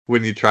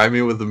when you try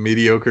me with a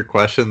mediocre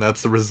question,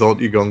 that's the result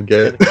you're gonna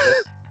get.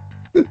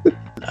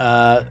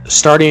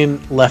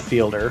 Starting left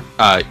fielder.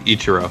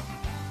 Ichiro.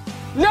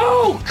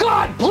 No!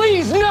 God,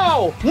 please,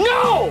 no!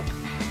 No!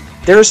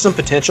 There is some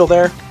potential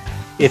there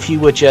if he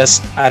would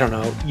just, I don't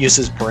know, use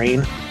his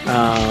brain.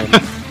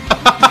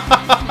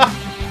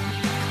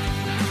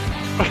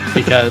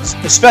 Because,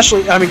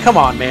 especially, I mean, come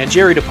on, man.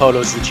 Jerry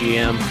DiPoto's the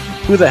GM.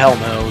 Who the hell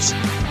knows?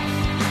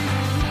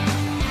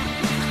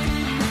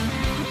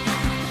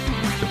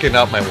 Looking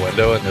out my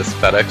window and this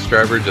FedEx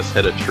driver just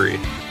hit a tree.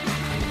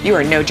 You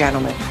are no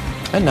gentleman.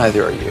 And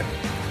neither are you.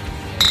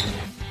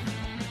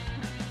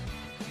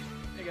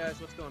 Hey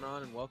guys, what's going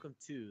on? And welcome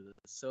to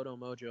the Soto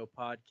Mojo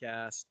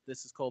podcast.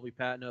 This is Colby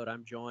Patnode.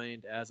 I'm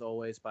joined, as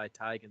always, by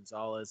Ty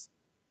Gonzalez.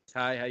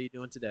 Ty, how you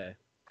doing today?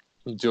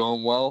 I'm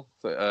doing well.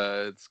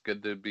 It's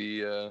good to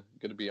be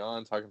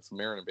on talking some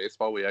Mariner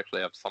baseball. We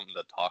actually have something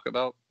to talk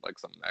about, like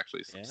something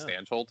actually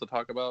substantial to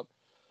talk about.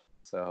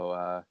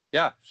 So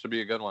should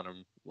be a good one.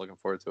 I'm looking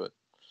forward to it.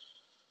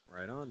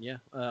 Right on, yeah.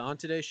 On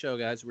today's show,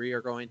 guys, we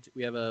have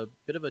a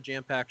bit of a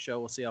jam-packed show.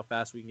 We'll see how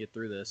fast we can get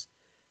through this.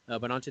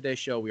 But on today's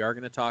show, we are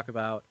going to talk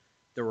about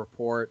the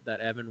report that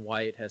Evan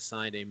White has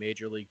signed a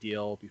major league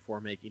deal before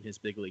making his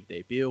big league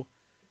debut.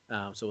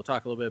 So we'll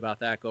talk a little bit about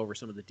that, go over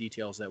some of the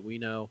details that we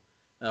know.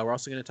 We're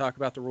also going to talk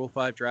about the Rule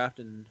 5 draft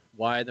and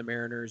why the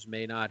Mariners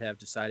may not have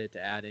decided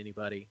to add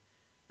anybody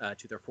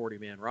to their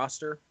 40-man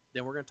roster.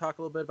 Then we're going to talk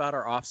a little bit about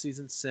our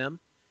off-season sim.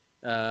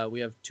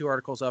 We have 2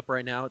 articles up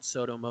right now at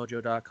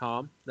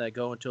sotomojo.com that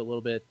go into a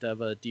little bit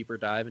of a deeper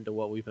dive into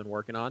what we've been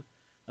working on.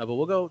 But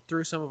we'll go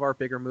through some of our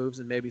bigger moves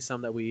and maybe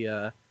some that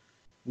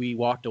we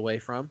walked away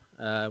from.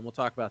 We'll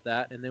talk about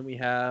that. And then we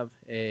have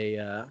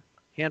a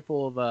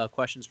handful of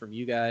questions from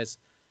you guys.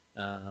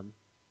 You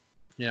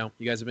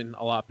guys have been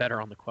a lot better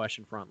on the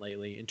question front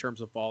lately in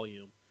terms of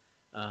volume.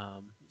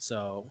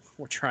 So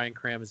we'll try and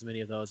cram as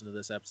many of those into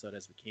this episode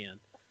as we can.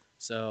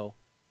 So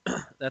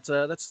that's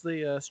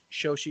the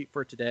show sheet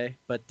for today.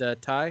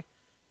 But Ty,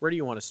 where do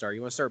you want to start?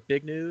 You want to start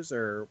big news,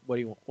 or what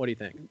do you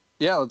think?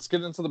 Yeah, let's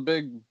get into the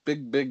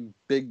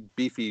big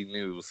beefy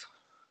news.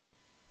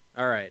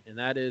 All right, and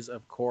that is,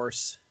 of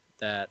course,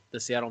 that the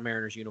Seattle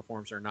Mariners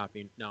uniforms are not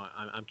being. No,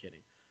 I'm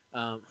kidding.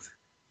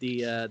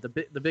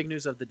 The big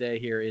news of the day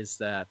here is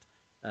that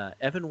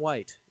Evan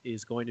White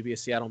is going to be a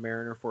Seattle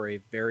Mariner for a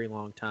very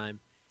long time.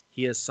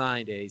 He has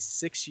signed a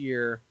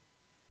 6-year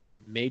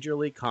major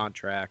league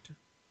contract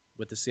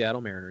with the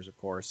Seattle Mariners, of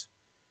course,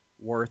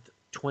 worth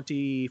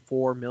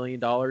 $24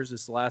 million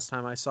is the last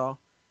time I saw.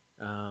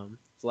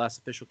 It's the last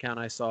official count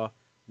I saw,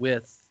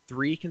 with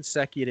 3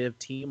 consecutive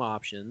team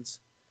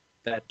options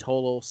that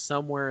total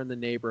somewhere in the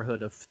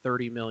neighborhood of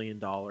 $30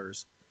 million.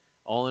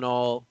 All in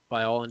all,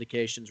 by all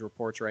indications,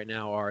 reports right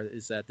now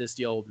is that this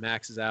deal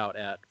maxes out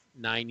at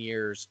 9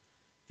 years,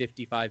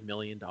 $55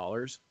 million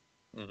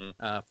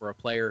for a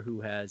player who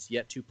has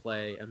yet to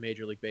play a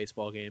Major League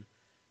Baseball game.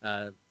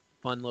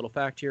 Fun little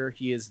fact here,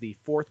 he is the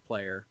 4th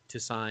player to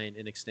sign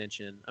an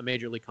extension, a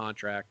Major League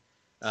contract,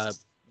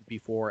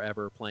 before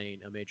ever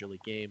playing a Major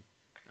League game.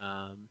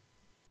 And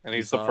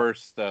he's the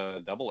first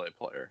Double-A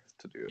player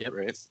to do it,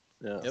 right?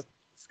 Yeah. Yep.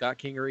 Scott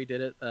Kingery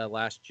did it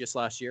last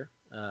year,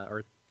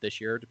 or this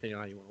year, depending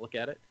on how you want to look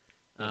at it.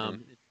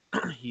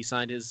 He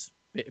signed his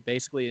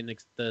basically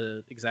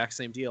the exact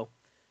same deal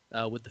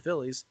with the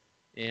Phillies,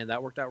 and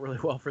that worked out really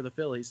well for the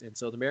Phillies. And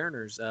so the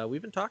Mariners,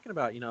 we've been talking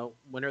about,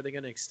 when are they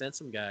going to extend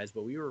some guys,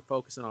 but we were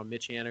focusing on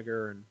Mitch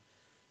Haniger and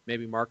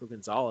maybe Marco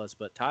Gonzalez.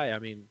 But Ty, I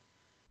mean,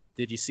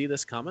 did you see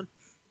this coming?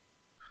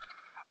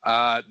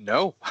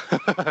 No,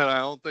 I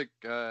don't think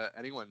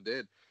anyone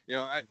did.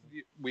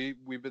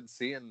 We've been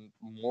seeing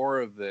more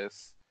of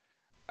this,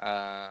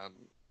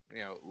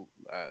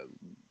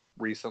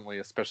 recently,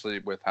 especially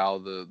with how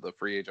the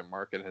free agent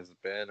market has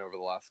been over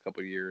the last couple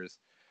of years.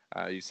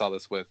 You saw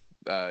this with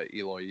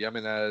Eloy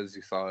Jimenez,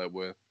 you saw it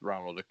with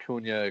Ronald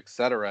Acuna,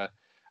 etc.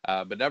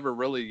 But never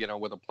really,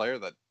 with a player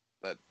that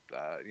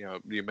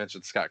you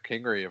mentioned Scott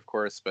Kingery, of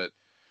course, but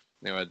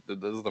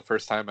this is the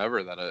first time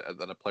ever that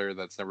a player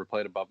that's never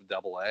played above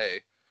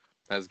Double-A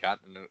has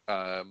gotten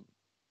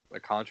a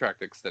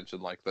contract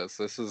extension like this.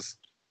 This is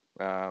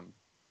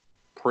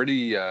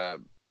pretty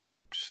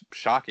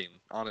shocking,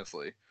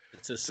 honestly.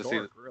 It's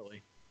historic,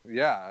 really.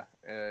 Yeah,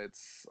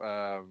 it's.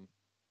 Evan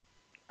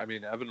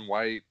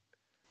White.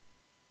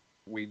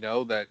 We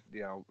know that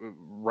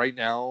right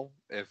now,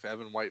 if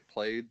Evan White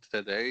played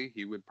today,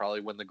 he would probably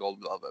win the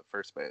Gold Glove at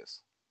first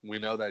base. We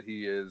know that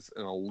he is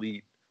an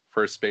elite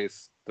first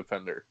base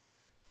defender,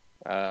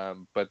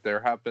 but there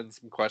have been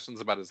some questions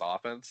about his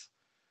offense.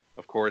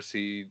 Of course,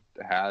 he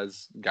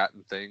has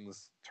gotten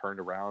things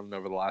turned around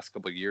over the last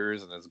couple of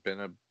years and has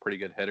been a pretty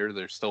good hitter.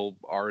 There still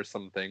are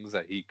some things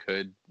that he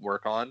could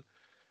work on.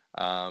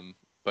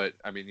 But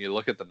you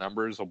look at the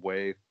numbers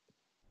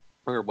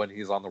when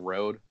he's on the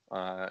road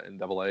in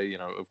Double-A,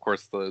 of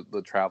course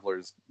the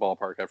Travelers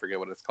ballpark, I forget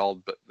what it's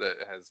called, but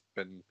it has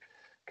been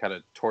kind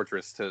of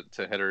torturous to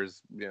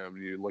hitters.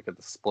 You look at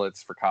the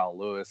splits for Kyle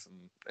Lewis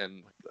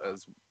and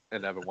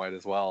Evan White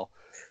as well,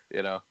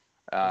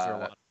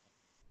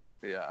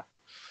 Yeah,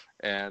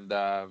 and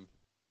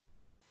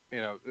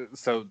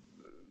so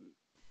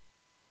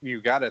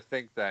you got to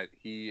think that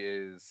he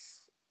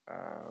is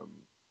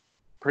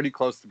pretty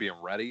close to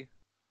being ready.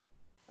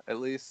 At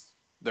least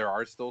there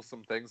are still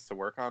some things to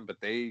work on,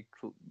 but they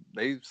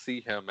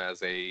see him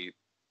as a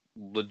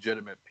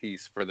legitimate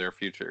piece for their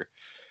future,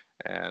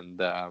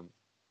 and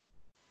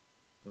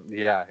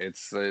yeah,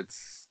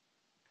 it's.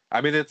 I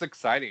mean, it's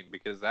exciting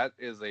because that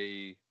is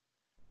a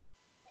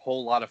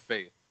whole lot of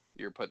faith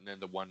you're putting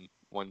into one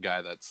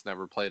guy that's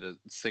never played a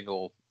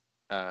single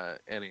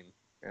inning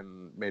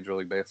in Major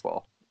League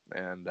Baseball,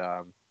 and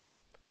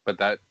but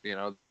that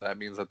that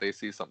means that they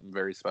see something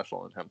very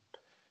special in him,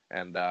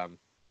 and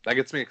that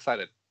gets me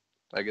excited.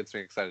 That gets me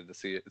excited to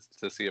see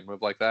it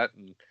move like that,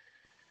 and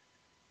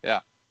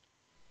yeah.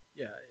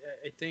 Yeah,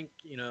 I think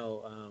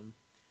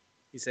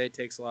you say it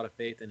takes a lot of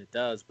faith, and it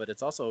does, but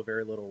it's also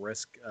very little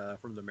risk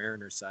from the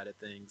Mariners' side of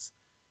things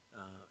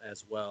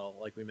as well.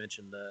 Like we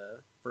mentioned, the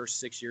first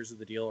 6 years of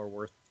the deal are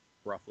worth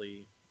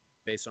roughly,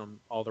 based on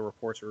all the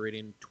reports we're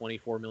reading,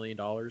 $24 million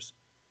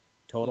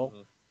total.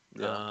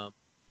 Mm-hmm. Yeah.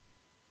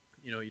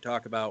 You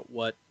talk about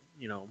what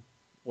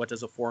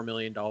does a $4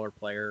 million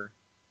player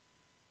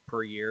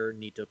per year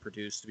need to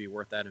produce to be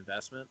worth that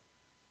investment?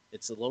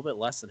 It's a little bit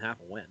less than half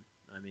a win.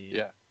 I mean,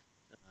 yeah.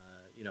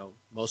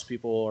 Most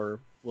people are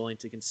willing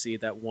to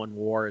concede that one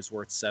WAR is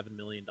worth $7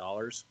 million.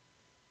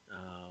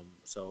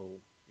 So,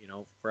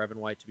 for Evan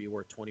White to be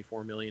worth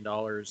 $24 million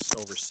over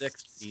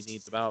 6, he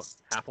needs about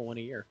half a win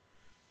a year,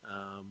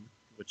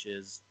 which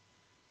is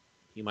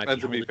he might be.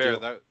 And to be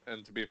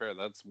fair,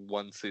 that's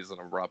one season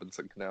of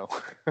Robinson Cano.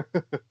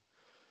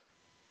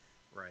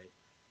 Right.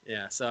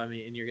 Yeah. So I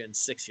mean, and you're getting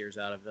 6 years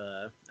out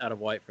of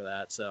White for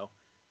that. So,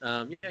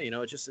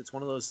 it's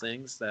one of those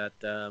things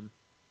that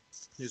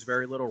there's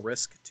very little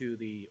risk to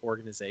the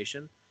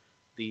organization.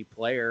 The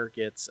player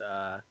gets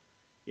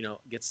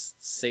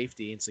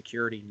safety and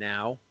security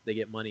now. They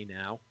get money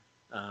now.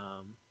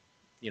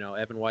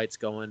 Evan White's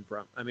going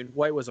from. I mean,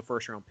 White was a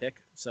first-round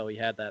pick, so he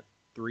had that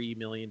 $3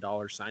 million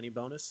signing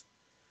bonus.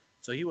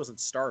 So he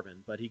wasn't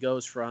starving, but he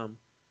goes from,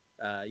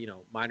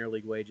 minor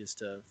league wages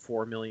to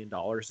 $4 million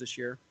this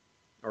year,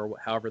 or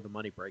however the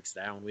money breaks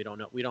down. We don't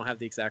know. We don't have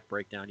the exact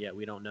breakdown yet.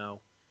 We don't know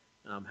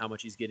how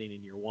much he's getting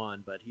in year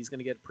one, but he's going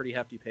to get a pretty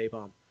hefty pay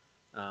bump.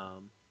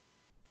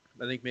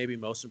 I think maybe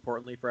most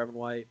importantly for Evan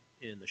White,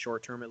 in the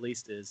short term at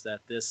least, is that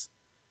this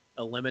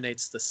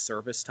eliminates the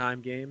service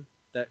time game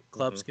that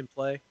clubs can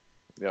play.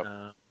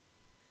 Yep.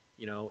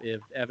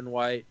 If Evan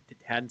White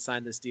hadn't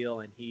signed this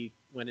deal and he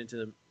went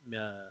into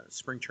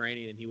spring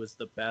training and he was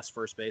the best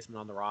first baseman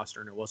on the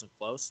roster and it wasn't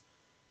close,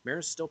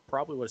 Mariners still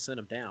probably would have sent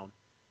him down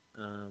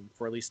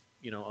for at least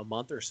a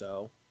month or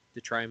so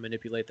to try and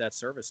manipulate that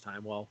service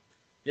time. Well,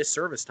 his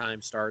service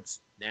time starts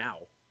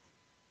now,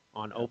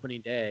 on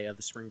opening day of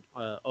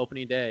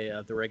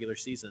the regular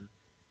season.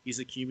 He's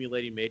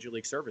accumulating major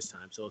league service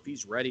time. So if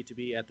he's ready to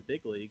be at the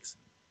big leagues,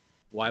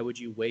 why would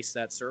you waste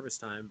that service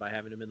time by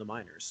having him in the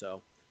minors?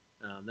 So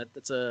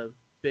that's a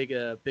big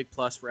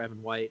plus for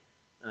Evan White.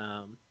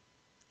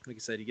 Like I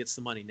said, he gets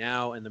the money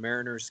now, and the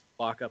Mariners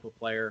lock up a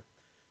player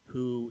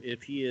who,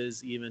 if he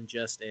is even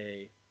just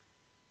a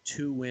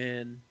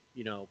 2-win,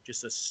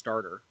 just a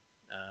starter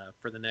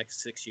for the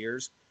next 6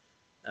 years,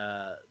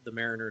 the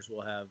Mariners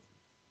will have,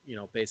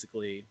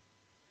 basically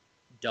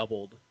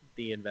doubled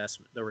the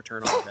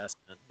return on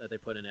investment that they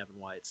put in Evan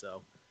White.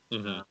 So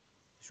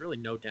there's really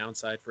no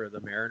downside for the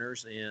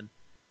Mariners, and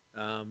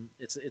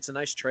it's a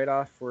nice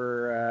trade-off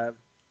for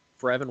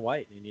Evan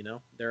White.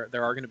 And there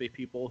are going to be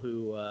people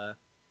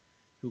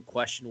who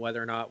question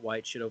whether or not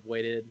White should have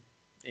waited,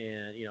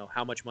 and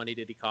how much money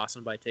did he cost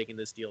him by taking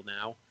this deal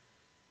now?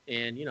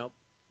 And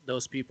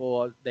those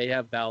people, they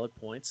have valid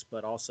points,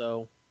 but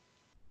also,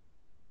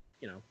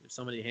 if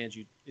somebody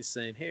is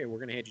saying, hey, we're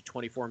going to hand you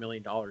 $24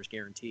 million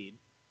guaranteed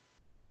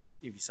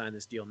if you sign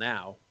this deal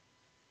now,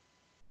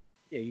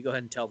 yeah, you go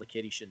ahead and tell the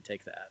kid he shouldn't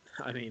take that.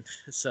 I mean,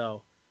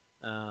 so,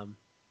 I'm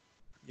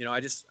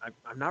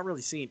not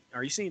really seeing.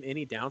 Are you seeing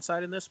any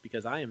downside in this?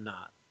 Because I am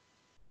not.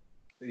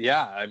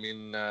 Yeah, I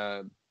mean,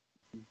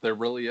 there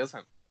really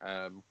isn't.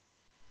 The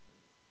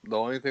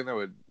only thing that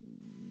would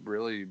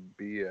really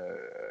be a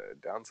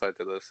downside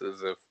to this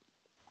is if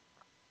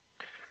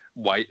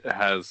White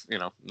has,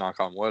 knock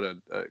on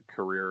wood, a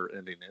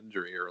career-ending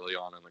injury early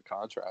on in the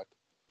contract.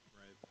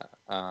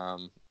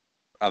 Right.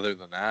 Other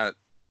than that,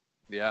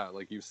 yeah,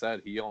 like you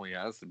said, he only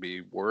has to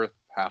be worth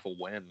half a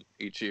win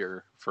each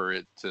year for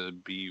it to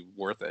be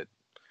worth it.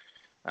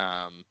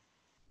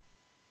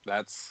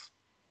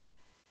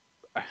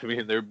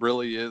 There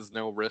really is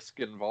no risk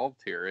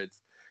involved here.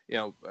 It's,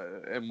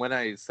 and when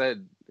I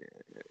said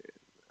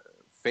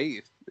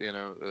faith,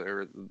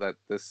 or that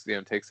this,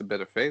 takes a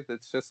bit of faith,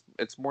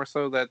 it's more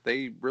so that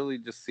they really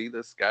just see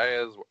this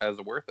guy as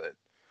worth it,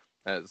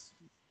 as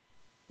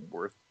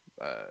worth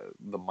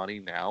the money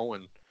now,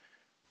 and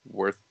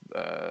worth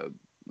the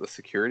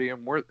security,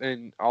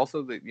 and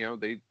also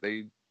that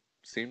they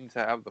seem to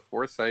have the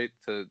foresight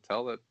to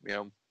tell that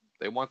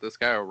they want this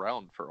guy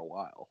around for a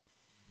while,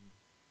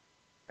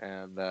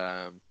 and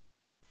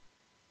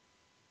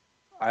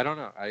I don't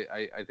know.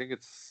 I think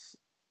it's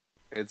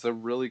a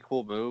really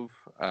cool move.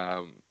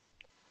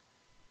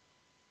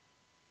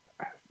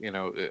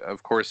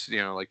 Of course,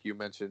 like you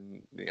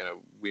mentioned,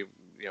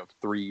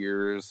 3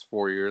 years,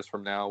 4 years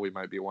from now, we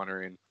might be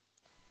wondering,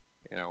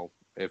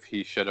 if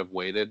he should have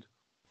waited.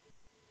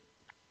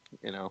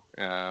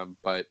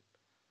 But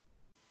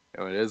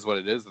it is what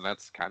it is, and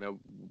that's kind of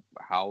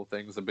how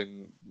things have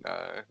been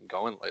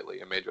going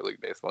lately in Major League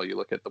Baseball. You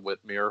look at the Whit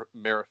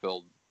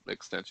Merrifield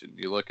extension,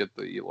 you look at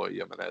the Eloy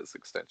Jimenez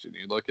extension,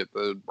 you look at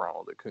the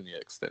Ronald Acuna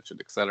extension,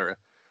 etc.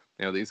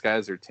 These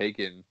guys are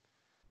taking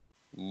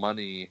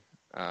money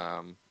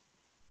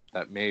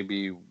that may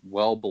be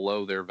well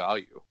below their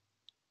value,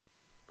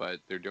 but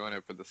they're doing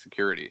it for the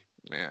security,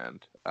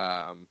 and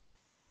I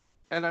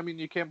mean,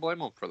 you can't blame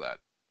them for that.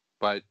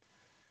 But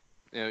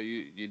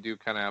you do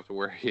kind of have to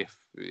worry if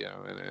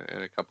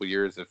in a couple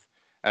years, if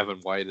Evan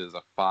White is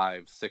a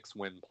 5-6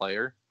 win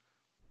player,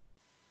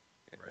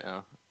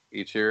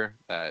 each year,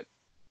 that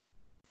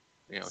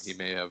he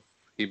may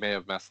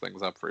have messed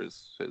things up for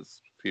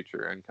his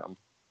future income.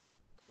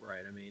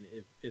 Right. I mean,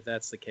 if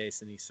that's the case,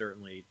 then he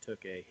certainly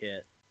took a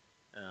hit.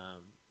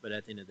 But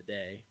at the end of the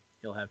day,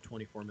 he'll have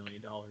 $24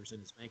 million in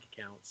his bank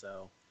account.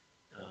 So,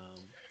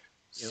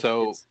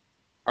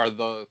 are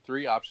the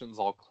 3 options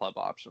all club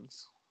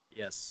options?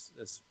 Yes,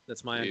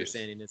 that's my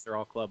understanding. Is they're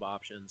all club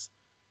options.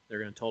 They're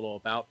going to total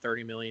about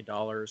 $30 million.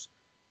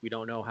 We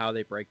don't know how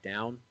they break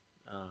down,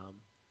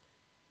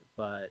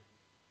 but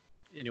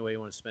anyway, you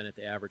want to spend it,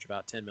 they average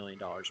about $10 million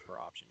per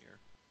option year.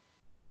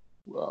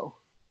 Wow.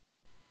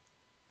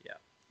 Yeah,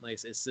 like I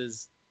said, this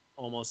is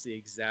almost the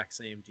exact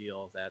same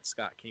deal that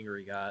Scott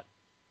Kingery got,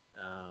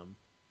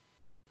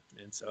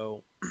 and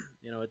so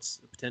it's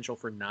the potential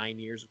for 9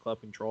 years of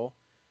club control.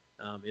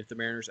 If the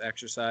Mariners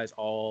exercise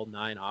all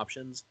 3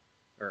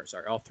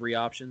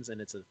 options, and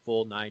it's a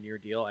full 9-year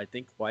deal, I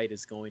think White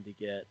is going to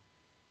get,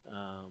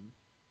 and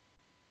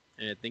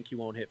I think he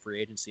won't hit free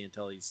agency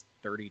until he's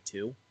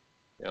 32.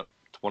 Yep,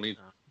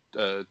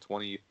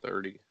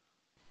 2030.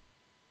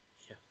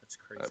 Yeah, that's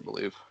crazy. I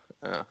believe.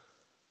 Yeah.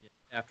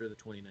 After the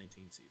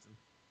 2019 season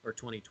or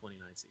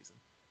 2029 season.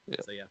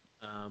 Yeah. So yeah,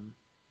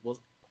 we'll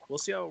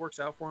see how it works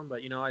out for him.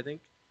 But I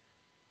think,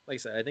 like I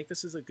said, I think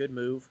this is a good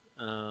move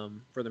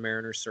for the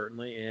Mariners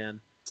certainly, and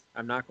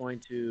I'm not going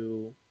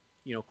to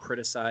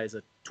criticize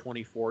a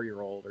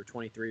 24-year-old or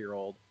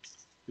 23-year-old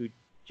who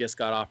just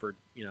got offered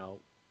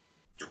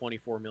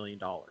 $24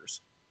 million.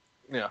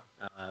 Yeah.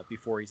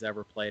 Before he's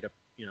ever played a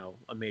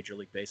Major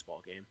League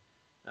Baseball game.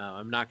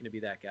 I'm not going to be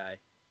that guy.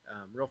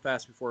 Real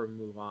fast before we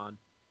move on,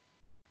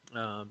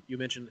 you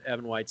mentioned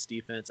Evan White's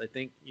defense. I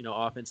think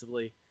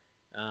offensively,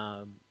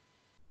 I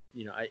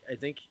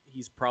think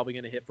he's probably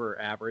going to hit for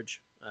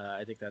average.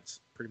 I think that's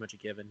pretty much a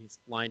given. He's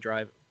line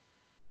drive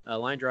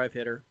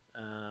hitter.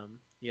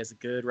 He has a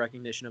good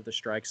recognition of the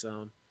strike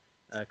zone.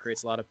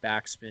 Creates a lot of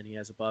backspin. He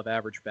has above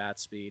average bat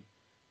speed.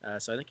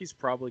 So I think he's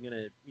probably going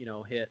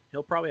to hit.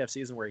 He'll probably have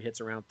season where he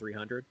hits around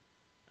 300.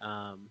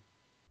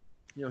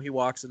 He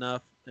walks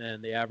enough,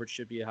 and the average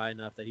should be high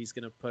enough that he's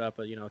going to put up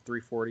a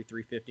 340,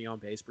 350 on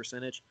base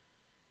percentage.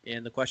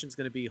 And the question is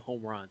going to be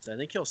home runs. I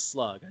think he'll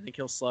slug.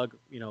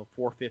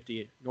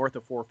 450, north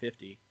of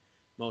 450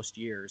 most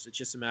years. It's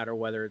just a matter of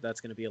whether that's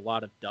going to be a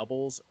lot of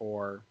doubles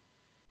or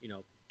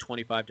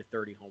 25 to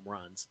 30 home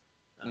runs.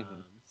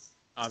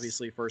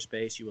 Obviously, first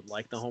base, you would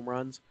like the home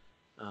runs.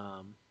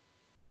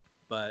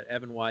 But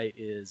Evan White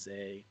is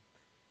a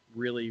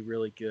really,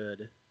 really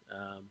good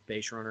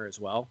base runner as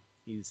well.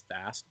 He's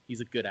fast. He's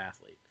a good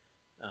athlete.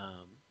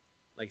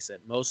 Like I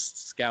said,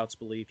 most scouts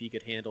believe he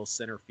could handle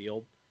center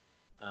field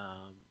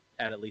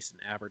at least an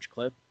average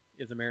clip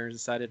if the Mariners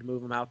decided to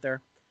move him out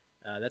there.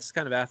 That's the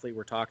kind of athlete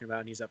we're talking about,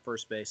 and he's at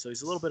first base. So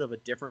he's a little bit of a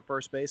different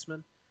first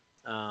baseman.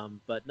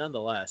 But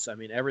nonetheless, I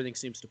mean, everything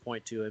seems to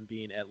point to him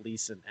being at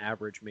least an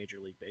average Major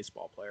League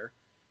Baseball player.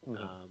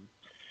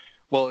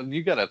 Well, and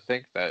you got to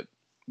think that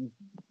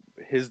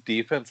his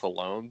defense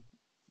alone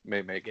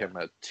may make him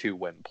a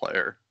 2-win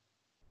player,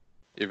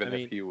 even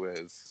if he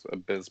was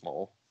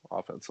abysmal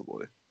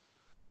offensively.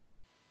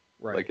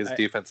 Right. Like, his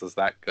defense is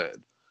that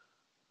good.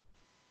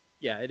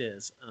 Yeah, it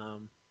is.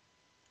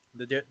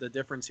 The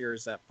difference here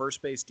is that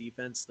first base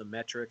defense, the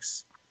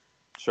metrics,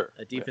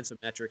 defensive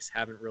metrics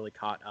haven't really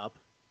caught up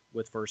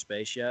with first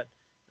base yet,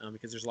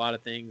 because there's a lot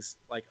of things,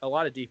 like a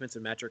lot of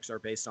defensive metrics are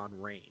based on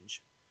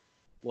range.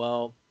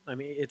 Well, I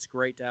mean, it's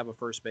great to have a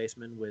first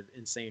baseman with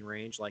insane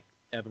range like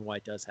Evan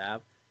White does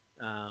have,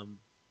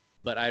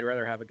 but I'd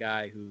rather have a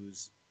guy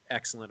who's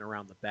excellent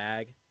around the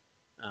bag,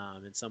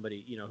 and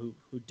somebody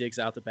who digs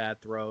out the bad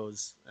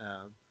throws.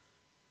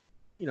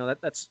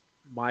 That's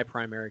my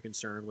primary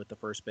concern with the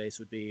first base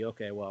would be,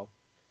 okay, well,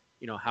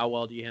 how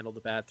well do you handle the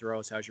bad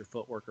throws? How's your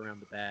footwork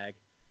around the bag?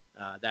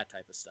 That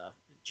type of stuff.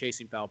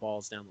 Chasing foul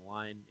balls down the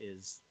line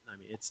is,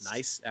 it's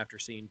nice after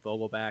seeing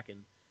Vogelbach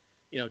and,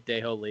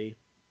 Dae-Ho Lee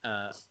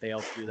fail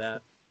to do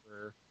that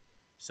for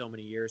so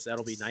many years.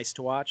 That'll be nice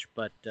to watch,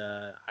 but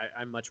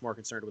I'm much more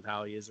concerned with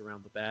how he is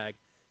around the bag.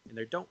 And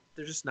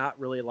there's just not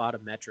really a lot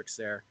of metrics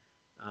there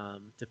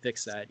to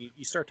fix that.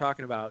 You start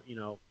talking about,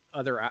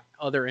 other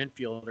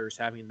infielders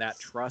having that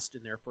trust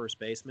in their first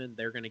baseman,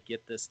 they're going to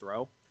get this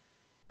throw.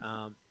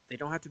 They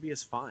don't have to be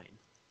as fine.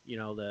 You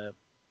know,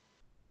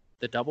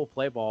 the double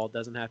play ball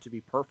doesn't have to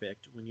be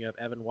perfect when you have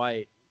Evan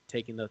White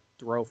taking the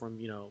throw from,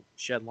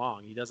 Shed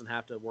Long. He doesn't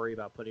have to worry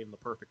about putting the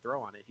perfect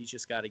throw on it. He's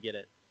just got to get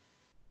it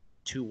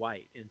to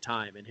White in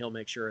time, and he'll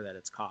make sure that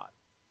it's caught.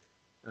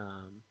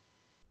 That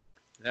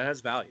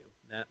has value.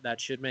 That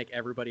should make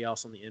everybody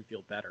else on the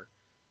infield better.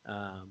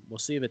 We'll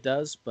see if it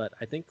does, but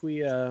I think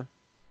we I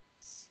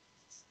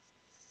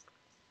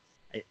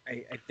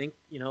think,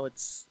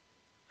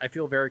 I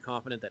feel very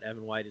confident that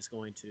Evan White is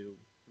going to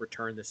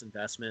return this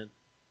investment,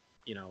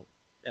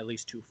 at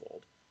least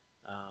twofold.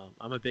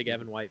 I'm a big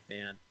Evan White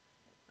fan.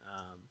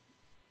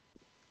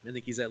 I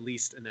think he's at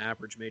least an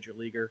average major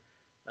leaguer.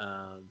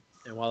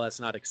 And while that's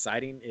not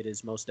exciting, it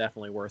is most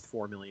definitely worth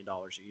 $4 million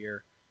a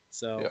year.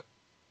 So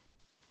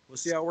we'll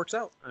see how it works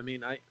out. I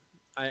mean,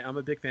 I'm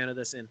a big fan of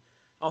this. And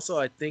also,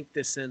 I think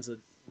this sends a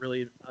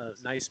really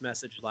nice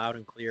message loud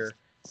and clear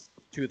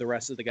to the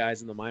rest of the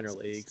guys in the minor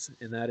leagues.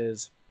 And that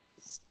is,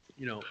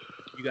 you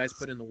guys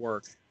put in the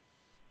work.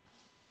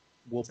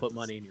 We'll put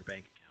money in your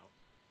bank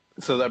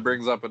account. So that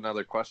brings up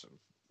another question.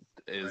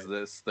 Is Right.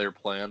 this their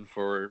plan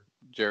for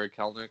Jared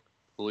Kelenic,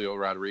 Julio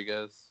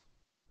Rodriguez,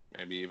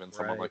 maybe even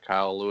someone Right. like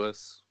Kyle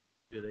Lewis?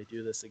 Do they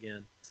do this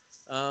again?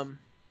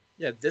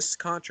 Yeah, this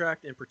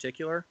contract in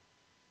particular,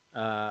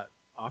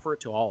 offer it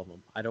to all of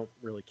them. I don't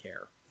really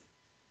care.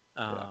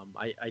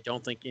 I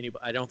don't think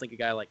I don't think a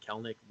guy like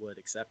Kelenic would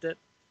accept it,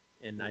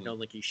 and I don't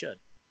think he should.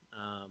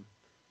 I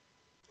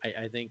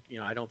think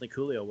I don't think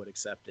Julio would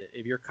accept it.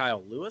 If you're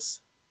Kyle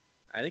Lewis,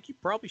 I think you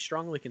probably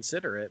strongly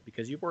consider it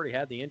because you've already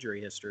had the injury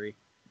history.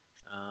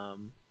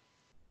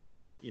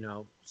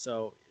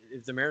 So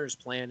if the Mariners'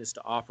 plan is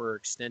to offer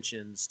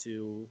extensions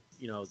to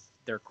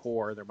their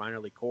core, their minor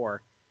league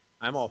core,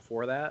 I'm all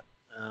for that.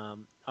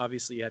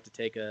 Obviously, you have to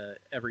take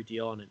every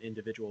deal on an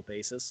individual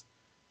basis,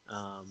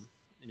 and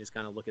just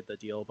kind of look at the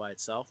deal by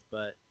itself.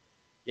 But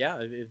yeah,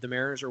 if the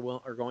Mariners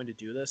are going to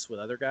do this with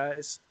other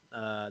guys,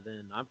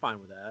 then I'm fine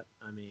with that.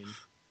 I mean,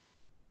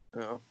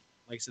 Yeah.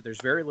 like I said,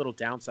 there's very little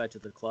downside to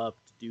the club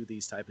to do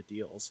these type of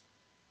deals.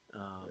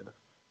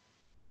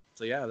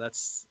 So yeah, if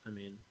that's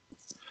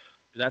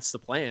the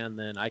plan,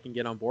 then I can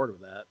get on board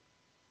with that.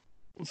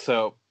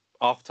 So,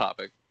 off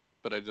topic,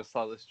 but I just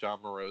saw this John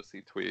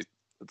Morosi tweet.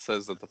 It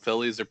says that the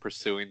Phillies are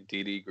pursuing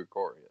Didi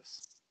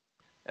Gregorius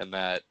and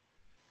that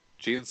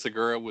Gene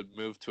Segura would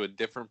move to a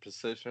different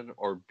position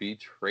or be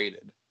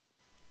traded.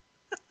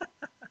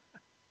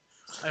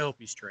 I hope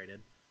he's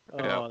traded.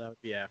 Oh, Yeah. that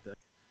would be epic.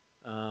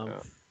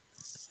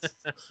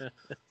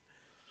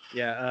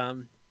 Yeah.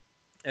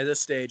 At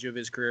this stage of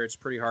his career, it's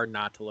pretty hard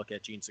not to look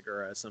at Gene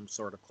Segura as some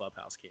sort of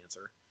clubhouse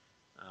cancer.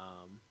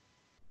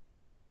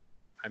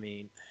 I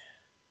mean,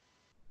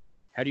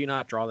 how do you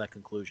not draw that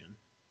conclusion?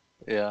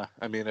 Yeah,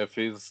 I mean, if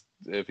he's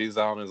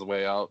on his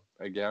way out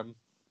again,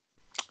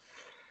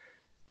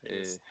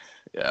 It's-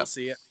 yeah, We'll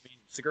see. I mean,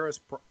 Segura's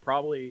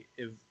probably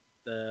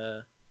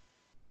I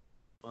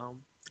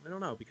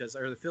don't know, because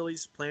are the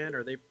Phillies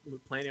are they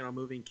planning on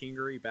moving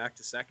Kingery back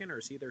to second, or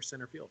is he their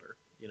center fielder?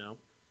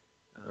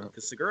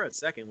 Because Segura at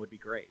second would be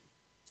great.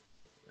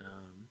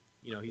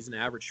 He's an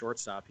average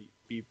shortstop. He'd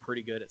be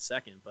pretty good at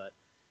second, but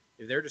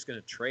if they're just going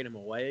to trade him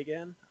away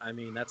again, I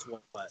mean, that's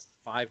what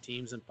 5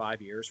 teams in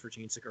 5 years for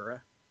Gene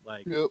Segura.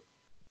 Like, yep.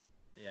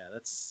 yeah,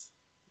 there's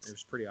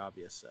pretty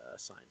obvious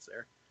signs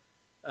there.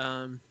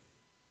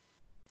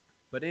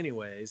 But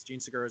anyways, Gene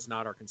Segura is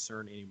not our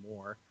concern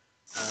anymore.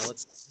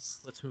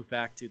 Let's move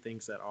back to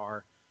things that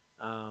are.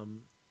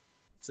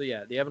 So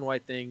yeah, the Evan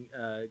White thing,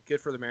 good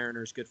for the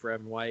Mariners, good for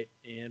Evan White,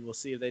 and we'll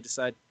see if they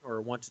decide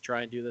or want to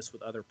try and do this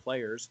with other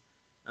players.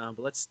 But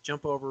let's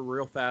jump over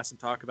real fast and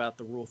talk about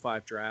the Rule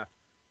 5 draft,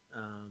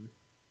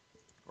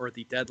 or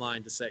the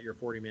deadline to set your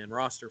 40-man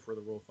roster for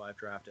the Rule 5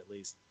 draft at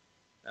least.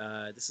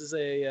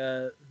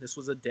 This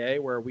was a day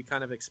where we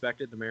kind of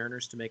expected the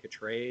Mariners to make a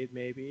trade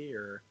maybe,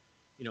 or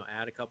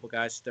add a couple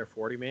guys to their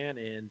 40-man,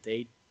 and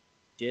they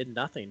did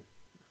nothing.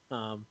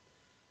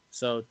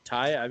 So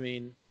Ty, I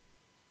mean,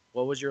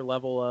 what was your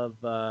level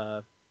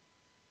of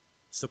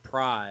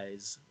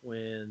surprise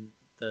when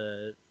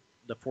the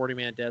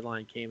 40-man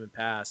deadline came and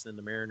passed and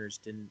the Mariners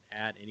didn't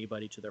add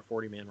anybody to their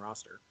 40-man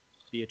roster,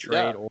 be a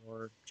trade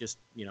or just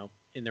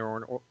in their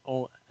own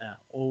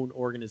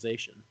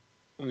organization?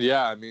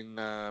 Yeah, I mean,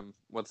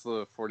 what's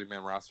the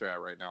 40-man roster at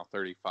right now?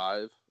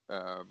 35.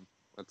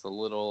 It's a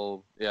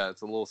little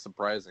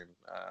surprising.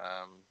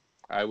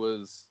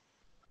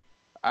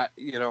 I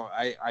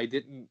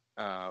didn't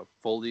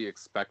fully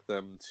expect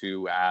them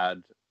to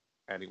add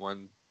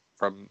anyone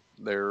from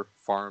their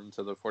farm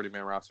to the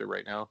 40-man roster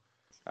right now.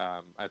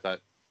 I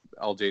thought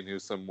LJ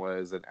Newsome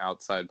was an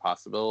outside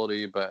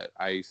possibility, but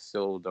I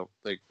still don't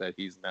think that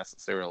he's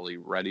necessarily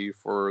ready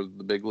for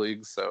the big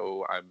leagues.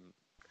 So I'm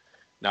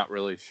not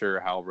really sure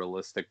how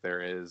realistic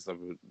there is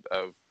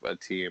of a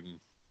team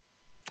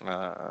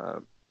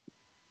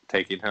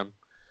taking him.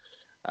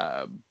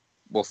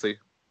 We'll see.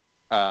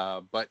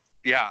 But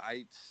yeah,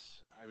 I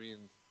mean,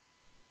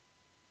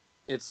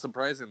 It's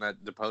surprising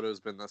that Dipoto's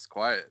been this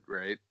quiet,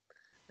 right?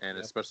 And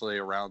Yep. especially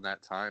around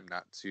that time,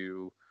 not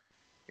to,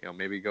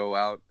 maybe go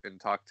out and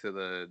talk to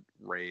the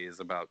Rays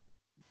about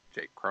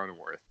Jake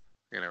Cronenworth,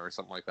 or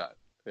something like that.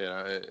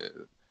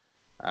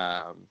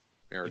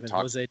 Or Even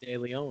talk. Jose De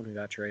Leon, who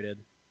got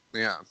traded,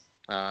 Yeah.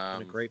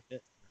 been a great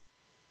fit.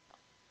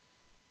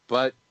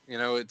 But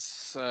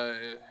it's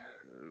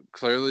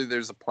clearly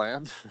there's a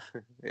plan.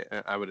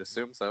 Yeah, I would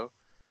assume so.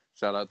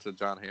 Shout out to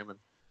John Hammond.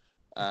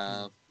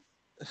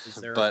 Is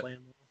there but- a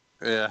plan?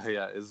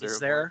 Yeah. Is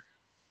there?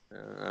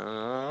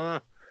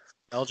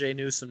 LJ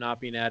Newsome not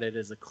being added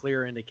is a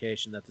clear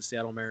indication that the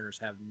Seattle Mariners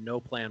have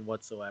no plan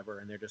whatsoever,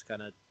 and they're just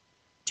kind of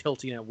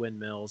tilting at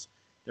windmills.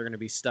 They're going to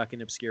be stuck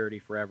in obscurity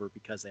forever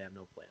because they have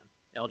no plan.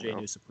 LJ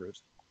Newsome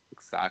proves.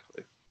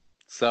 Exactly.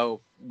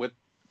 So with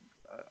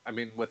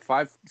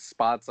 5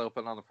 spots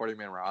open on the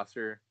 40-man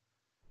roster,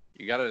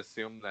 you got to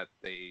assume that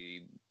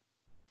they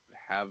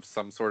have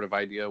some sort of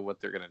idea what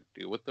they're going to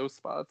do with those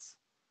spots.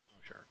 Oh,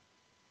 sure.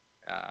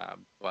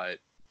 But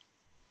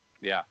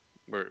yeah,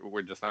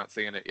 we're just not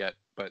seeing it yet.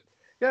 But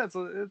yeah,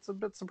 it's a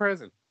bit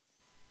surprising.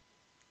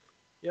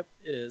 Yep,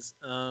 it is.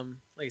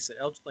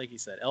 Like you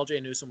said,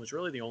 LJ Newsome was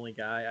really the only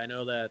guy. I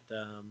know that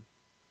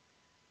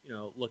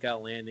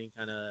Lookout Landing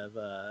kind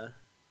of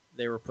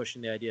they were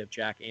pushing the idea of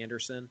Jack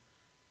Anderson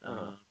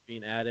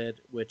being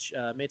added, which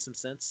made some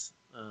sense,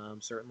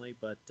 certainly.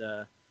 But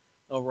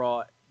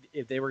overall,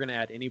 if they were going to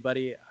add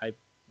anybody, I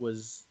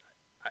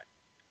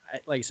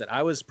like I said,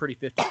 I was pretty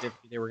 50-50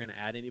 they were going to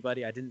add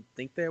anybody. I didn't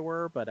think they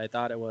were, but I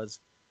thought it was,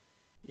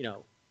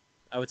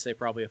 I would say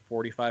probably a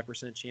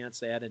 45% chance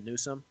they added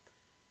Newsome.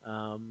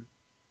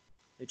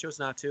 They chose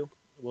not to.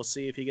 We'll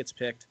see if he gets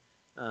picked.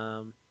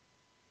 The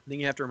thing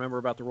you have to remember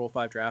about the Rule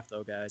 5 draft,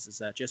 though, guys, is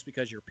that just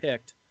because you're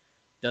picked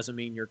doesn't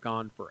mean you're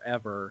gone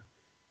forever.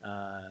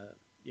 The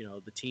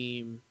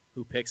team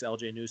who picks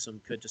LJ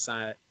Newsome could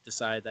decide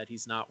that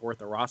he's not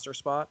worth a roster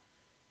spot,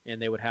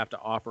 and they would have to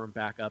offer him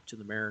back up to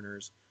the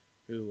Mariners,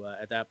 who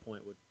at that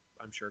point would,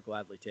 I'm sure,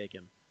 gladly take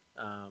him.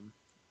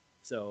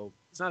 So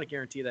it's not a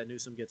guarantee that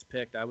Newsome gets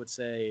picked. I would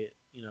say,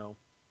 it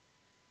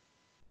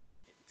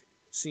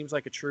seems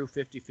like a true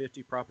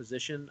 50-50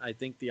 proposition. I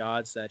think the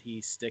odds that he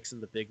sticks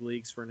in the big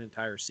leagues for an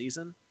entire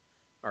season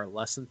are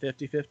less than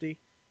 50-50.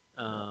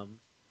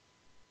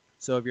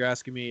 So if you're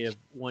asking me if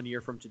 1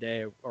 year from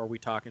today, are we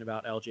talking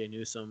about LJ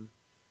Newsome,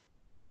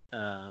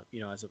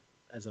 as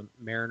a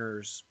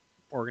Mariners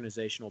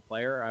organizational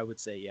player, I would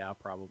say, yeah,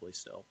 probably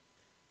still.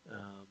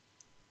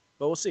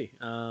 But we'll see.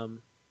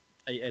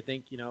 I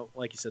think,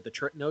 like you said,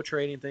 the no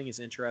trading thing is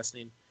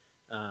interesting.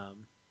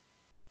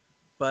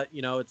 But,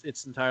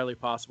 it's entirely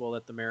possible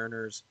that the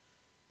Mariners,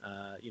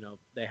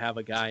 they have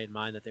a guy in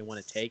mind that they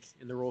want to take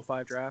in the Rule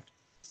 5 draft,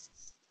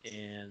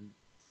 and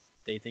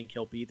they think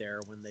he'll be there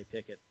when they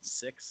pick at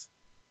 6.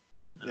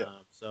 Yeah.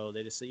 So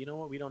they just say, you know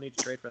what, we don't need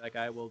to trade for that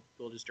guy. We'll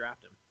just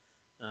draft him.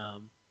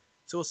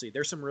 So we'll see.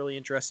 There's some really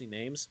interesting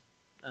names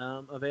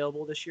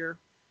available this year.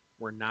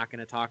 We're not going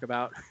to talk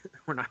about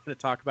them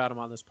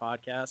on this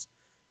podcast.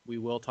 We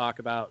will talk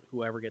about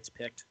whoever gets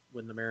picked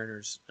when the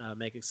Mariners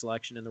make a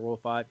selection in the Rule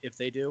 5, if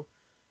they do.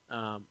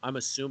 I'm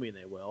assuming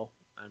they will.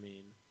 I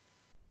mean,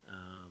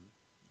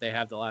 they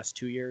have the last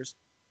 2 years.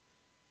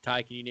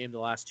 Ty, can you name the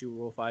last 2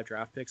 Rule 5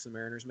 draft picks the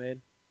Mariners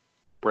made?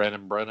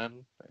 Brandon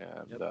Brennan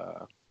and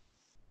Yep.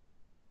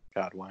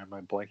 God, why am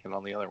I blanking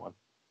on the other one?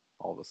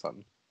 All of a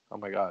sudden, oh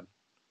my God,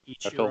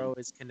 Ichiro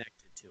is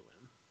connected to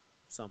him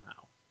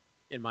somehow,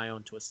 in my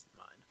own twisted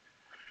mind.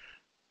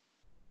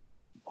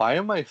 Why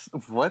am I?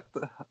 What?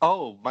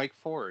 Oh, Mike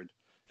Ford.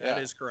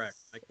 That is correct.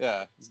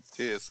 Yeah.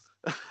 Jeez.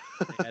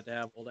 They had to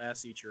have old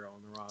ass Ichiro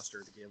on the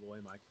roster to give away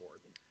Mike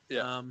Ford.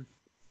 Yeah.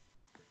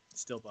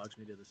 Still bugs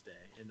me to this day,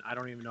 and I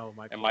don't even know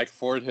if Mike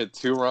Ford hit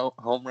 2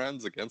 home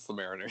runs against the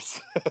Mariners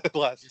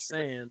last year. Just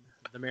saying,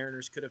 the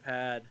Mariners could have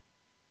had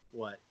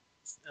what?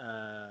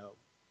 How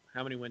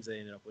many wins they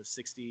ended up with?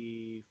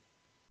 68.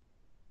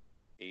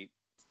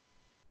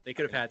 They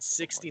could have had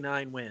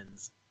 69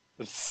 wins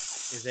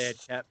if they had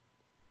kept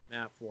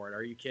Matt Ford.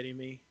 Are you kidding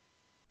me?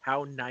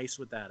 How nice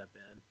would that have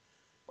been?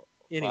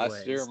 Anyways,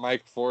 Last year,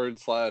 Mike Ford /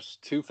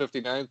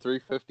 259,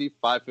 350,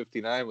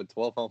 559 with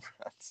 12 home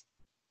runs,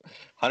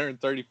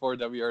 134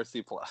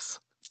 WRC plus.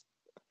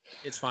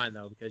 it's fine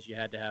though because you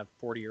had to have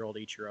 40-year-old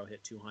Ichiro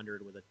hit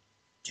 200 with a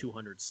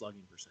 200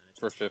 slugging percentage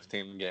For It's fine.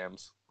 15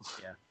 games.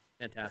 Yeah,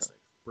 fantastic,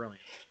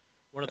 brilliant.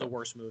 One of the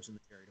worst moves in the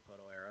Terry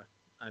Dipoto era.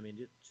 I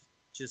mean,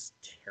 just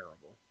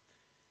terrible.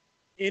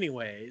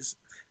 Anyways,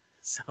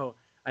 so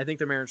I think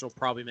the Mariners will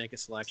probably make a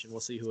selection. We'll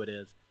see who it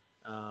is.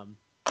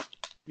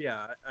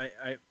 Yeah,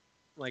 I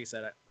like I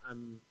said,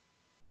 I'm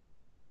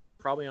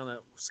probably on a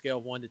scale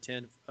of 1 to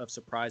 10 of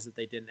surprise that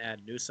they didn't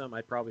add Newsome.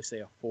 I'd probably say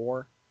a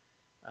 4.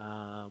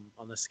 On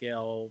that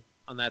scale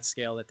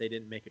that they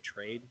didn't make a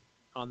trade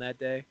on that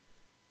day,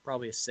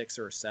 probably a 6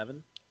 or a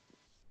 7.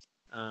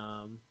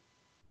 But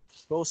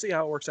we'll see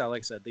how it works out.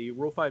 Like I said, the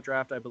Rule 5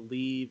 draft, I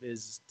believe,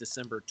 is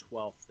December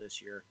 12th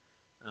this year.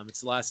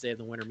 It's the last day of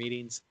the winter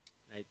meetings.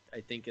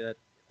 I think that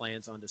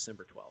lands on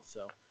December 12th.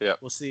 So Yeah.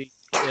 we'll see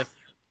if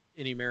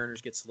any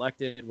Mariners get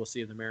selected. We'll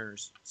see if the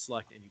Mariners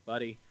select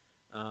anybody.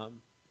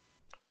 And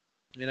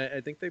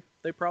I think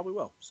they probably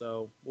will.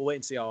 So we'll wait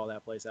and see how all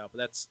that plays out. But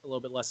that's a little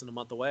bit less than a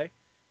month away.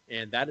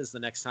 And that is the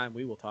next time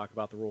we will talk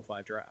about the Rule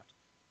 5 draft.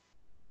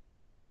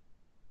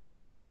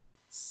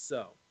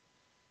 So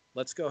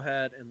let's go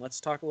ahead and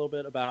let's talk a little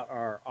bit about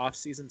our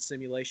off-season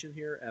simulation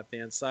here at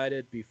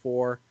Fansided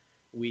before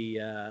we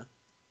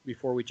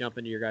jump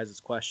into your guys'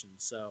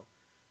 questions. So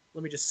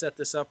let me just set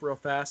this up real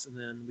fast, and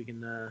then we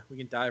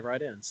can dive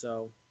right in.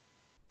 So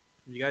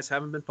if you guys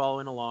haven't been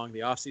following along,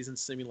 the off-season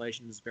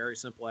simulation is a very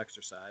simple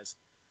exercise.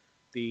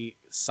 The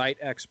site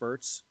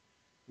experts,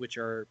 which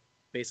are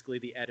basically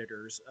the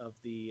editors of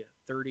the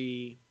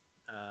 30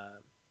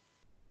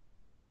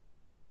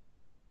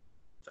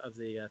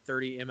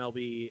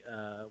 MLB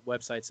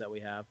websites that we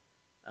have,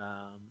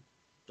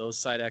 those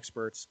site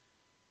experts,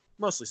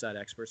 mostly site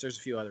experts. There's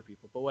a few other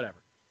people, but whatever.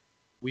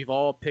 We've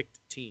all picked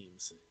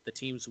teams, the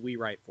teams we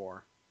write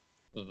for,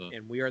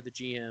 and we are the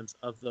GMs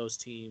of those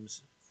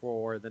teams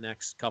for the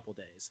next couple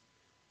days.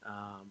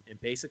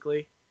 And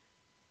basically,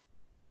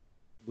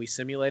 we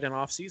simulate an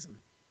off season.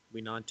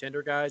 We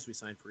non-tender guys, we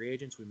sign free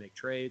agents, we make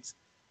trades,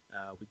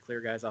 we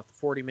clear guys off the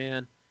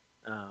 40-man,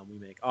 we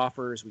make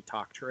offers, we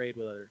talk trade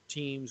with other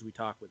teams, we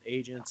talk with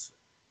agents,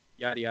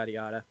 yada, yada,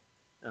 yada.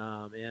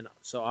 And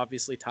so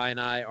obviously Ty and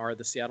I are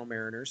the Seattle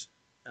Mariners.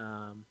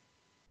 And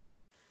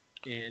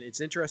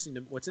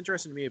what's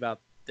interesting to me about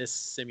this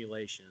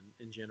simulation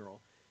in general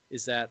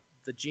is that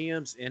the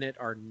GMs in it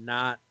are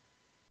not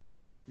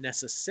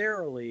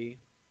necessarily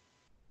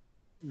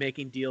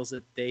making deals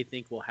that they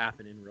think will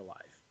happen in real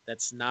life.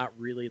 That's not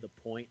really the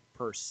point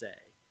per se.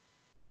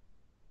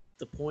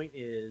 The point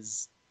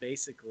is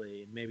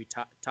basically, maybe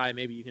Ty,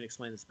 maybe you can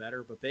explain this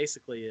better, but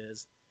basically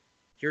is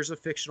here's a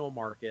fictional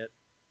market,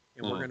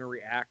 and we're going to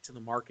react to the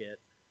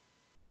market,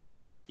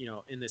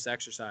 in this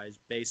exercise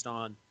based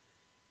on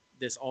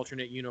this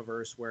alternate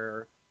universe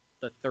where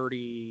the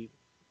 30,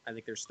 I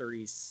think there's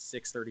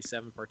 36,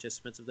 37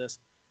 participants of this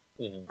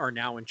are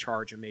now in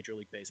charge of Major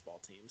League Baseball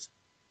teams.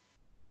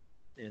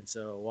 And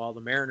so while the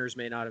Mariners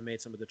may not have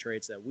made some of the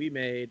trades that we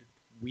made,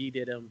 we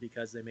did them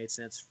because they made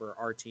sense for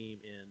our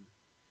team in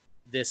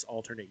this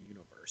alternate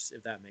universe,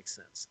 if that makes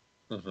sense.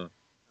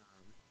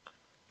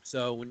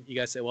 So when you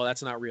guys say, well,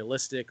 that's not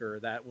realistic or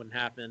that wouldn't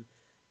happen,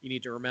 you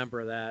need to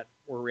remember that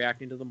we're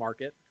reacting to the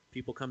market.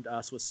 People come to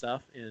us with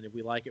stuff, and if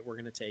we like it, we're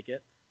going to take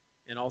it.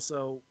 And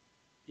also,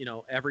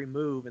 every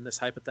move in this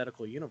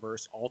hypothetical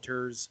universe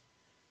alters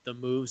the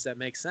moves that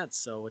make sense.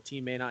 So a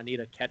team may not need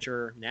a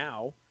catcher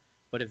now,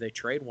 but if they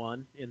trade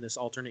one in this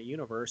alternate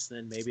universe,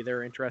 then maybe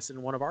they're interested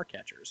in one of our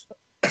catchers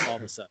all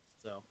of a sudden.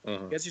 So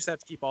you guys just have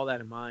to keep all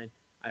that in mind.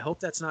 I hope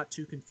that's not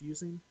too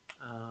confusing.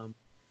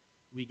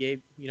 We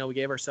gave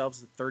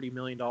ourselves a $30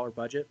 million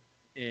budget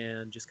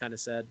and just kind of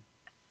said,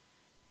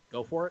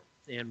 go for it.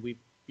 And we've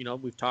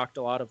talked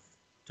to a lot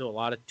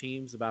of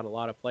teams about a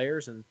lot of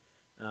players, and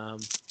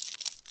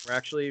we're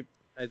actually,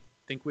 I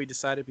think we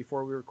decided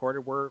before we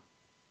recorded, we're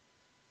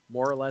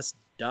more or less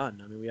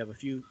done. I mean, we have a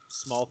few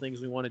small things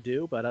we want to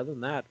do, but other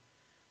than that,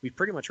 we've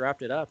pretty much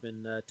wrapped it up.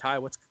 And Ty,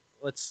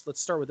 let's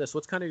start with this.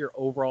 What's kind of your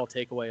overall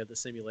takeaway of the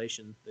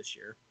simulation this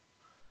year?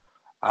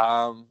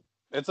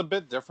 It's a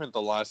bit different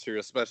than last year,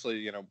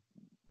 especially,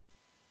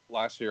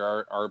 last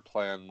year our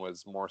plan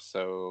was more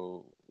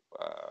so,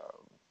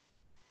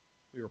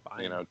 we were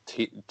buying,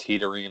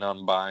 teetering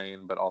on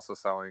buying, but also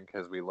selling,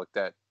 because we looked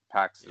at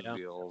Paxton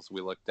deals,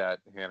 we looked at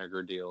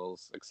Haniger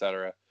deals,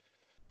 etc.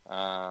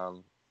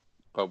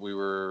 But we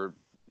were,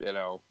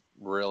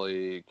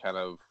 really kind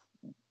of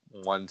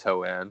one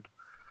toe in,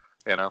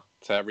 to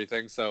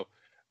everything. So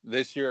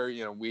this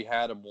year, we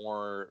had a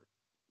more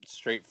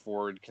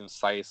straightforward,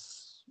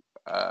 concise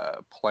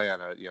plan,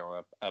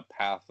 a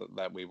path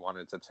that we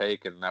wanted to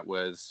take, and that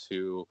was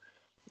to,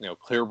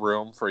 clear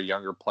room for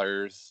younger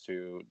players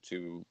to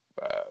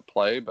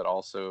play, but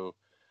also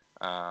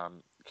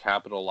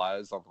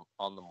capitalize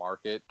on the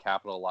market,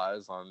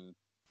 capitalize on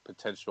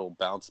potential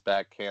bounce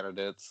back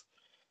candidates,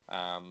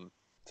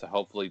 to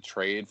hopefully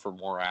trade for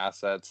more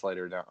assets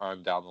later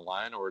down the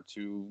line, or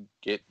to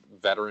get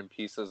veteran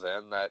pieces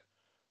in that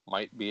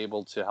might be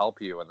able to help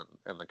you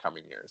in the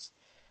coming years.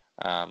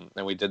 And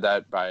we did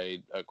that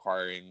by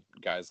acquiring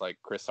guys like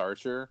Chris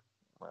Archer.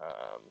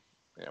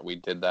 We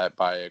did that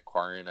by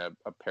acquiring a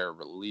pair of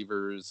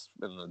relievers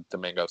in the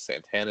Domingo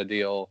Santana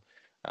deal.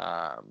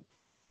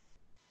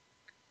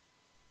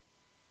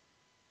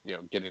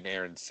 Getting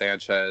Aaron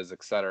Sanchez,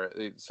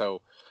 etc.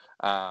 So,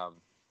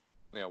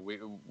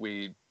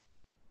 we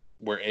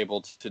were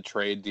able to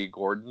trade D.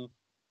 Gordon,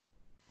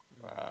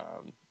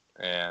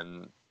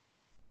 and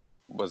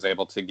was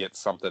able to get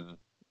something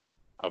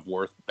of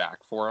worth back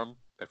for him.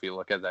 If you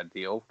look at that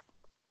deal,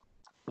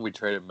 we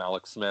traded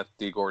Malik Smith,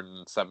 D.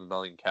 Gordon, $7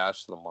 million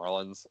cash to the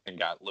Marlins, and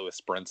got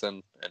Lewis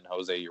Brinson and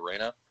Jose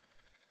Urena.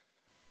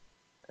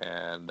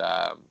 And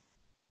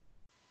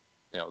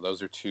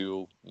those are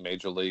two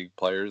major league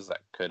players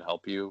that could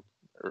help you.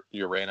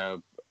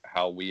 Urena,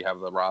 how we have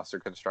the roster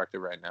constructed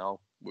right now,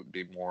 would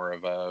be more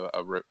of a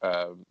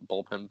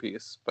bullpen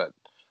piece, but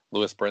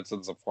Lewis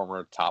Brinson's a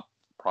former top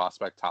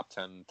prospect, top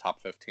 10,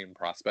 top 15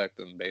 prospect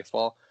in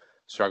baseball.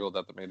 Struggled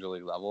at the major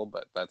league level,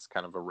 but that's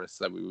kind of a risk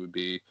that we would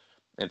be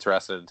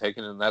interested in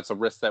taking, and that's a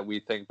risk that we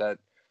think that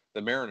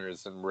the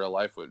Mariners in real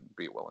life would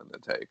be willing to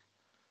take.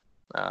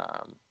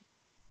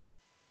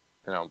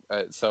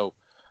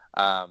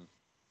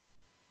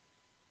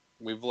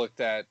 We've looked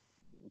at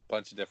a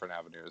bunch of different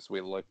avenues.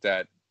 We looked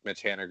at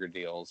Mitch Haniger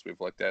deals. We've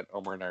looked at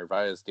Omar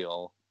Narvaez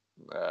deal.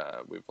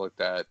 We've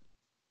looked at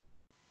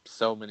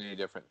so many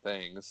different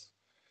things.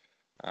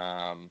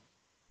 And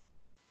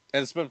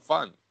it's been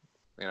fun,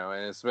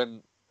 and it's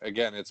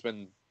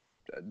been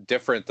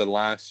different than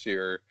last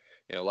year.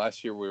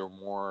 Last year we were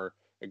more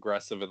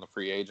aggressive in the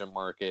free agent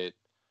market.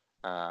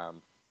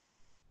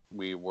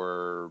 We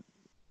were,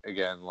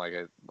 again, like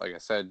I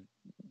said,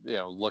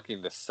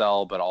 looking to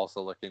sell, but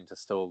also looking to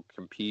still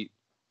compete.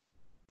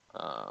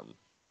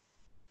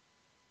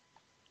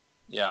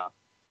 Yeah,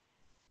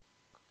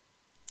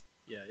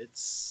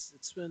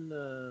 it's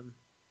been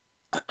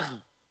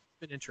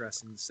been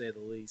interesting to say the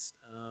least.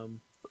 Like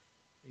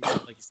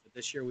you said,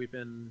 this year we've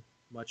been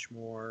much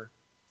more.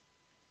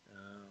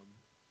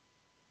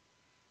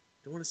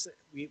 Don't want to say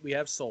we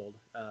have sold.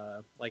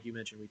 Like you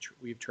mentioned,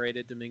 we've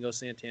traded Domingo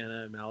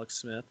Santana and Malik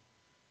Smith.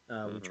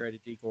 We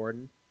traded D.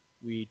 Gordon.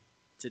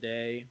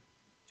 Today,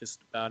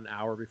 just about an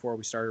hour before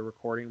we started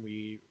recording,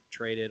 we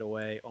traded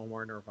away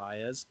Omar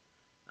Narvaez.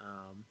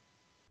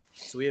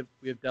 So we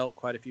have dealt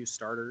quite a few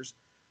starters.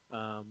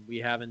 We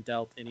haven't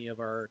dealt any of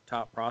our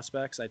top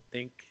prospects. I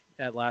think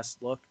at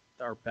last look,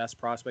 our best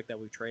prospect that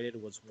we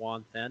traded was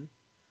Juan Then,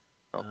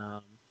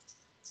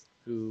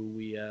 who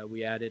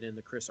we added in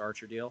the Chris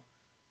Archer deal.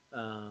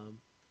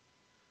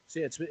 So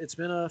yeah, it's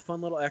been a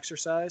fun little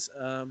exercise.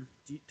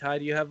 Ty,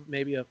 do you have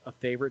maybe a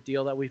favorite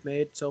deal that we've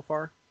made so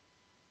far?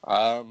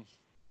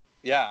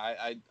 Yeah,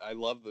 I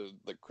love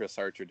the Chris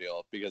Archer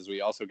deal because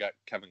we also got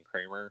Kevin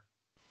Kramer.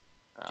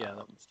 Yeah,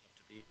 that was tough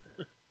to beat.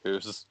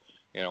 Who's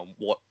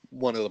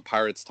one of the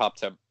Pirates' top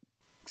 10.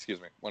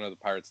 One of the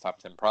Pirates' top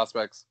 10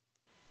 prospects.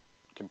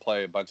 Can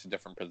play a bunch of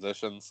different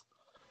positions.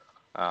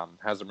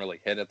 Hasn't really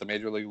hit at the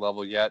major league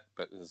level yet,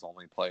 but has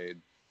only played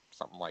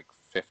something like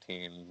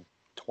 15,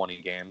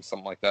 20 games,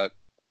 something like that.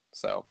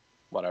 So,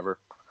 whatever.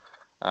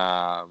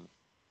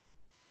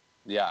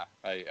 Yeah,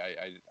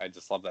 I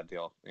just love that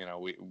deal.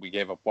 We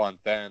gave up Juan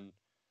Then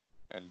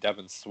and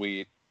Devin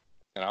Sweet,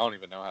 and I don't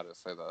even know how to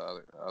say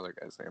the other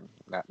guy's name.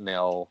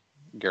 Nathaniel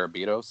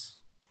Garabitos.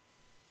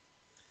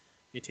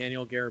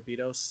 Nathaniel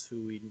Garabitos,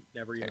 who we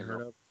never even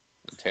heard of.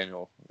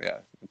 Nathaniel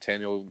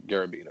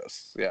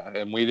Garabitos. Yeah,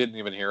 and we didn't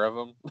even hear of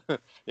him.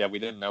 Yeah, we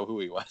didn't know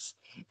who he was,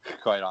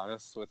 quite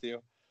honest with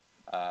you.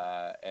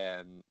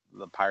 And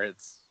the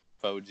Pirates'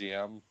 faux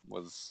GM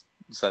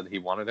said he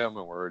wanted him,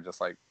 and we were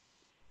just like,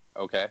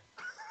 okay.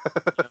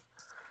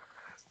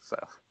 So,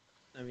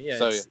 I mean,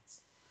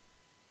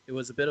 it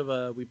was a bit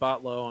of we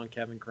bought low on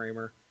Kevin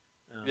Kramer.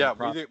 We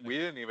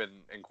didn't even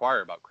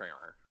inquire about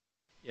Kramer.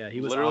 Yeah,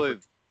 he was literally.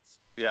 offered.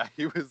 Yeah,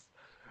 he was.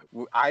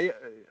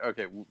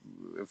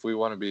 If we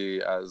want to be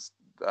as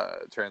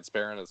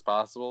transparent as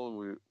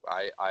possible,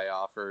 I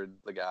offered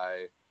the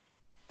guy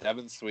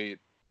Devin Sweet,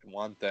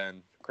 Juan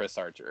Then, Chris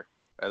Archer,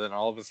 and then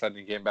all of a sudden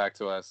he came back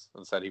to us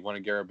and said he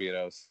wanted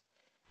Garabitos,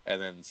 and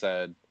then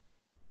said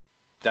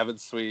Devin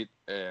Sweet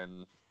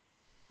and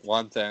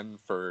Juan Then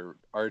for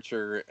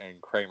Archer and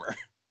Kramer.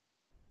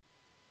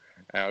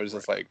 And I was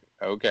just like,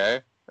 okay,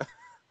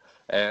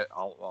 and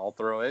I'll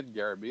throw in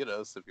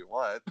Garabitos if you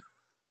want.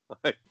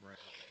 Right.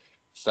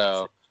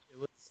 So it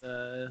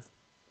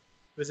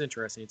was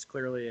interesting. It's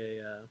clearly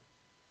a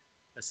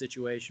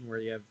situation where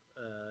you have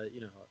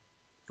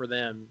for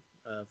them,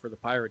 for the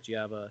Pirates, you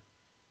have a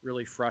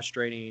really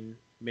frustrating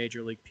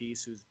major league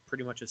piece who's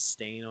pretty much a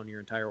stain on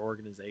your entire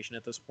organization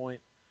at this point,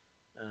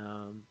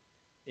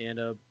 and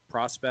a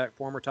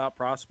former top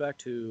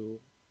prospect who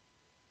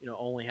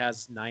only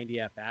has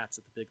 90 at bats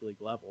at the big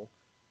league level,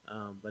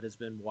 but has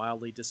been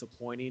wildly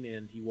disappointing,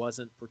 and he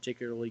wasn't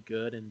particularly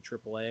good in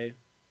AAA.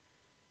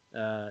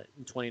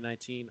 In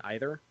 2019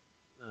 either.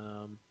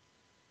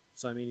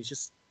 So I mean, he's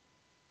just,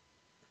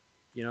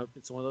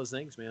 it's one of those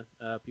things, man.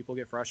 People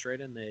get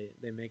frustrated and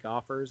they make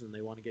offers and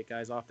they want to get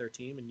guys off their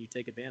team, and you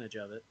take advantage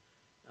of it.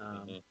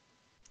 So yeah,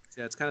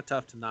 it's kind of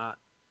tough to not,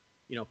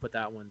 put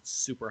that one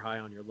super high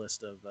on your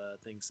list of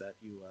things that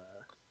you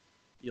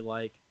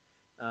like.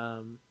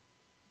 I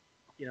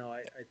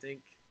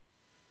think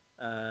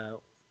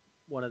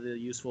one of the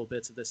useful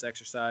bits of this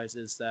exercise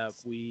is that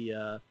we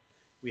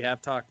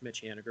have talked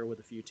Mitch Haniger with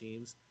a few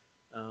teams,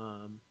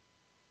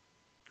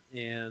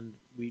 and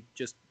we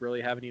just really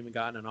haven't even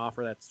gotten an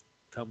offer that's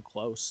come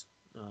close.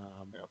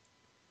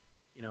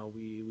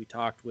 We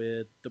talked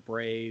with the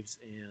Braves,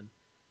 and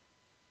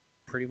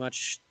pretty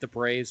much the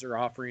Braves are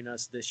offering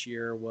us this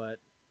year what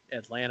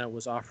Atlanta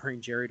was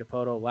offering Jerry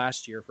Dipoto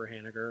last year for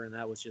Haniger, and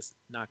that was just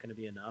not going to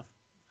be enough,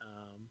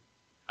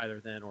 either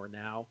then or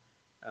now.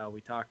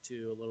 We talked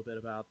to a little bit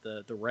about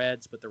the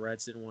Reds, but the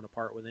Reds didn't want to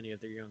part with any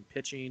of their young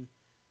pitching.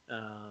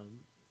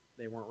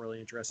 They weren't really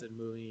interested in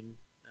moving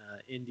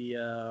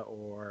India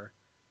or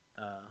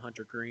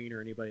Hunter Green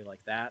or anybody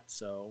like that.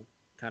 So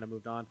kind of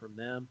moved on from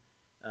them.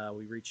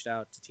 We reached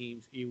out to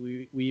teams.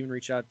 We even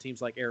reached out to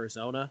teams like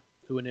Arizona,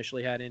 who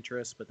initially had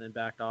interest, but then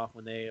backed off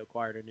when they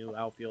acquired a new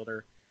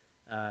outfielder.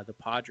 The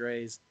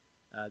Padres,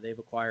 they've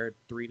acquired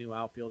 3 new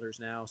outfielders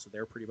now, so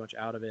they're pretty much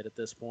out of it at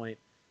this point.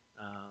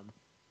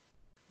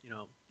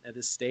 At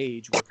this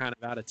stage, we're kind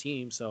of out of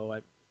team, so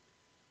I'm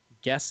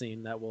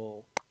guessing that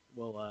we'll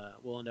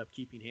end up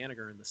keeping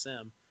Haniger in the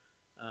sim,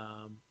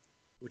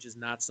 which is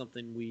not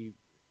something we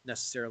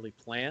necessarily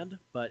planned,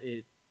 but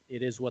it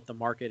is what the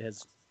market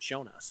has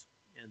shown us.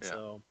 And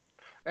so,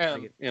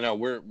 and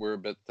we're a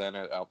bit thin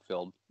at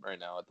outfield right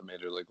now at the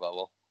major league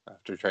level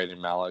after trading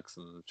Malix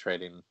and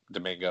trading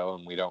Domingo,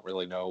 and we don't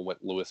really know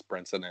what Lewis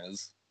Brinson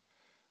is.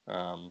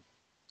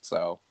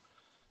 So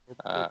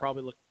we're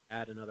probably looking to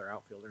add another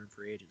outfielder in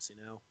free agency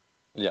now.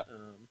 Yeah.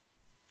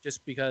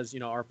 Just because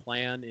our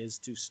plan is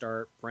to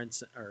start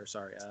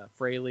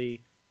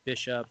Fraley,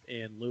 Bishop,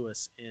 and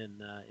Lewis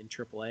in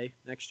AAA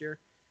next year.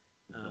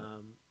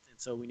 And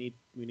so we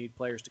need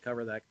players to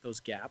cover those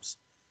gaps.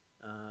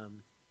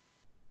 And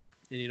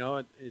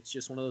it's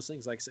just one of those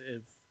things. Like,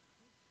 if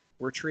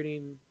we're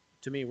treating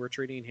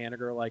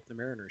Haniger like the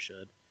Mariners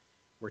should.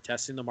 We're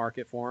testing the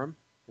market for him.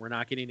 We're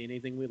not getting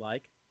anything we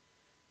like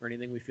or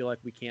anything we feel like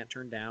we can't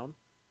turn down.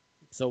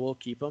 So we'll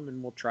keep him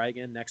and we'll try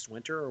again next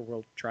winter, or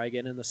we'll try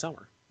again in the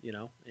summer.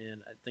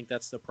 And I think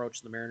that's the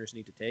approach the Mariners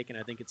need to take, and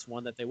I think it's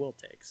one that they will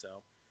take.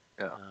 So,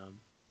 and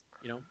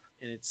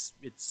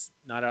it's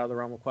not out of the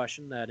realm of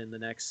question that in the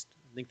next,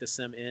 I think the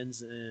sim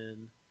ends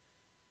in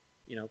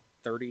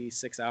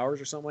 36 hours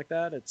or something like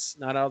that. It's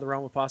not out of the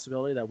realm of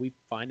possibility that we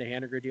find a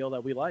Haniger deal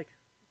that we like,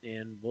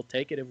 and we'll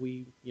take it if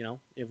we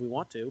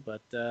want to.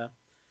 But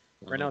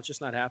right now, it's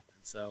just not happening.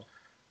 So,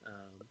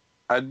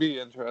 I'd be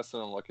interested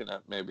in looking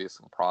at maybe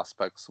some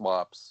prospect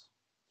swaps.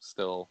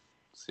 Still,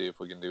 see if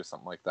we can do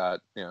something like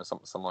that.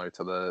 Something similar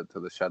to the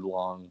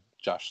Shedlong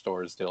Josh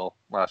Storrs deal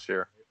last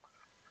year.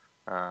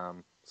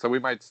 So we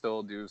might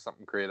still do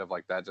something creative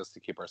like that just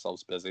to keep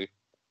ourselves busy.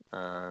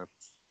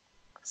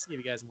 Just give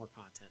you guys more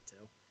content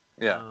too.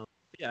 Yeah.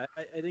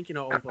 I think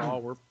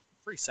overall we're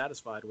pretty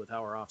satisfied with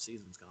how our off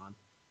season's gone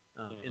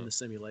in the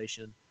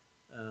simulation.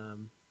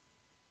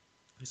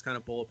 Just kind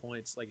of bullet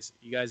points, like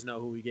you guys know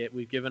who we get.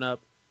 We've given up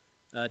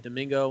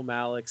Domingo,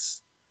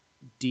 Malix,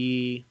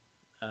 D,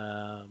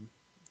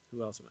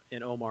 who else?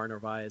 And Omar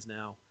Narvaez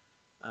now.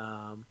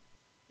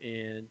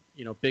 And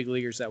big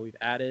leaguers that we've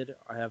added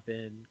have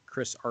been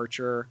Chris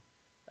Archer,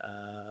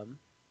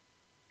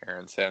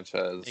 Aaron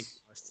Sanchez.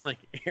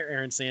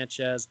 Aaron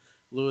Sanchez,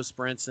 Lewis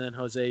Brinson,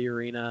 Jose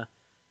Urena.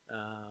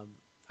 I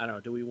don't know.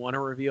 Do we want to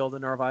reveal the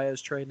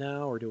Narvaez trade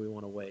now, or do we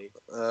want to wait?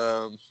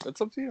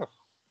 It's up to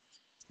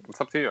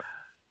you.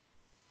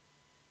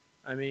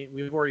 I mean,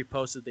 we've already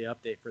posted the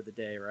update for the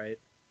day, right?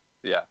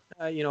 Yeah.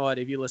 You know what?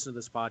 If you listen to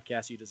this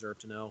podcast, you deserve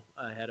to know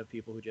ahead of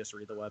people who just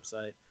read the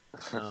website.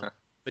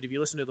 But if you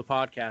listen to the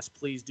podcast,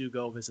 please do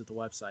go visit the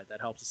website.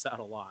 That helps us out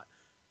a lot.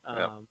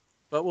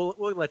 But we'll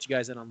let you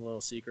guys in on the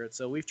little secret.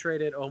 So we've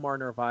traded Omar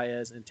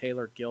Narvaez and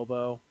Taylor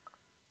Gilbo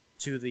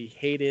to the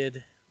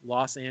hated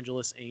Los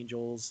Angeles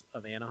Angels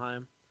of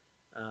Anaheim.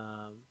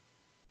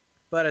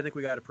 But I think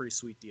we got a pretty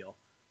sweet deal.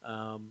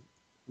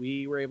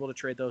 We were able to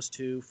trade those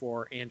two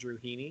for Andrew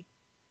Heaney,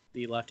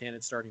 the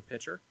left-handed starting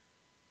pitcher,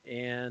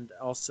 and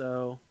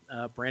also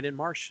Brandon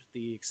Marsh,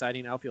 the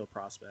exciting outfield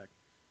prospect.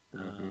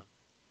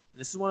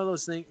 This is one of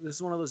those things. This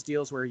is one of those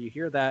deals where you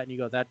hear that and you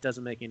go, "That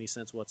doesn't make any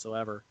sense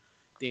whatsoever."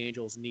 The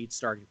Angels need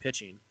starting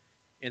pitching,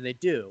 and they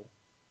do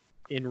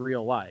in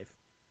real life.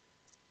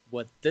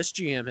 What this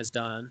GM has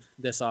done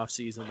this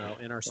offseason, though,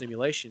 in our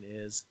simulation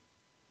is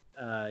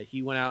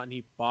he went out and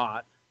he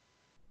bought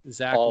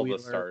Zach all Wheeler.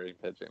 The starting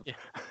pitching. Yeah.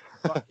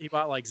 He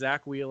bought like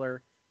Zach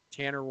Wheeler,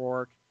 Tanner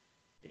Rourke,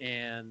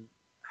 and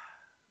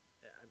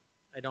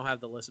I don't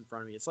have the list in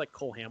front of me. It's like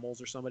Cole Hamels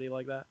or somebody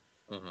like that.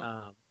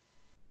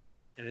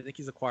 And I think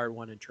he's acquired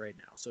one in trade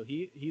now. So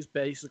he's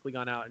basically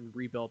gone out and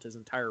rebuilt his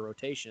entire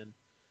rotation,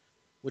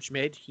 which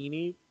made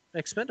Heaney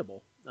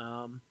expendable.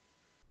 And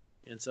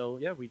so,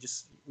 yeah,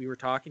 we were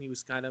talking. He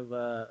was kind of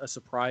a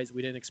surprise.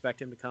 We didn't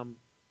expect him to come,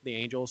 the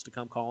Angels, to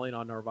come calling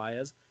on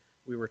Narvaez.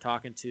 We were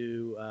talking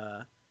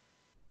to,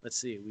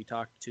 we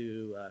talked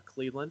to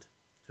Cleveland,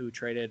 who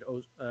traded,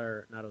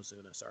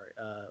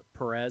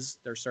 Perez,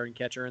 their starting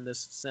catcher in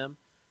this sim.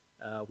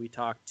 We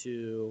talked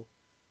to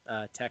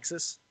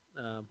Texas,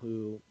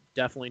 who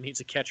definitely needs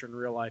a catcher in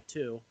real life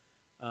too.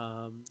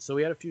 So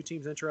we had a few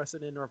teams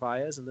interested in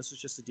Narvaez, and this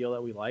was just a deal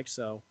that we liked.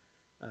 So,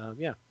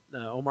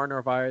 Omar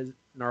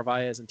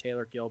Narvaez and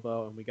Taylor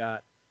Gilbo, and we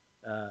got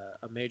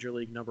a Major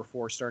League number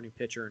 4 starting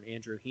pitcher in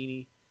Andrew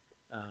Heaney,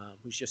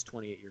 who's just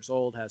 28 years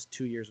old, has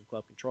 2 years of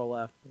club control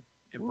left,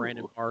 and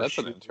Brandon Marsh. That's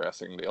an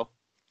interesting deal.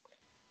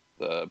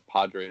 The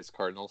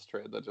Padres-Cardinals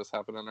trade that just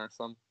happened in our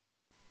sim.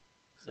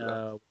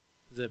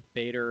 The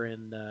Bader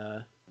and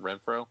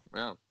Renfroe,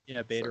 yeah.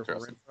 Yeah, Bader for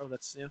Renfroe.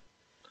 That's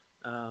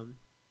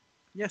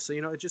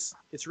so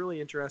it's really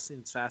interesting.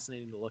 It's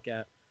fascinating to look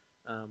at.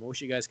 I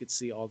wish you guys could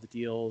see all the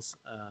deals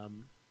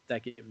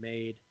that get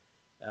made.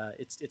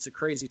 it's a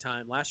crazy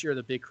time. Last year,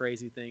 the big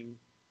crazy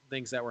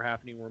things that were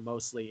happening were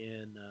mostly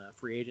in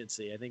free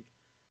agency. I think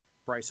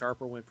Bryce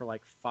Harper went for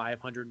like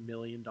 $500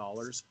 million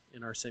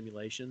in our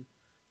simulation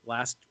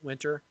last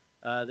winter.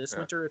 This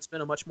winter, it's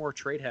been a much more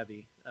trade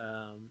heavy,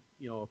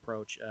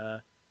 approach.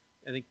 I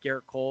think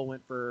Garrett Cole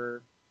went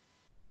for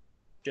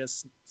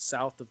just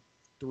south of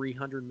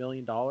 $300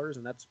 million,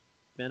 and that's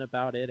been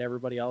about it.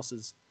 Everybody else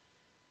is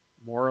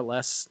more or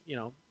less,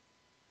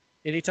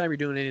 anytime you're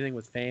doing anything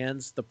with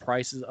fans, the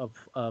prices of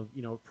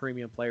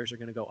premium players are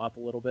going to go up a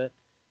little bit,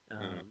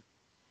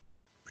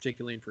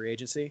 particularly in free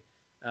agency.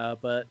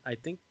 But I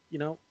think,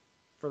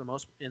 for the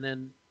most, and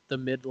then the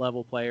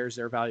mid-level players,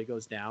 their value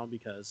goes down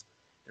because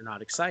they're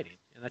not exciting,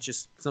 and that's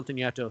just something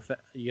you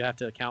have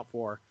to account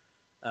for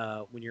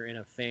when you're in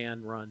a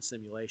fan-run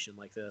simulation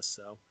like this.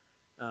 So,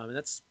 and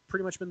that's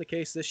pretty much been the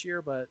case this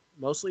year, but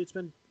mostly it's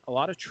been a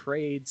lot of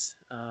trades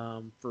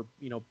for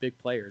big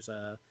players.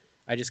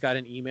 I just got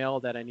an email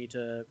that I need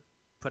to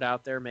put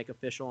out there, make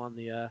official on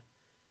the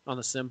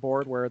sim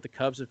board, where the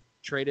Cubs have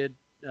traded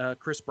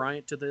Chris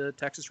Bryant to the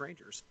Texas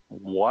Rangers.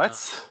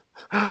 What?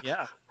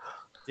 Yeah,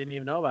 didn't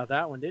even know about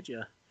that one, did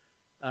you?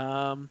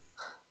 Let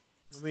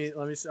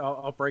me see.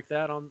 I'll break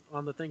that on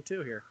the thing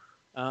too here.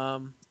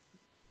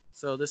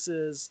 So this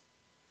is,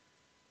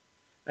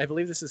 I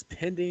believe this is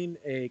pending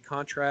a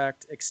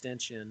contract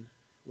extension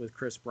with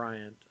Chris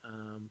Bryant.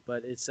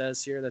 But it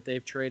says here that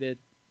they've traded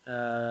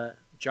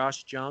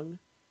Josh Jung,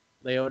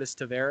 Leotis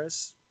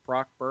Taveras,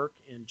 Brock Burke,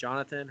 and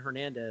Jonathan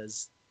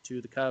Hernandez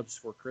to the Cubs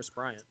for Chris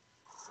Bryant.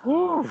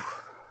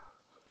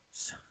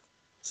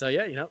 So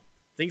yeah,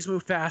 things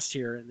move fast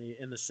here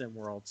in the sim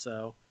world.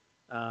 So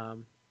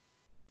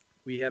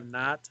we have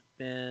not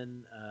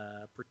been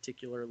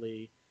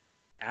particularly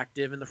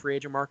active in the free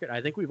agent market.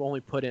 I think we've only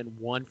put in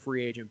one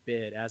free agent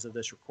bid as of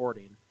this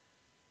recording,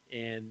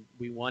 and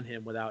we won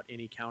him without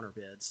any counter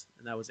bids,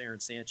 and that was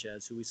Aaron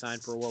Sanchez, who we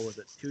signed for, what was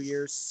it, 2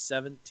 years,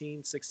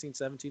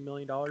 $17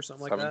 million,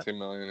 something like that. 17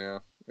 million,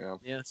 yeah.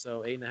 Yeah,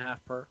 so 8.5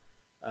 per.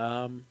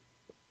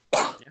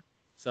 Yeah.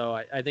 So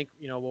I think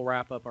we'll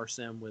wrap up our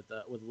sim with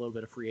a little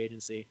bit of free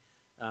agency,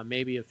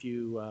 maybe a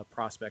few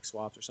prospect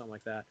swaps or something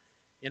like that.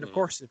 And of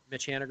course, if a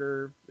Mitch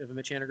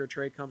Haniger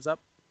trade comes up,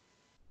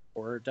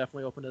 we're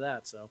definitely open to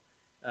that. So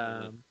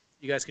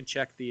you guys can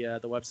check the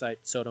website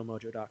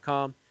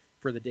sotomojo.com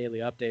for the daily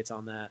updates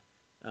on that.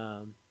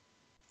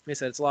 Like I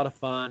said, it's a lot of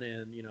fun,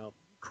 and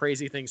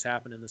crazy things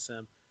happen in the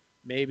sim.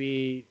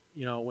 Maybe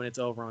when it's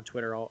over on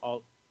Twitter,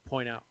 I'll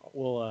point out,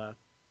 we'll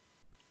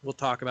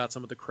talk about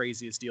some of the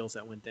craziest deals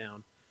that went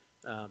down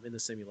in the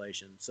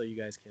simulation, so you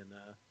guys can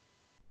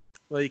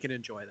you can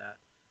enjoy that,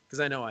 because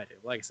I know I do.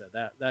 Like I said,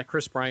 that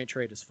Chris Bryant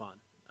trade is fun.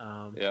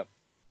 Yep.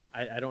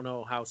 I don't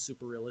know how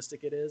super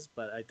realistic it is,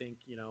 but I think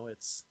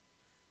it's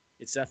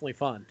definitely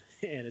fun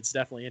and it's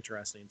definitely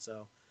interesting.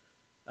 So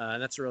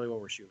and that's really what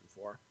we're shooting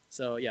for.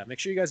 So yeah, make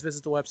sure you guys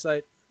visit the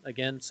website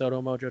again,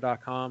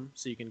 sotomojo.com,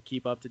 so you can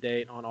keep up to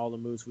date on all the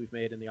moves we've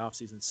made in the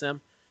offseason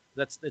sim.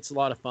 It's a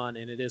lot of fun,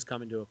 and it is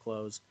coming to a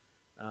close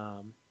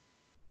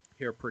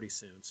here pretty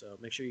soon. So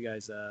make sure you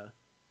guys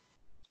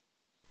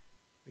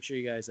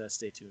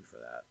stay tuned for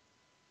that.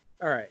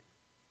 All right.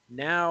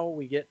 Now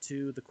we get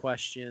to the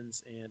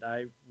questions, and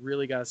I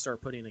really got to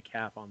start putting a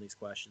cap on these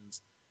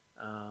questions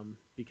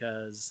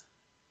because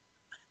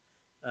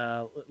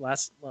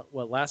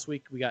last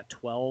week we got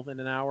 12 in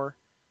an hour.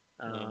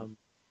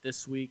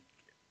 This week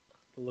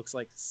it looks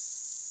like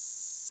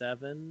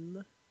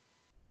 7,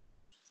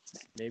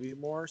 maybe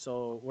more.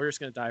 So we're just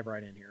gonna dive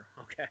right in here.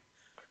 Okay.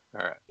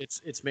 All right.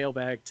 It's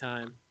mailbag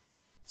time,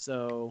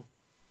 so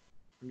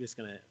I'm just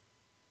gonna. All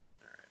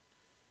right.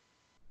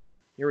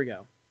 Here we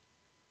go.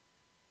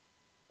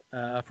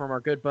 From our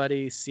good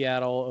buddy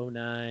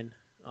Seattle09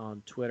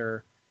 on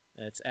Twitter.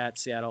 It's at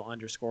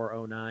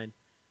Seattle_09.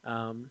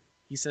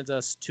 He sends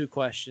us 2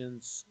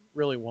 questions,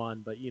 really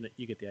one, but you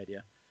get the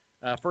idea.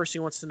 First, he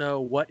wants to know,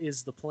 what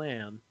is the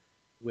plan,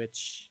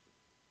 which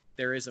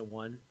there isn't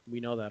one. We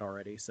know that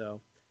already,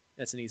 so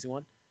that's an easy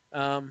one.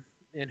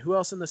 And who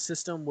else in the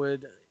system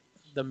would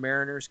the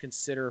Mariners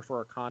consider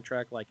for a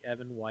contract like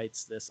Evan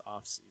White's this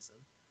offseason?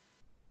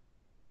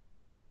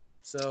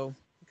 So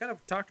we kind of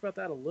talked about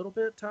that a little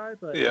bit, Ty,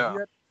 but yeah.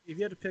 if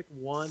you had to pick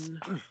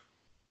one,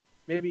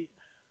 maybe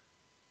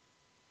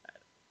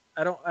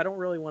I don't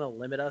really want to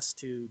limit us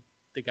to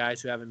the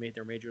guys who haven't made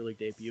their major league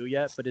debut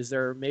yet, but is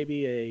there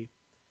maybe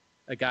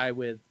a guy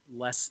with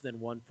less than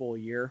 1 full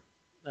year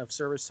of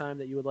service time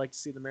that you would like to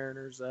see the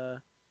Mariners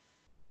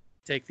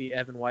take the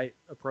Evan White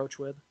approach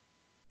with?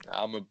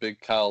 I'm a big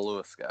Kyle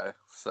Lewis guy,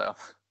 so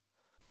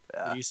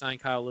yeah. Did you sign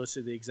Kyle Lewis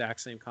to the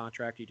exact same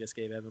contract you just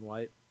gave Evan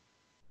White?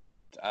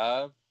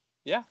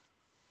 Yeah,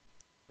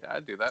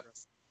 I'd do that.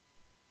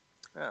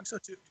 Yeah. I think so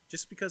too.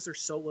 Just because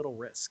there's so little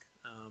risk.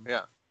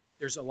 Yeah.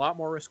 There's a lot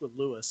more risk with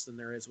Lewis than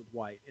there is with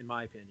White, in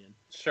my opinion.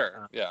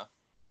 Sure. Yeah.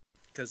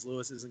 Because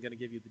Lewis isn't going to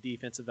give you the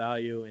defensive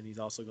value, and he's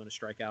also going to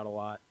strike out a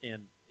lot.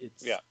 And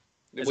it's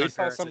we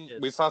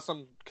saw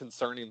some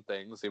concerning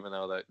things, even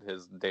though that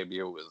his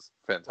debut was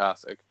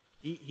fantastic.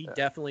 He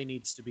definitely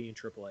needs to be in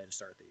AAA to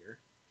start the year.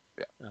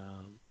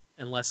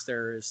 Unless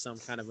there is some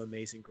kind of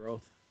amazing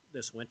growth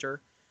this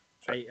winter,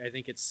 Sure. I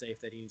think it's safe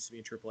that he needs to be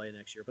in AAA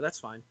next year. But that's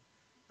fine.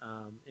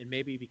 And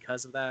maybe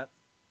because of that,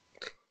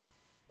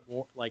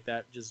 like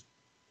that just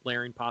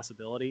glaring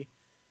possibility,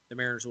 the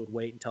Mariners would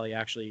wait until he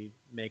actually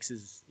makes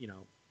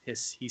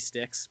he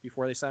sticks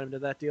before they sign him to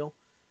that deal.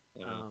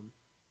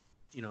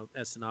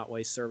 As to not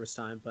waste service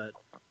time. But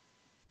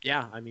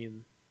yeah, I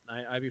mean,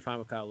 I'd be fine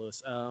with Kyle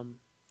Lewis.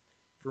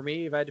 For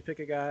me, if I had to pick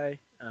a guy,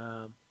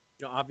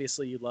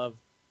 obviously you love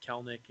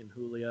Kelnick and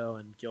Julio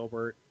and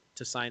Gilbert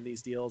to sign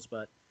these deals,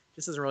 but it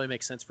just doesn't really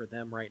make sense for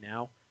them right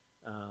now.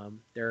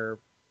 They're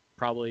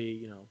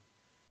probably,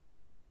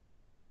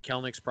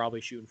 Kelnick's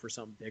probably shooting for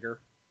something bigger,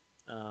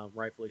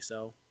 rightfully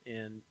so,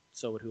 and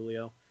so would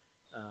Julio.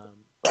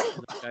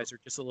 Those guys are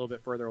just a little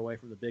bit further away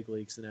from the big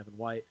leagues than Evan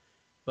White.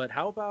 But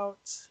how about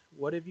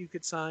what if you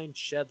could sign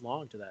Shed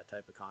Long to that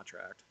type of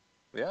contract?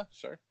 Yeah,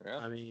 sure. Yeah.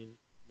 I mean,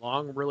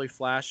 Long really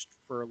flashed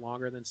for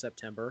longer than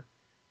September.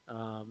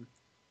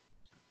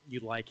 You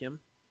like him.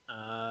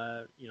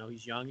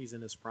 He's young. He's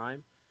in his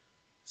prime.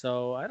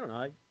 So, I don't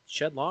know.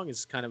 Shed Long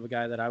is kind of a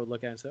guy that I would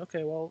look at and say,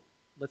 okay, well,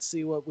 let's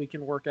see what we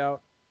can work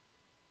out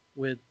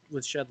with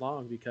Shed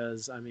Long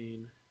because, I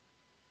mean,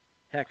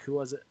 heck, who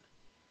was it?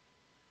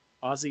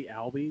 Ozzie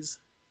Albies.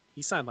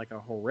 He signed like a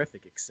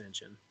horrific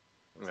extension.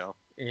 Yeah.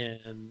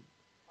 And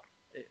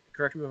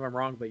correct me if I'm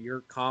wrong, but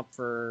your comp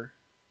for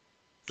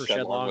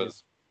Shed Long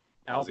was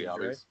Albies,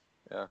 Albies, right?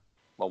 Yeah.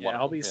 Well,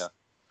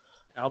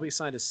 Albies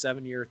signed a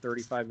 7-year,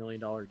 $35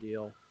 million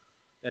deal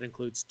that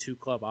includes 2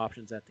 club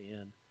options at the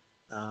end.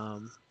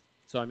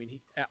 So I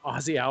mean,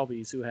 Ozzie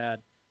Albies, who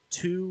had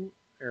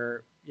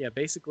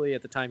basically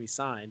at the time he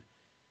signed,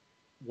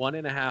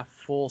 1.5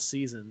 full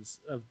seasons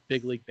of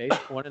big league base,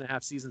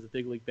 1.5 seasons of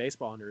big league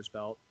baseball under his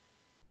belt,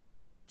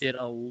 did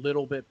a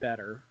little bit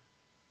better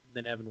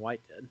than Evan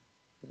White did.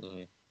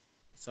 Mm-hmm.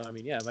 So I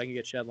mean, yeah, if I can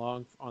get Shed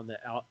Long on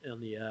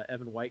the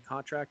Evan White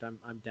contract,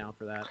 I'm down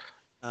for that.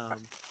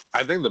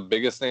 I think the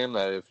biggest name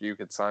that if you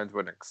could sign to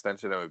an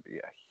extension, that would be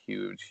a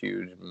huge,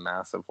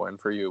 massive win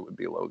for you would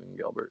be Logan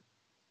Gilbert.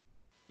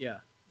 Yeah,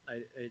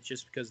 it's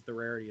just because of the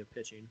rarity of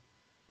pitching.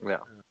 Yeah,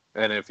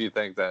 and if you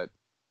think that,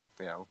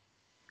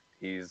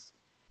 he's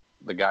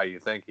the guy you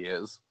think he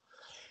is,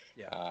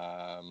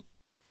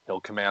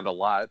 he'll command a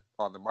lot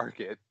on the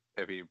market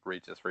if he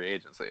reaches free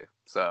agency.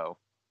 So,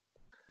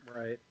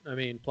 right. I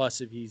mean,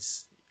 plus if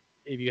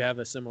you have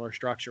a similar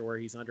structure where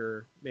he's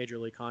under major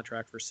league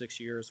contract for 6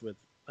 years with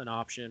an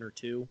option or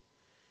 2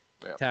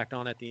 tacked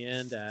on at the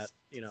end at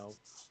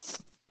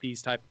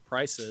these type of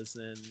prices,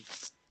 then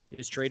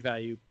his trade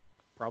value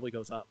probably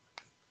goes up.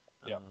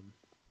 Yeah.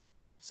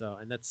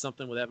 And that's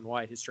something with Evan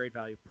White. His trade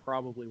value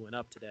probably went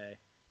up today.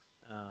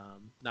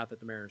 Not that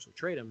the Mariners would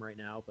trade him right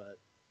now, but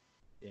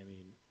I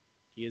mean,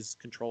 he is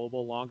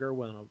controllable longer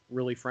with a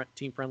really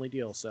team-friendly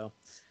deal. So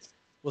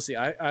we'll see.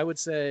 I would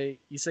say,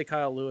 you say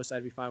Kyle Lewis,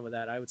 I'd be fine with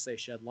that. I would say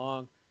Shed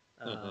Long.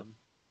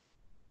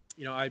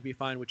 I'd be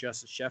fine with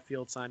Justin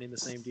Sheffield signing the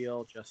same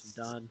deal, Justin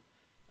Dunn.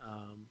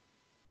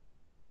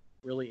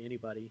 Really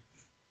anybody.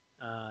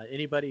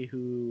 Anybody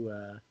who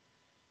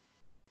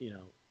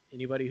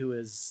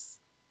is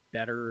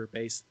better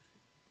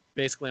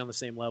basically on the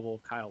same level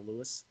of Kyle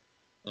Lewis.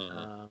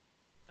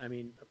 I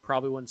mean,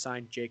 probably wouldn't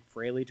sign Jake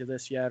Fraley to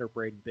this yet or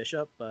Braden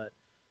Bishop, but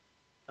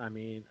I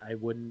mean, I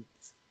wouldn't.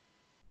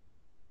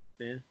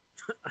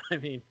 I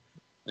mean,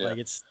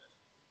 it's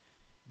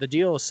the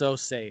deal is so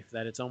safe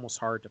that it's almost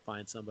hard to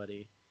find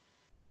somebody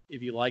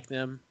if you like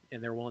them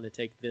and they're willing to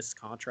take this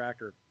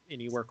contract or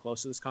anywhere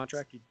close to this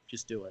contract. You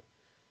just do it.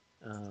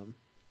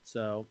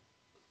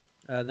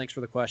 Thanks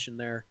for the question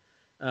there.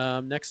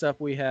 Next up,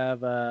 we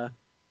have our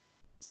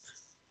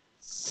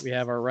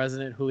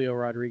resident Julio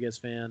Rodriguez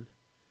fan,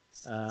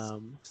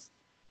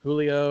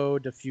 Julio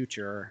the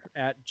Future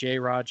at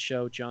JRod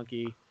Show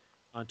Junkie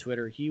on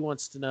Twitter. He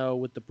wants to know,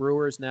 with the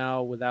Brewers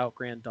now without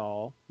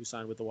Grandal, who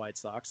signed with the White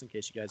Sox, in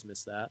case you guys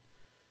missed that,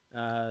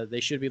 they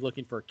should be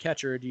looking for a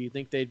catcher. Do you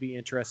think they'd be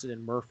interested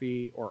in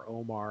Murphy or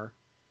Omar?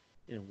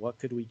 And what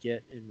could we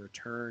get in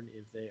return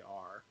if they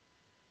are?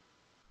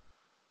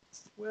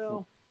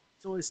 Well,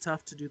 it's always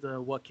tough to do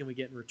the what can we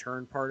get in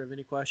return part of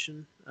any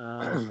question.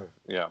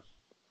 Yeah.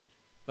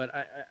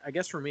 But I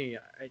guess for me,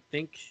 I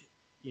think,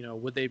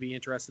 would they be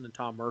interested in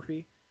Tom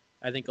Murphy?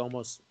 I think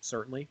almost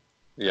certainly.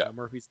 Yeah.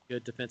 Murphy's a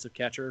good defensive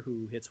catcher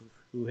who hits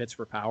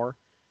for power.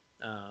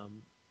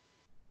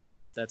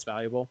 That's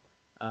valuable.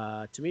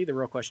 To me, the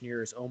real question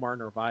here is Omar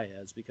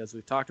Narvaez, because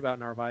we've talked about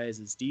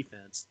Narvaez's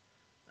defense.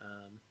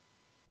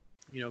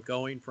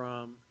 Going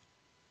from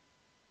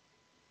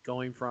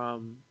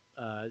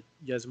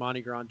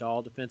Yasmani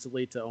Grandal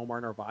defensively to Omar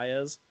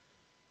Narvaez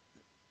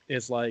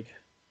is like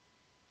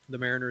the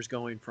Mariners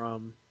going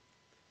from,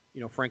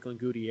 Franklin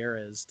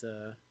Gutierrez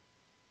to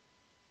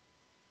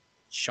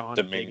Sean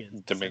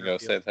Higgins. Domingo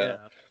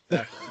Santana.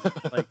 Yeah,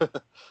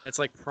 exactly. It's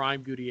like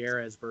prime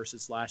Gutierrez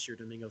versus last year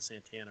Domingo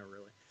Santana,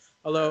 really.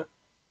 Although,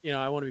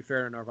 I want to be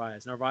fair to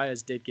Narvaez.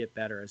 Narvaez did get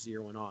better as the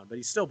year went on, but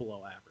he's still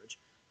below average.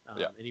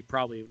 And he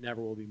probably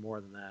never will be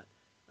more than that.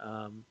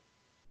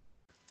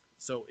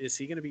 So is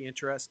he going to be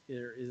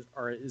interested,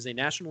 or is a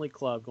National League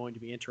club going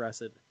to be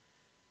interested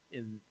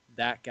in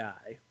that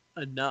guy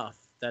enough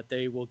that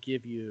they will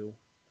give you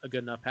a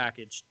good enough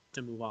package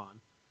to move on?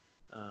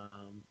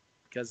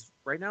 Because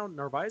right now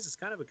Narvaez is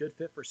kind of a good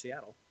fit for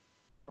Seattle.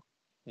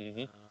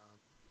 Mm-hmm.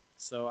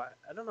 So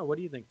I don't know. What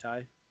do you think,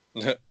 Ty?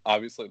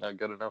 Obviously not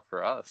good enough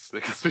for us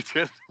because we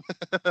did.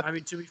 I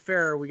mean, to be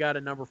fair, we got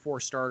a number 4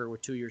 starter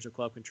with 2 years of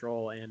club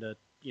control and a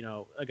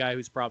guy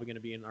who's probably going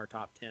to be in our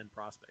top 10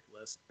 prospect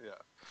list. Yeah.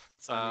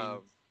 So I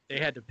mean, they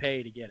had to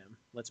pay to get him.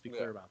 Let's be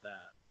clear about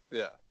that.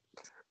 Yeah.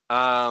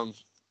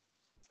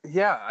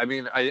 Yeah. I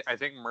mean, I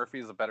think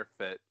Murphy's a better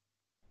fit.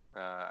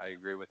 I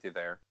agree with you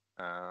there.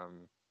 I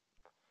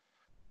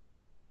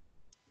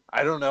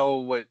don't know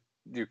what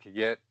you could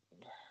get.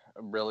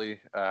 Really.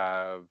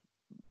 That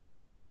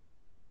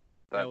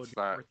would That's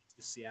be not. worth it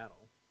to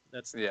Seattle.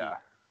 That's the Yeah.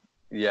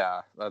 key.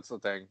 Yeah, that's the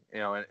thing.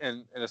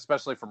 And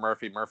especially for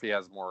Murphy. Murphy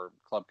has more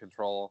club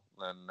control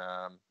than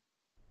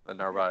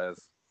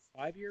Narvaez.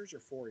 5 years or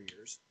 4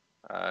 years?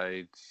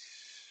 Somewhere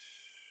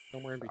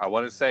in between. I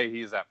want to say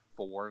he's at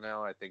 4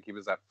 now. I think he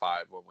was at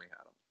 5 when we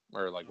had him,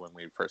 or like when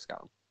we first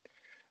got him.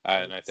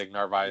 And I think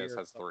Narvaez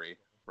has 3,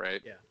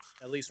 right? Yeah,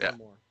 at least one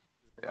more.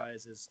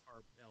 Narvaez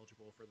are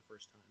eligible for the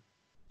first time.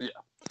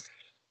 Yeah.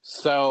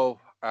 So,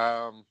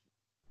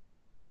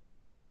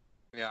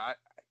 yeah,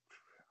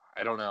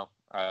 I don't know.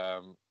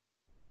 I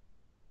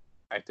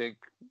think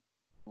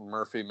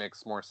Murphy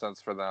makes more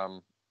sense for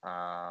them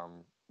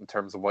in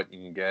terms of what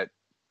you can get.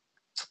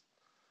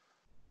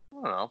 I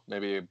don't know,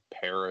 maybe a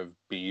pair of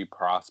B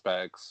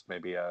prospects,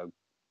 maybe a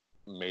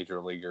major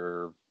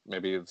leaguer,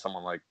 maybe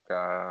someone like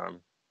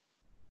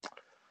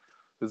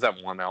who's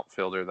that one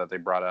outfielder that they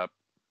brought up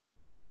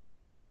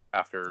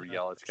after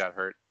Yelich got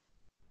hurt?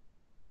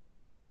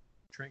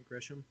 Trent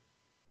Grisham.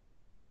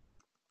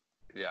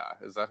 Yeah,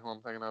 is that who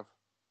I'm thinking of?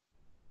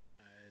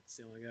 It's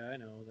the only guy I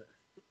know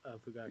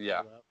who got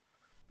called up.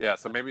 Yeah,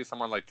 so maybe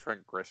someone like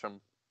Trent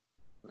Grisham,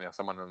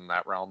 someone in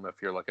that realm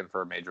if you're looking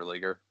for a major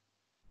leaguer.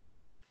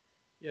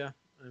 Yeah,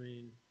 I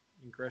mean,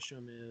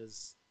 Grisham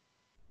is.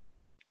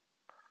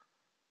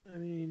 I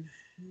mean,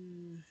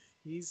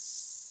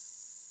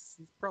 he's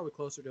probably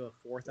closer to a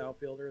 4th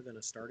outfielder than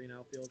a starting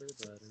outfielder,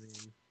 but I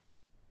mean,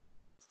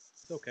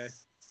 it's okay.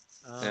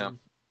 Yeah.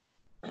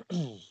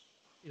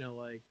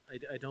 Like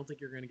I don't think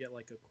you're going to get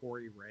like a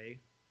Corey Ray.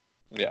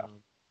 Yeah.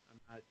 I'm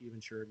not even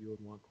sure if you would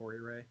want Corey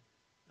Ray.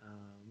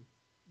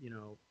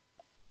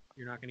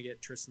 You're not going to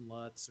get Tristan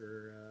Lutz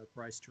or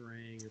Bryce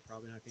Turang. You're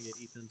probably not going to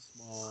get Ethan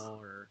Small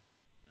or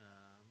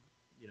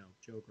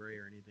Joe Gray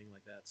or anything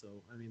like that.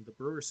 So I mean, the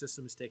Brewers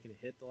system has taken a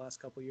hit the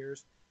last couple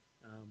years,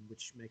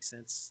 which makes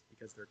sense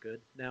because they're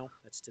good now.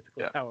 That's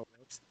typically how it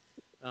works.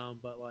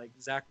 But like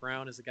Zach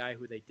Brown is a guy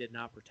who they did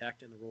not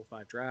protect in the Rule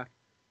 5 draft.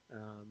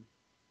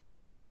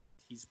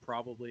 He's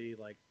probably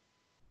like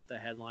the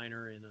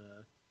headliner in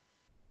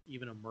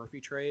even a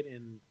Murphy trade.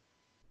 And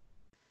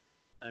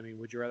I mean,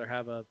 would you rather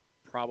have a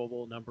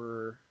probable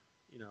number?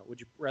 Would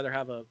you rather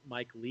have a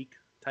Mike Leake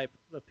type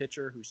of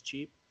pitcher who's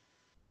cheap,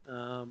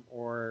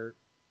 or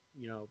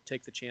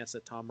take the chance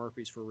that Tom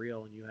Murphy's for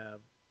real and you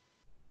have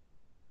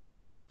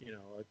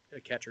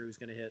a catcher who's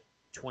going to hit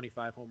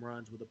 25 home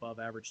runs with above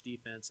average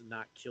defense and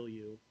not kill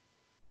you,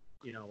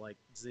 like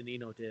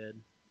Zunino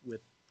did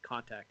with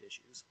contact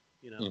issues.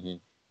 Mm-hmm.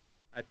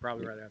 I'd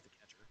probably rather have the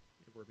catcher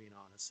if we're being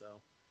honest.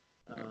 So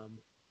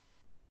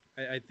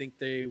I think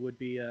they would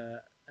be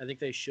I think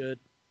they should,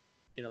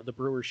 the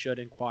Brewers should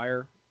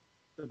inquire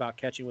about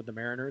catching with the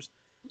Mariners.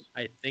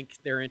 I think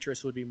their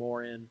interest would be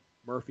more in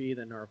Murphy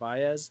than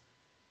Narvaez,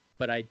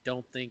 but I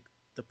don't think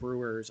the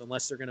Brewers,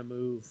 unless they're going to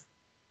move,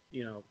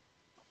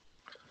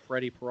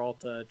 Freddie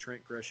Peralta,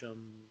 Trent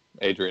Grisham,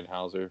 Adrian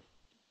Hauser.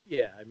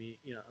 Yeah, I mean,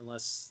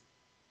 unless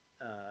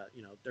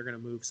they're going to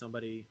move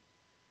somebody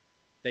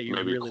that you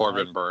maybe really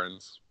Corbin like.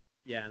 Burns.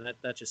 Yeah, and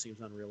that just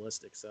seems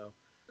unrealistic. So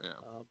yeah,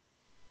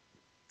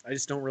 I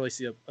just don't really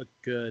see a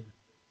good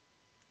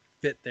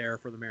fit there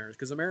for the Mariners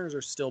because the Mariners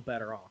are still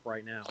better off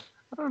right now.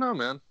 I don't know,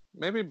 man.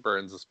 Maybe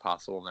Burns is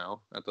possible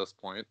now at this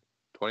point.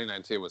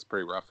 2019 was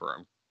pretty rough for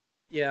him.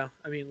 Yeah,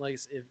 I mean, like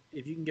if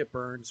you can get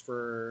Burns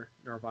for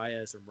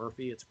Narvaez or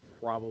Murphy, it's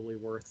probably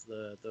worth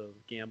the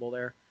gamble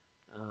there.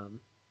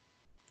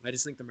 I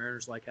just think the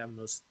Mariners like having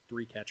those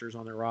 3 catchers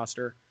on their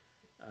roster.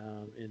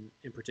 In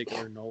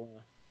particular, Nola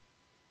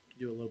can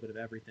do a little bit of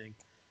everything.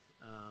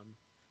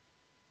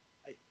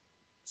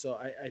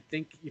 I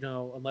think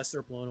unless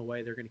they're blown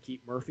away, they're going to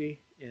keep Murphy.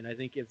 And I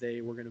think if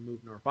they were going to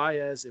move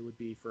Narvaez, it would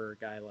be for a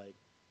guy like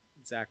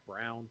Zach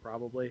Brown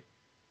probably.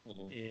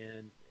 Mm-hmm.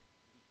 And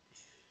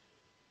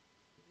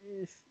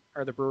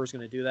are the Brewers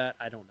going to do that?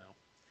 I don't know.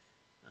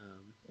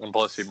 And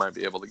plus, you might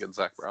be able to get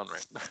Zach Brown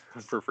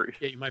for free.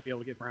 Yeah, you might be able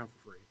to get Brown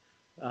for free.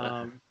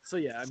 So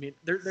yeah, I mean,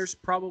 there's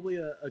probably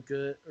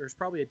there's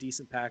probably a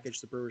decent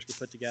package the Brewers could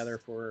put together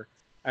for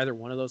either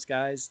one of those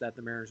guys that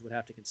the Mariners would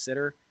have to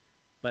consider,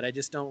 but I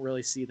just don't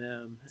really see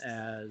them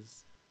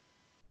as.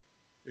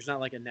 There's not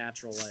like a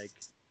natural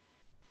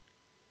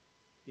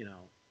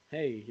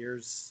hey,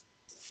 here's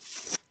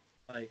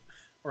like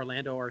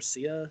Orlando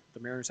Arcia. The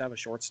Mariners have a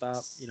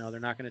shortstop. You know, they're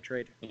not going to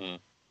trade. Mhm.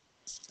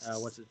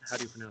 What's it? How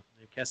do you pronounce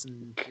it?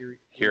 Kesson Here,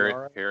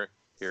 yeah.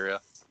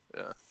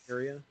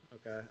 Area.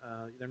 Okay.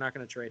 They're not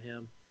going to trade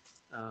him.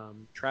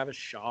 Travis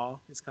Shaw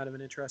is kind of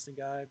an interesting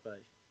guy,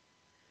 but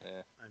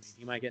Yeah. I mean,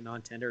 he might get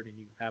non-tendered, and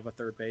you have a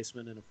third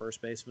baseman and a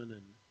first baseman,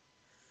 and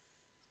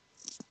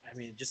I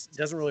mean, it just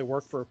doesn't really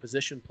work for a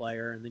position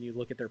player. And then you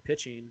look at their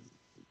pitching,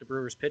 the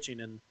Brewers'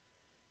 pitching, and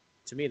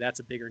to me, that's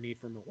a bigger need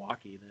for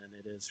Milwaukee than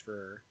it is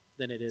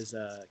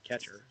a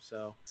catcher.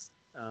 So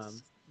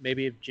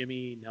maybe if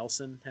Jimmy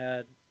Nelson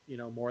had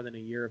more than a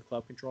year of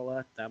club control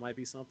left, that might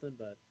be something.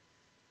 But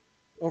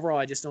overall,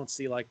 I just don't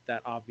see like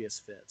that obvious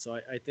fit. So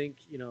I think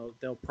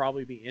they'll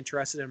probably be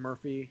interested in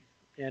Murphy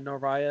and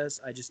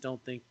Narvaez. I just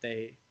don't think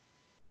they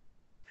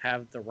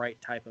have the right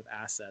type of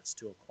assets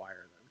to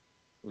acquire them.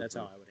 That's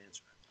how I would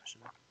answer that question.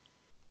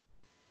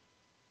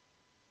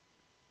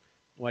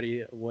 What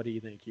do you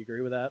think? You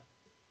agree with that?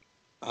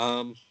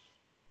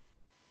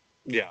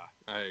 Yeah,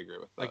 I agree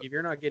with that. Like, if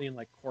you're not getting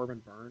like Corbin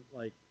Burns,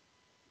 like,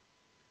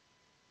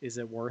 is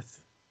it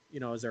worth?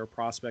 Is there a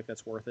prospect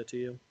that's worth it to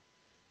you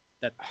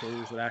that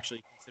Brewers would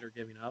actually consider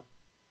giving up?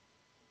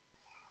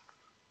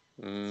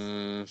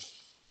 They're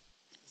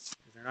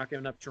not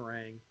giving up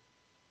Turang.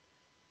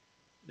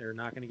 They're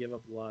not going to give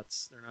up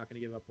Lutz. They're not going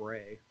to give up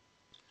Ray.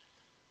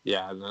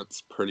 Yeah, and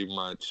that's pretty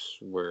much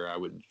where I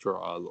would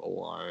draw the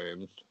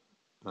line.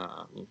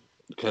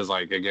 Because,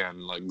 like,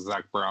 again, like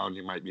Zach Brown,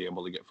 you might be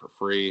able to get for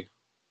free.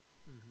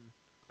 Mm-hmm.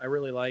 I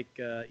really like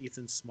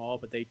Ethan Small,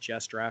 but they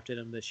just drafted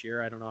him this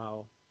year. I don't know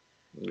how.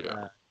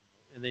 Yeah.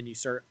 And then you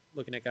start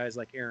looking at guys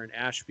like Aaron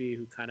Ashby,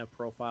 who kind of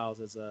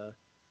profiles as a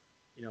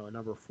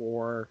number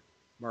 4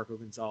 Marco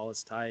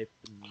Gonzalez type,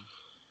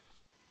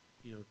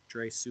 and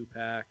Dre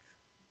Supak,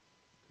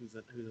 who's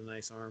a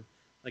nice arm.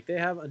 Like, they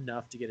have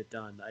enough to get it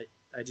done.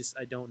 I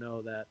don't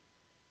know that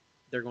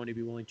they're going to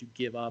be willing to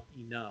give up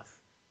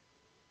enough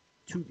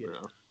to get it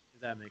done,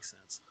 if that makes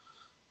sense.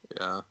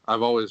 Yeah,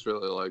 I've always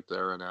really liked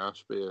Aaron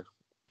Ashby,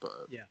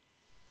 but yeah,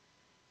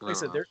 like I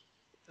said, they're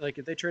like,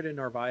 if they traded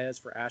Narvaez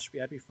for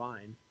Ashby, I'd be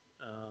fine.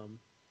 I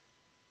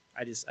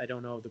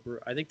don't know if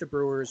I think the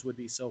Brewers would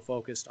be so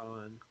focused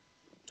on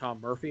Tom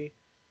Murphy,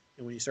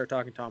 and when you start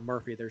talking Tom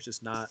Murphy, there's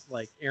just not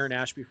like Aaron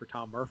Ashby for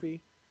Tom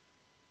Murphy.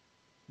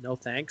 No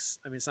thanks.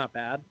 I mean, it's not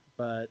bad,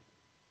 but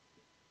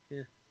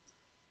yeah,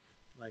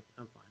 like,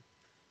 I'm fine.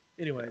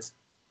 Anyways,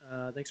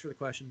 thanks for the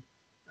question.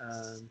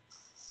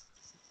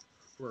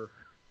 For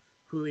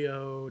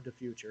Julio the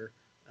Future,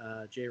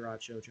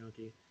 J-Rod Show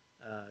Junkie,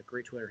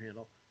 great Twitter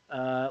handle.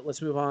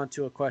 Let's move on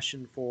to a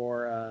question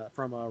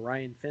from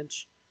Ryan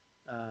Finch,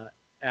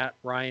 at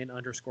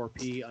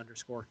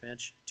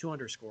Ryan_P_Finch, 2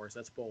 underscores.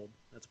 That's bold.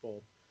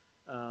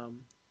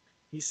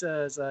 He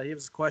says he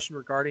has a question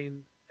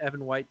regarding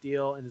Evan White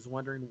deal and is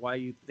wondering why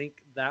you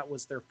think that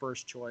was their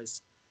first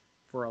choice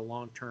for a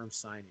long-term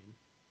signing.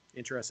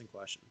 Interesting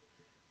question.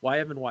 Why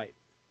Evan White?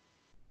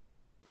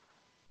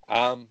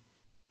 I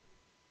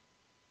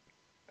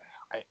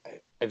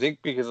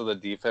think because of the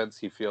defense,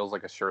 he feels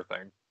like a sure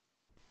thing,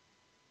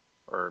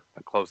 or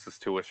the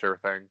closest to a sure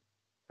thing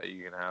that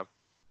you can have.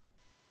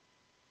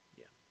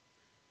 Yeah,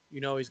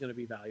 he's going to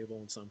be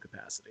valuable in some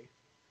capacity.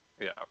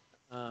 Yeah.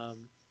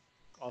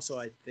 Also,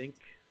 I think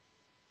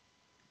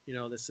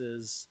this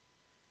is.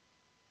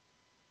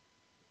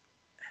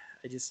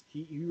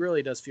 He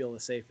really does feel the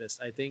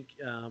safest. I think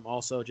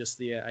also just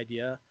the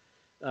idea.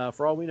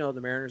 For all we know,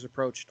 the Mariners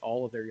approached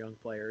all of their young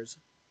players,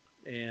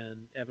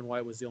 and Evan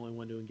White was the only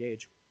one to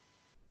engage.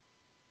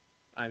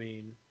 I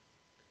mean,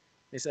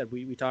 they said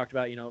we talked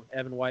about,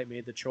 Evan White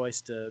made the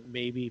choice to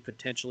maybe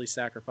potentially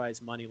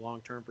sacrifice money long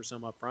term for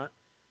some up front.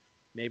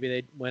 Maybe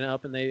they went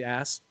up and they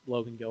asked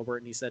Logan Gilbert,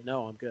 and he said,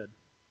 "No, I'm good.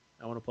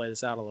 I want to play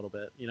this out a little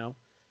bit."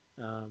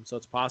 So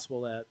it's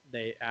possible that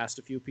they asked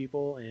a few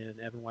people, and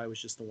Evan White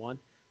was just the one.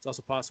 It's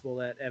also possible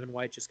that Evan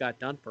White just got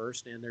done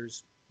first, and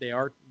they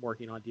are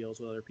working on deals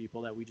with other people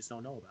that we just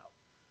don't know about.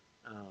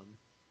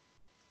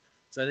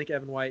 So I think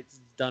Evan White's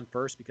done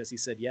first because he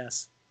said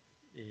yes,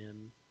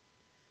 and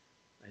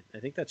I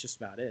think that's just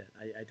about it.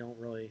 I don't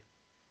really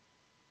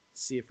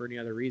see it for any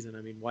other reason.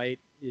 I mean, White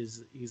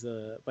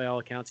by all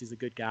accounts, he's a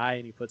good guy,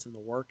 and he puts in the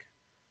work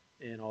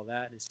and all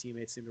that, and his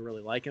teammates seem to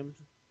really like him.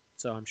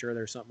 So I'm sure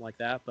there's something like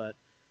that. But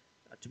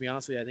to be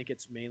honest with you, I think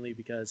it's mainly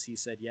because he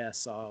said yes,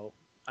 so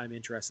I'm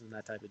interested in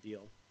that type of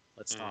deal.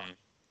 Let's talk.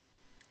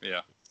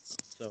 Yeah.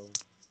 So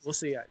we'll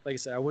see. Like I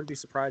said, I wouldn't be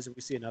surprised if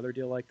we see another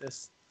deal like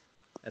this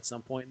at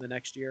some point in the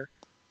next year.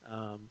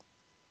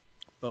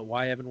 But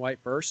why Evan White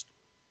first?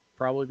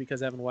 Probably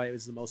because Evan White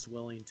was the most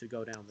willing to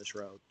go down this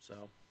road.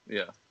 So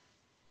Yeah.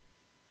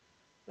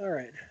 All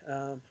right.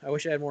 I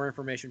wish I had more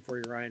information for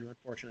you, Ryan.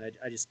 Unfortunately,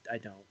 I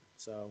don't.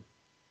 So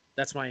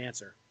that's my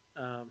answer.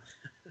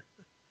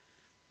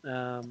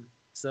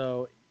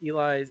 So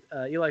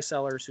Eli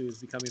Sellers, who's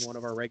becoming one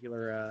of our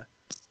regular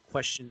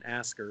question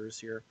askers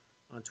here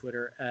on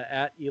Twitter,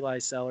 at Eli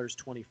Sellers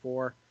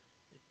 24.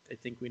 I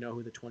think we know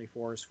who the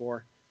 24 is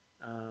for.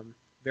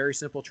 Very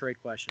simple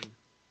trade question.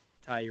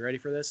 Ty, you ready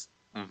for this?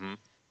 Mm-hmm.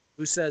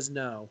 Who says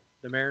no?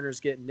 The Mariners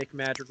get Nick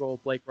Madrigal,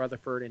 Blake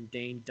Rutherford, and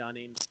Dane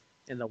Dunning,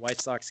 and the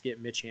White Sox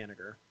get Mitch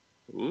Haniger.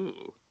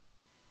 Ooh.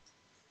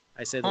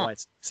 I say the White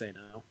Sox say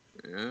no.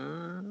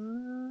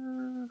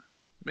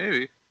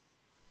 Maybe.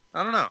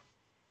 I don't know.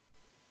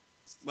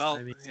 Well,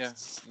 I mean, yeah,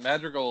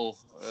 Madrigal.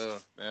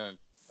 Man,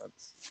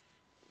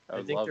 I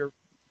would love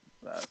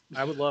that.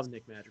 I would love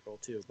Nick Madrigal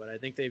too, but I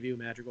think they view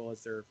Madrigal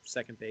as their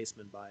second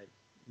baseman by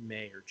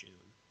May or June.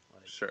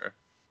 Like, Sure.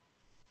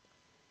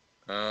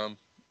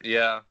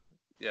 Yeah.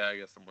 I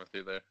guess I'm with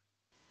you there.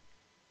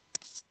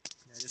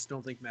 I just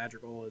don't think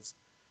Madrigal is.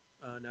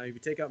 Now, if you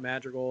take out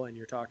Madrigal and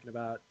you're talking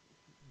about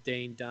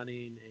Dane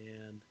Dunning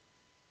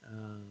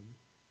and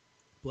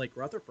Blake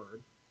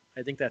Rutherford,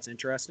 I think that's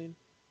interesting.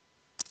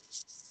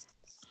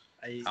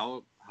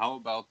 How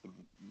about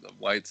the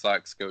White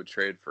Sox go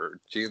trade for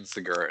Gene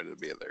Segura to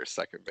be their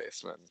second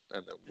baseman,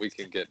 and then we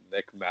can get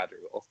Nick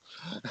Madrigal?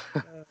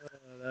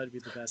 That would be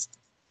the best.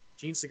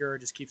 Gene Segura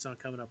just keeps on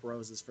coming up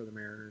roses for the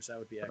Mariners. That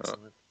would be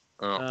excellent.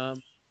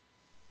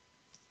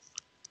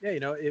 Yeah,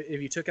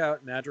 if you took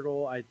out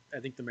Madrigal, I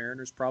think the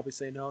Mariners probably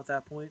say no at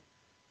that point.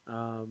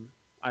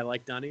 I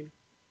like Dunning.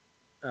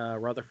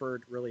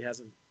 Rutherford really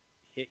hasn't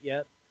hit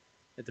yet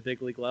at the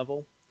big league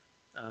level.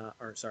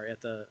 At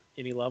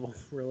any level,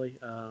 really.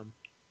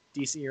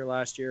 Decent year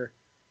last year.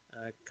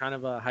 Kind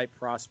of a hype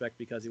prospect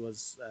because he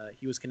was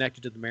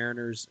connected to the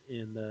Mariners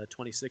in the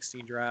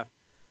 2016 draft.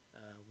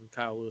 When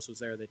Kyle Lewis was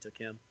there, they took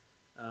him.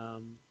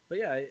 But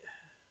yeah,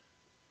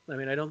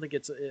 I don't think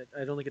it's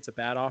a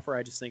bad offer.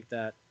 I just think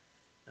that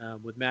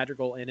with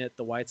Madrigal in it,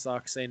 the White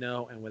Sox say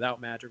no, and without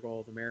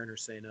Madrigal, the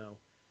Mariners say no.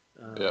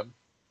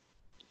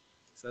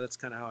 So that's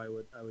kind of how I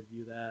would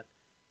view that.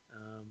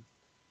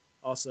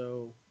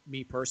 Also,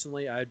 me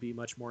personally, I'd be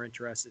much more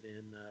interested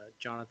in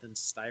Jonathan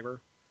Stiver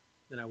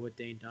than I would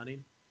Dane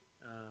Dunning.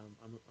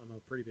 I'm a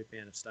pretty big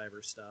fan of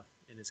Stiver's stuff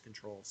and his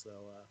control. So,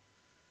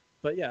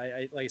 but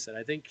yeah, like I said,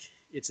 I think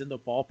it's in the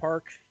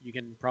ballpark. You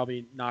can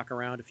probably knock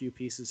around a few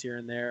pieces here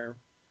and there,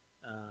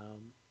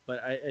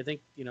 but I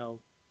think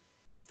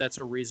that's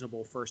a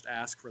reasonable first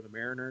ask for the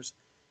Mariners.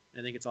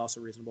 I think it's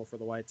also reasonable for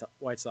the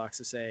White Sox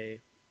to say,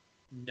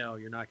 no,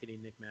 you're not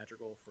getting Nick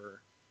Madrigal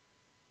for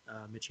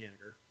Mitch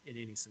Haniger in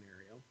any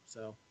scenario.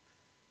 So,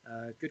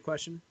 good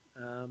question.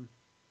 I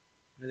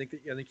think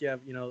you have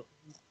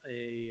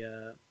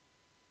a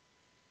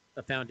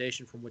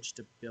foundation from which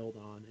to build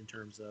on in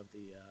terms of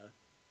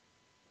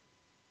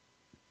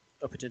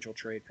a potential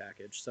trade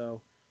package.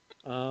 So,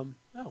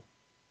 well,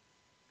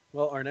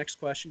 our next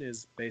question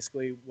is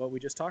basically what we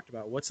just talked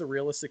about. What's a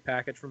realistic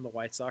package from the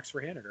White Sox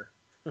for Haniger?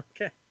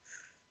 Okay.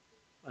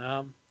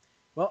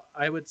 Well,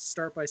 I would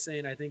start by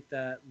saying I think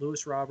that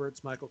Lewis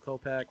Roberts, Michael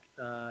Kopech,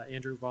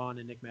 Andrew Vaughn,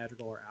 and Nick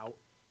Madrigal are out.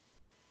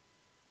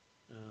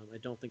 I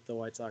don't think the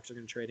White Sox are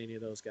going to trade any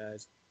of those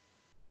guys.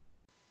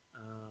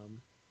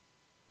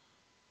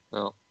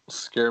 Well,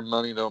 scared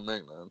money don't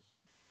make none.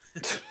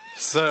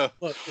 So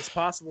look, it's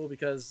possible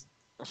because,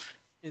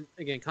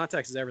 again,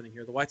 context is everything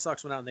here. The White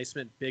Sox went out and they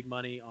spent big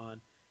money on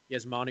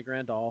Yasmani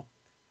Grandal.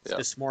 Yeah.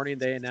 This morning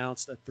they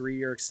announced a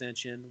 3-year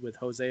extension with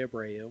Jose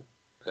Abreu.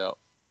 Yeah.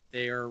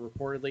 They are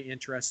reportedly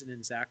interested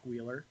in Zach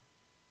Wheeler.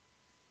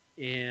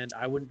 And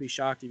I wouldn't be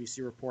shocked if you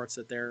see reports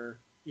that they're,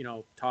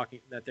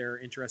 that they're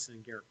interested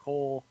in Garrett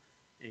Cole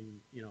and,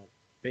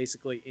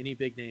 basically any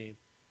big name.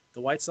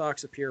 The White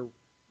Sox appear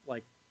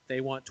like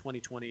they want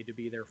 2020 to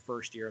be their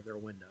first year of their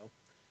window.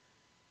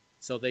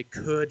 So they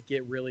could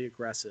get really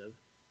aggressive.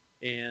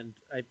 And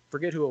I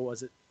forget who it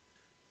was.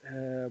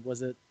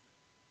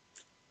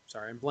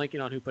 Sorry, I'm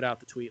blanking on who put out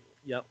the tweet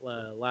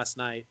last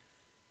night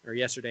or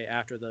yesterday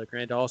after the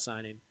Grandal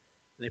signing.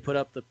 And they put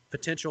up the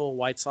potential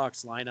White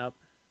Sox lineup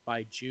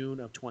by June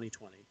of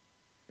 2020.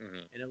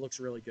 Mm-hmm. And it looks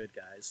really good,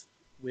 guys,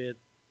 with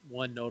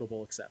one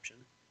notable exception.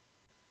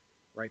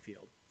 Right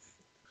field.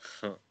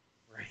 Huh.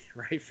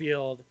 Right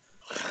field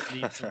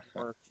needs some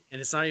work. And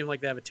it's not even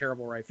like they have a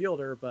terrible right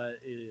fielder, but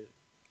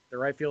the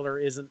right fielder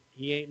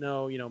ain't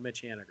no,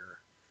 Mitch Haniger.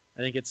 I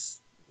think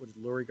it's,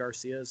 Lurie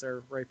Garcia is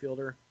their right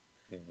fielder.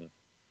 Mm-hmm.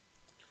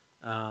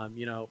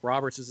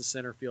 Roberts is the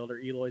center fielder,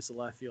 Eloy's the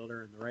left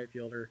fielder, and the right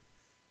fielder.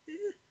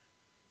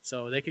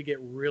 So they could get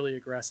really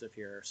aggressive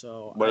here.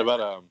 So what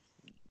about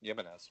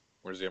Jimenez?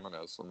 Where's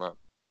Jimenez on that?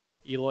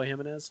 Eloy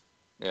Jimenez?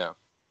 Yeah.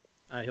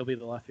 He'll be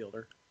the left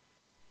fielder.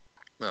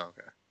 Oh,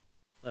 okay.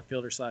 Left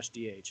fielder /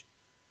 DH.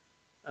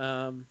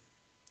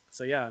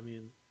 So yeah,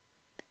 the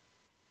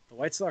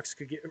White Sox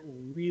could get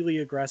really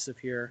aggressive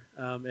here.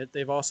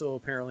 They've also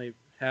apparently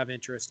have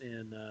interest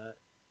in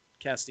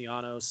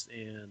Castellanos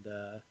and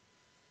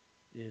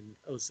in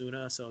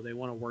Ozuna, so they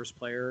want a worse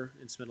player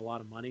and spend a lot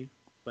of money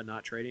but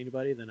not trade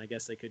anybody. Then I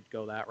guess they could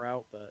go that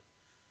route, but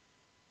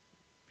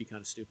be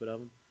kind of stupid of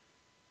them.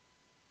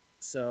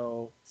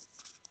 So,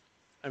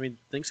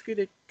 things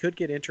could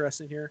get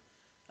interesting here.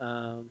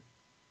 I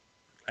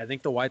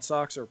think the White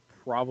Sox are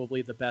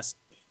probably the best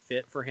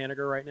fit for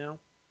Haniger right now.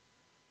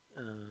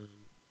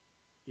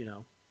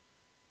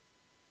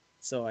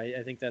 So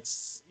I think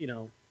that's,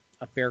 a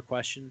fair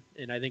question.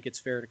 And I think it's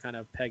fair to kind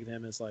of peg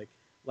them as like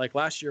like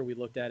last year we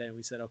looked at it and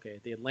we said, okay,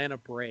 the Atlanta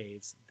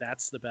Braves,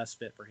 that's the best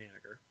fit for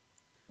Haniger.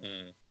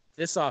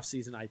 This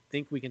offseason, I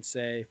think we can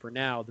say for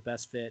now the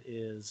best fit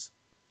is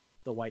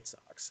the White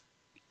Sox.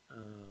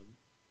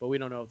 But we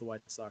don't know if the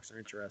White Sox are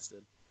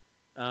interested.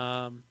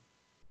 But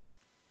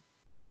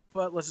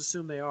let's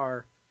assume they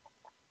are.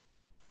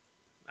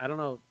 I don't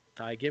know,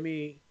 Ty. Give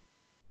me,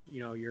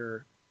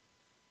 your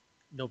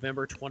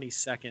November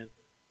 22nd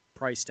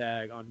price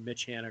tag on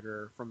Mitch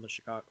Haniger from the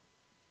Chicago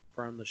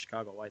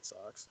White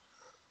Sox,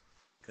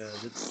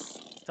 because it's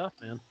tough,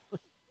 man.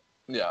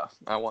 Yeah,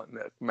 I want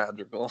Nick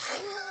Madrigal.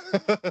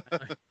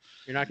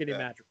 You're not getting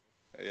Madrigal.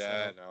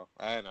 Yeah, so.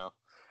 I know.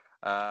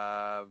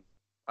 I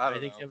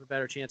think you have a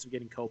better chance of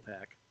getting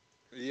Kopech.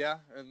 Yeah,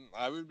 and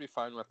I would be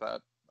fine with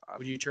that.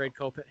 Would you trade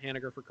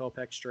Haniger for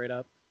Kopech straight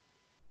up?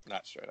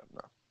 Not straight up,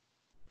 no.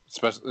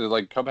 Especially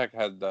like Kopech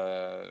had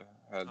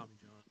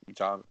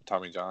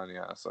Tommy John,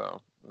 yeah.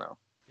 So no.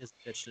 He's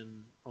pitched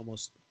in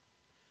almost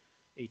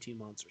 18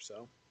 months or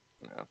so.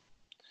 Yeah.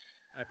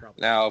 I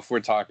probably. Now, if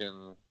we're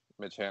talking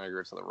Mitch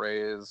Haniger to the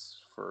Rays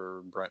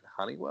for Brent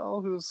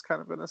Honeywell, who's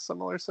kind of in a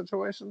similar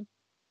situation,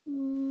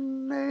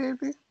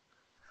 maybe.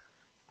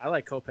 I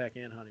like Kopech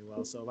and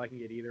Honeywell, so if I can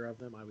get either of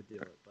them, I would do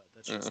it. But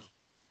that's just.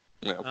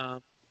 Yeah.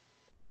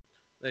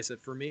 Like I said,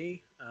 for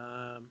me,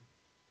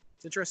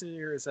 it's interesting to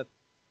hear is that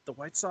the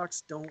White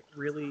Sox don't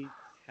really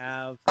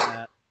have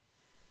that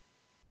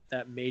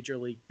major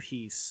league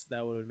piece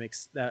that would make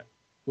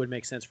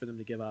sense for them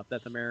to give up,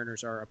 that the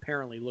Mariners are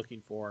apparently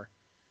looking for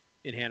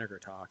in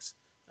Haniger talks.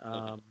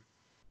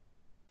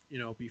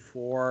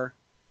 Before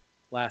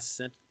last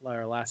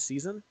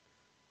season,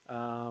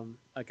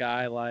 a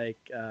guy like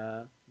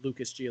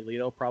Lucas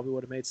Giolito probably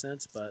would have made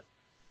sense, but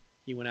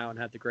he went out and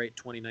had the great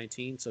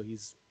 2019, so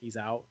he's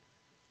out.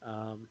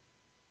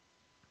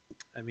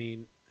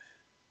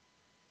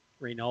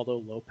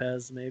 Reynaldo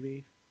Lopez,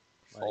 maybe.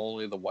 If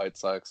only the White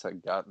Sox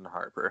had gotten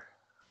Harper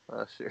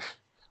last year,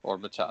 or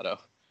Machado,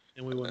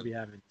 and we wouldn't be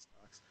having these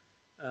talks.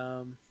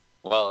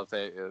 Well, if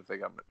they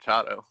got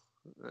Machado,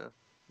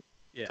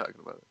 yeah, talking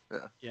about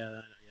it,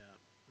 yeah,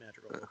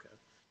 Madrigal, okay.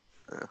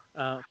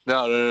 Yeah.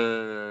 No.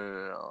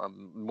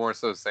 I'm more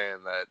so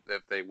saying that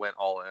if they went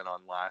all in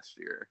on last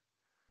year,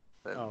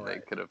 then they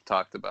could have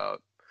talked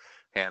about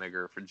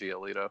Haniger for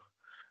Giolito.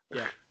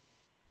 Yeah.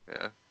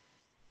 Yeah.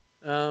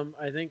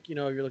 I think, if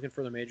you're looking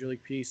for the major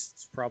league piece,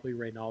 it's probably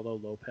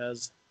Reynaldo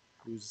Lopez,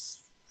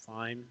 who's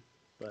fine,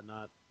 but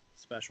not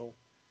special.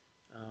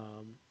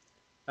 I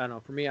don't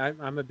know. For me,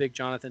 I'm a big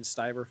Jonathan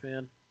Stiver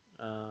fan.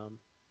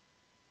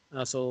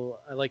 Also,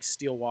 I like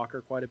Steele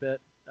Walker quite a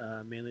bit,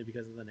 mainly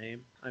because of the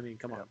name. I mean,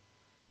 come on.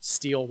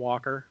 Steele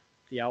Walker,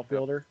 the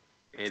outfielder.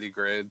 80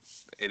 grade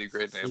name. 80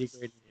 grade name.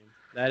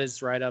 That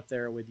is right up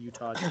there with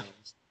Utah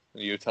Jones.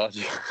 Utah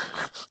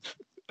Jones.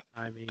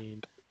 I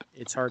mean,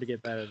 it's hard to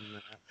get better than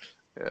that.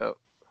 Yeah.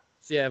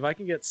 So yeah, if I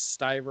can get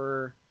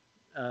Stiver,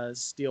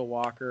 Steele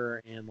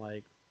Walker, and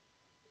I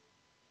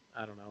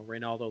don't know,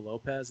 Reynaldo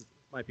Lopez, it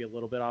might be a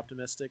little bit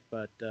optimistic,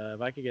 but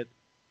if I could get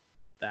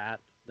that,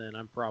 then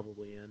I'm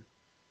probably in.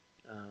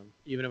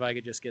 Even if I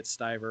could just get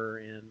Stiver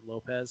and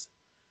Lopez,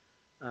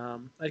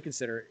 I'd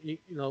consider it.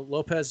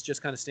 Lopez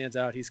just kind of stands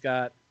out. He's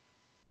got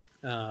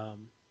 3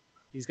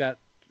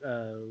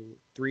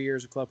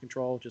 years of club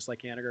control, just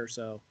like Haniger.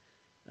 So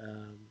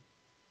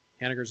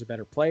Haniger's a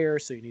better player,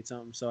 so you need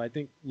something. So I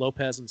think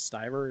Lopez and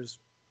Stiver is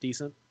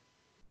decent,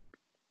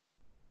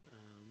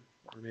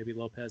 or maybe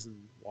Lopez and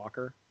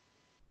Walker.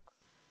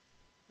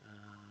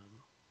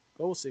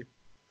 But we'll see.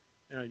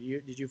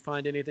 Did you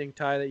find anything,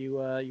 Ty, that you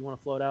want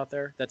to float out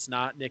there that's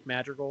not Nick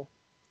Madrigal?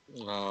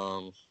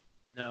 No.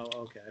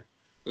 Okay.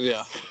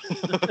 Yeah.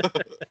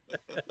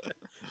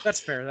 That's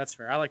fair.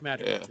 I like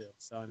Madrigal too.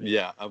 So I mean,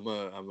 yeah, I'm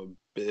a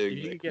big if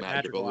you Nick could get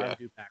Madrigal guy. I would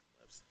do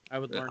backflips. I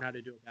would learn how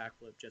to do a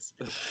backflip just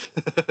to do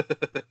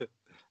that.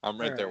 I'm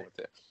right there with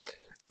you.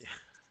 Yeah.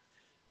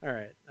 All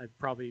right. I'd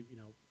probably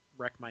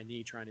wreck my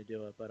knee trying to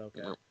do it, but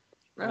okay.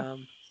 Yeah.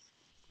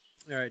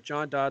 All right,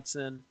 John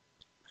Dodson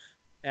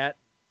at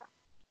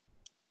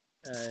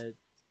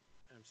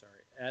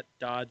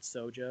Dodd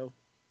Sojo.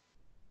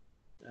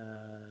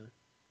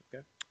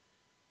 Okay.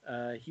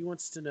 He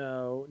wants to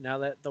know now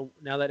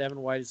that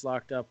Evan White is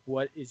locked up,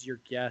 what is your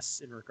guess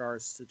in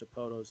regards to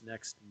DePoto's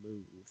next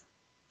move?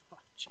 Oh,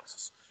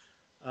 Jesus.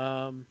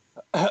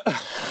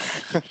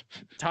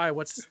 Ty,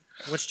 what's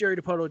Jerry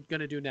DePoto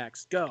gonna do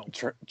next? Go.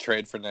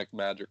 Trade for Nick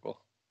Madrigal.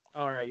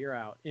 All right, you're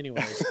out.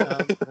 Anyways,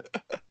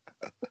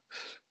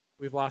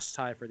 we've lost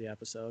Ty for the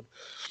episode.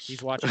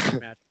 He's watching the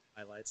match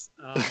highlights.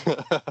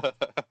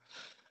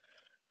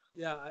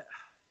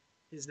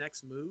 His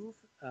next move.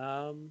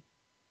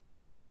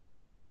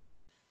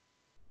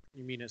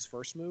 You mean his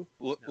first move?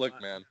 Look,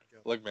 man.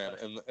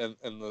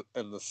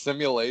 In the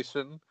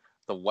simulation,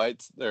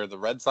 the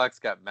Red Sox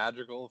got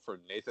Madrigal for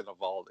Nathan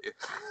Eovaldi.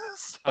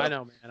 So, I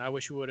know, man. I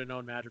wish we would have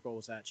known Madrigal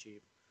was that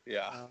cheap.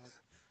 Yeah.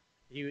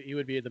 He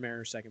would be the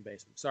Mariners' second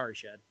baseman. Sorry,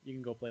 Shed. You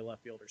can go play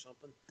left field or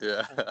something.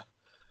 Yeah.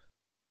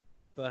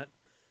 But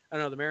I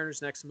don't know. The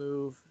Mariners' next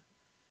move.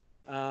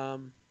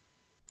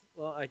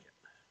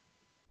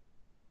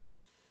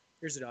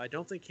 here's the deal. I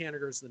don't think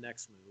Haniger's the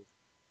next move.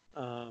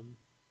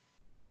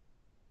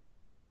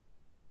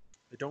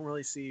 I don't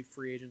really see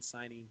free agent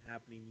signing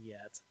happening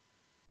yet.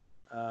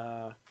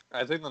 I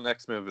think the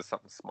next move is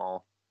something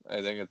small.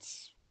 I think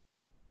it's,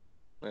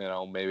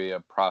 maybe a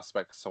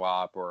prospect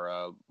swap or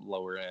a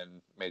lower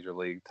end major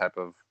league type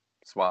of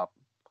swap.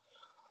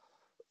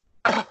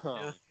 Yeah,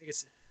 I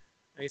guess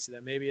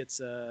that maybe it's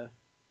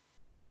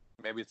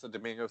maybe it's a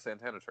Domingo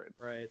Santana trade.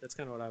 right. That's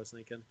kind of what I was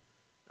thinking.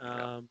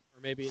 Yeah. Or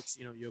maybe it's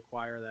you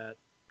acquire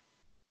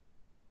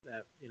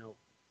that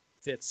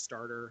fifth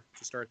starter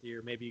to start the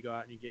year. Maybe you go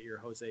out and you get your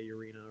Jose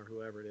Urena or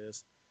whoever it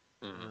is,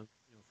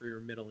 for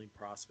your middling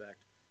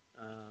prospect.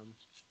 I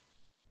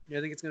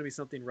think it's going to be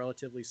something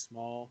relatively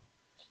small.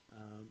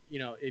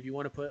 If you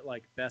want to put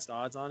like best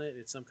odds on it,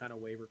 it's some kind of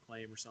waiver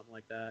claim or something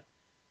like that.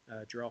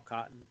 Jarrell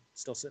Cotton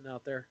still sitting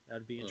out there. That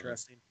would be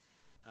interesting.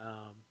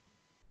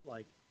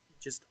 Like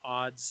just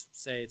odds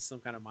say it's some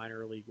kind of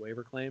minor league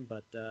waiver claim,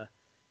 but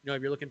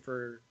if you're looking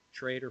for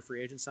trade or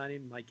free agent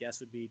signing, my guess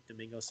would be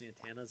Domingo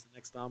Santana is the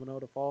next domino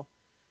to fall,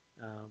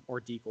 or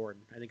D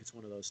Gordon. I think it's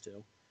one of those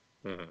two.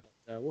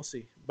 We'll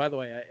see. By the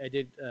way, I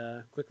did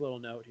a quick little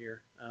note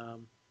here.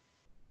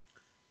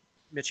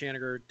 Mitch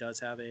Haniger does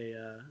have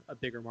a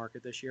bigger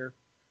market this year.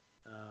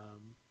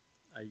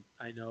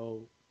 I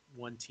know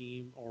one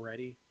team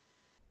already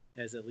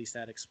has at least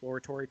had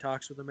exploratory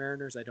talks with the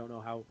Mariners. I don't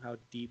know how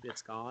deep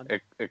it's gone.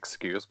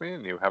 Excuse me,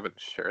 and you haven't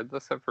shared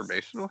this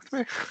information with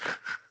me?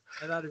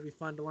 I thought it'd be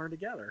fun to learn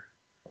together.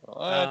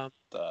 What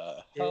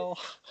the hell?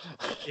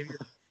 If you're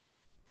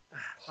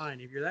fine,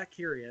 if you're that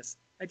curious,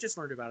 I just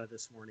learned about it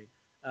this morning.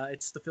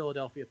 It's the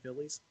Philadelphia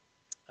Phillies.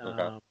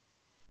 Okay.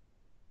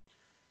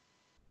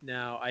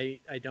 Now, I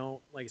don't,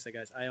 like I said,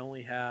 guys, I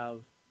only have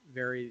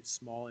very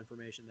small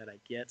information that I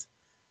get.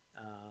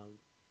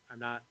 I'm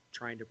not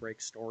trying to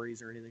break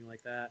stories or anything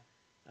like that.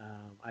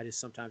 I just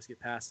sometimes get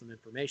past some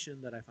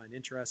information that I find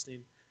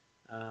interesting.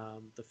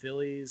 The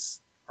Phillies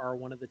are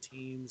one of the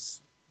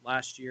teams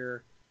last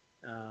year.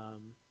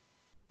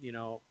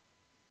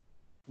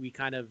 We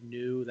kind of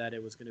knew that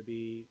it was going to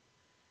be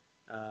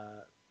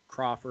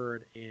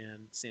Crawford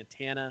and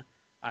Santana.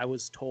 I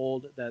was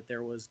told that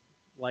there was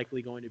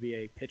likely going to be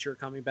a pitcher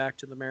coming back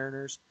to the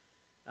Mariners.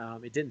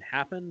 It didn't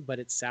happen, but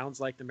it sounds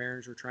like the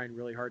Mariners were trying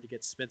really hard to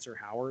get Spencer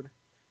Howard.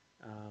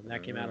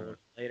 That came out a little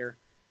later.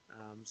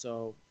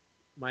 So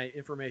my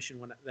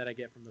information that I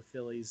get from the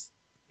Phillies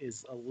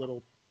is a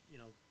little,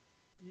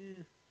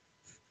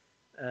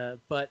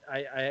 but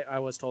I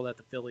was told that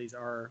the Phillies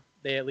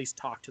they at least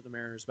talked to the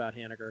Mariners about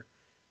Haniger,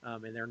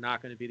 and they're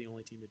not going to be the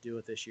only team to do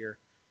it this year.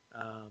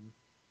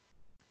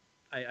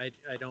 I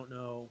don't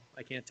know.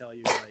 I can't tell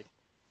you, like,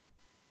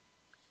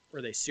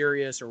 were they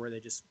serious or were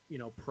they just,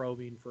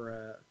 probing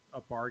for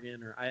a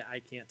bargain, or I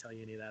can't tell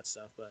you any of that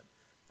stuff. But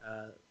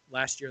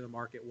last year the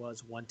market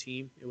was one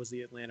team. It was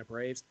the Atlanta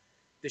Braves.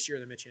 This year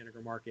the Mitch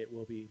Haniger market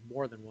will be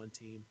more than one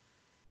team.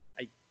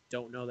 I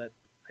don't know that.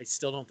 I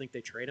still don't think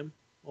they trade him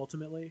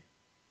ultimately,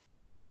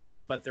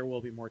 but there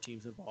will be more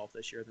teams involved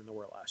this year than there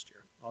were last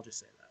year. I'll just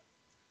say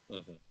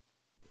that.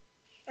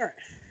 All right.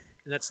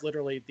 And that's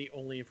literally the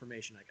only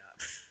information I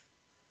got.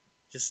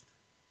 Just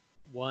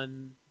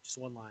one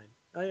line.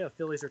 Oh yeah,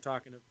 Phillies are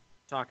talking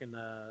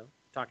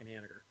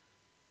Haniger.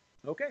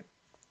 Okay.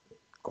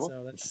 Cool.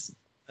 So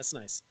that's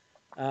nice.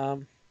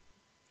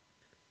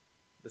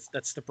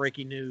 That's the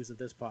breaking news of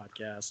this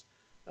podcast,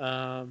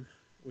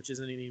 which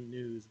isn't any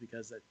news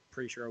because I'm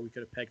pretty sure we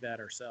could have pegged that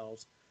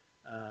ourselves.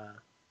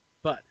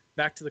 But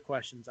back to the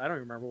questions. I don't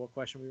even remember what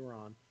question we were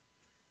on.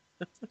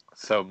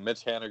 So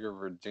Mitch Haniger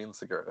for Gene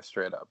Segura,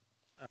 straight up.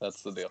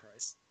 That's the deal.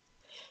 Christ.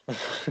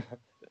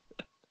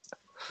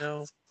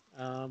 No,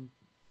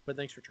 but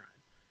thanks for trying.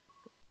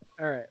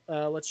 All right,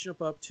 let's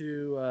jump up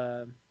to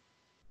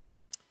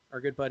our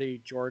good buddy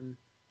Jordan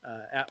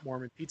at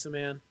Mormon Pizza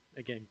Man.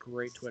 Again,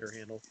 great Twitter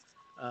handle.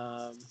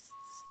 As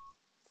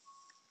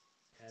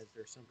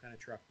there's some kind of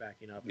truck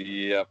backing up.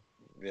 Yep,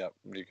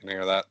 you can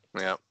hear that.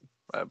 Yep.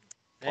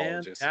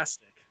 Apologies.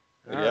 Fantastic.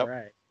 All Yep.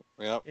 right.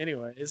 Yep.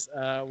 Anyways,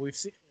 we've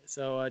seen.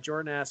 So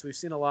Jordan asked, we've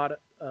seen a lot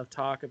of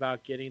talk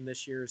about getting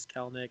this year's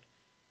Kelenic,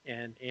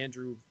 and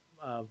Andrew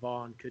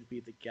Vaughn could be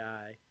the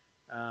guy.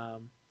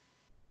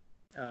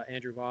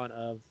 Andrew Vaughn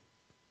of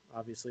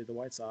obviously the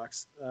White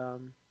Sox.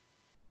 And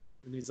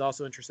he's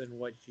also interested in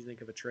what you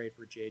think of a trade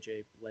for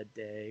JJ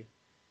Bleday.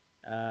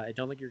 I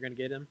don't think you're going to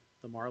get him.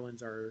 The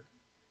Marlins are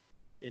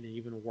in an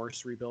even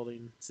worse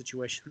rebuilding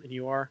situation than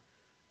you are.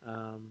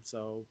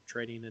 So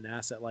trading an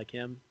asset like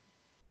him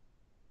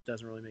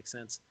doesn't really make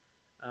sense.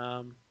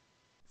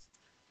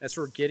 As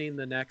for getting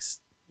the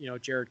next,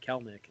 Jared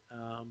Kelenic,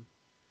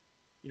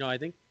 I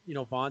think,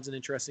 Vaughn's an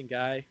interesting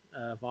guy.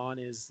 Vaughn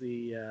is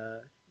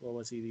the, what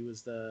was he? He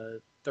was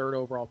the 3rd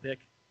overall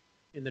pick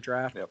in the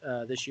draft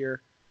this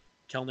year.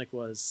 Kelenic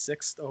was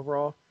 6th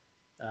overall.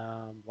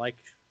 Like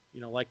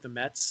the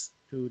Mets,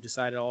 who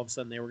decided all of a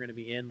sudden they were going to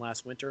be in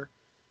last winter.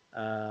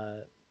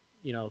 The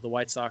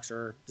White Sox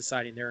are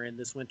deciding they're in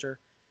this winter.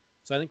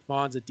 So I think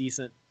Vaughn's a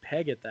decent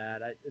peg at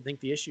that. I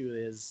think the issue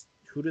is,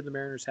 who do the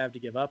Mariners have to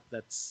give up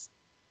that's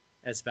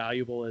as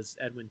valuable as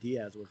Edwin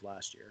Diaz was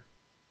last year.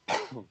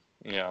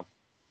 Yeah,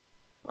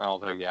 I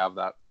don't think you have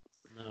that.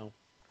 No.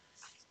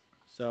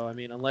 So I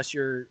mean, unless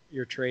you're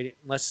trading,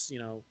 unless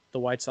the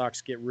White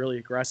Sox get really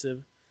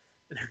aggressive,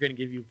 and they're going to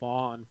give you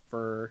Vaughn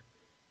for,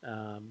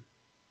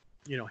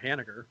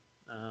 Haniger.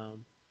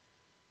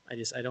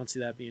 I don't see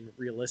that being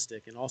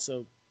realistic. And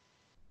also,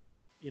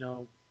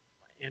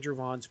 Andrew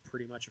Vaughn's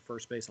pretty much a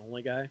first base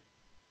only guy.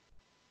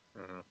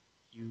 Mm-hmm.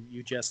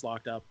 You just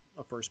locked up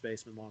a first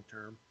baseman long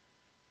term.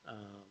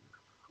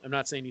 I'm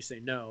not saying you say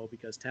no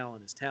because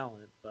talent is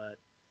talent, but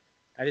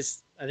I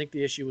think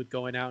the issue with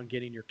going out and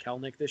getting your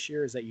Kelenic this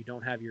year is that you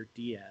don't have your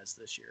Diaz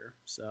this year.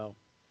 So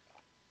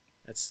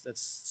that's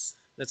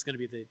going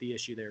to be the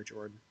issue there,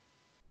 Jordan.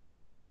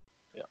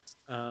 Yeah.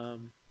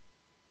 And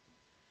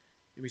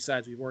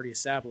besides, we've already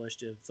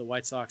established if the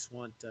White Sox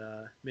want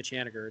Mitch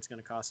Haniger, it's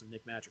going to cost them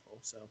Nick Madrigal.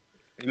 So.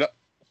 Yep.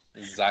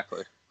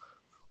 Exactly.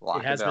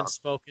 It has been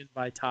spoken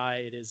by Ty.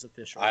 It is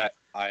official. I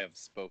have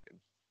spoken.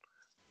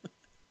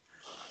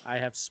 I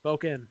have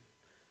spoken.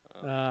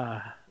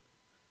 Watch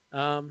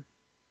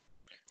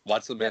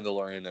The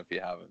Mandalorian if you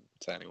haven't,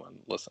 to anyone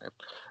listening.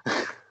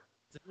 Is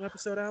the new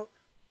episode out?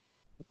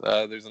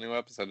 There's a new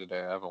episode today.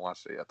 I haven't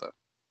watched it yet, though.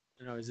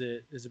 No, has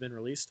it been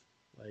released?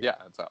 Yeah,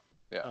 it's out.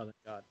 Yeah. Oh, thank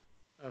God.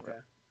 Okay.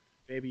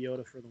 Baby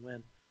Yoda for the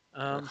win.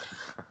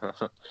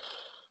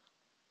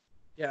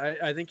 Yeah,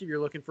 I think if you're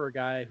looking for a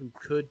guy who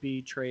could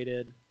be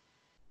traded,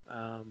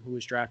 who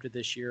was drafted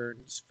this year,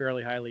 and is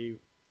fairly highly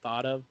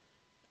thought of,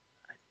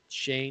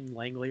 Shane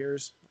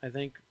Langeliers, I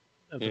think,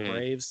 of the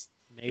Braves,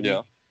 maybe.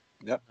 Yeah.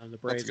 Yep. The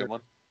Braves That's a good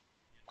one.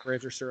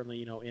 Braves are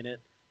certainly, in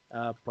it.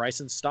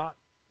 Bryson Stott,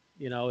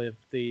 if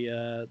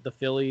the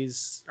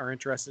Phillies are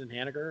interested in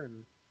Haniger,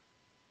 and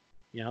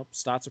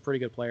Stott's a pretty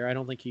good player. I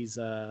don't think he's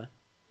I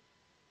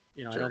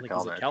don't think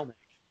he's a Kelenic,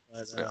 but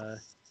he's a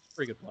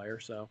pretty good player.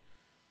 So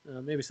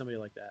maybe somebody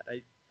like that.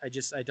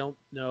 I don't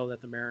know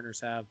that the Mariners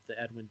have the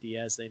Edwin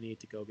Diaz they need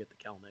to go get the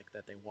Kelenic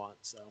that they want.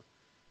 So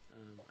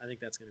I think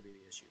that's going to be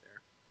the issue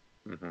there.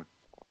 Mm-hmm.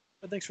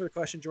 But thanks for the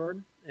question,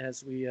 Jordan.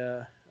 As we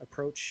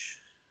approach,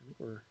 I think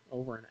we're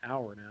over an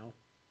hour now,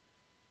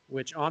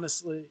 which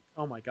honestly,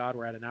 oh my God,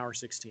 we're at an hour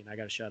 16. I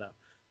got to shut up.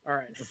 All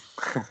right.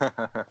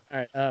 All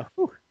right.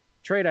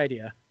 Trade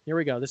idea. Here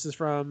we go. This is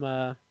from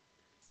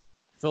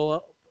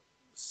Philip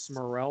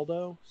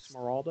Smeraldo.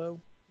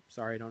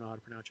 Sorry, I don't know how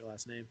to pronounce your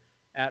last name.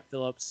 At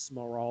Philip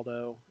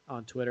Smeraldo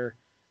on Twitter.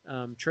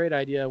 Trade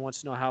idea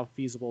wants to know how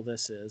feasible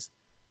this is.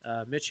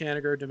 Mitch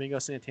Haniger, Domingo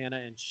Santana,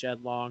 and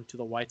Shed Long to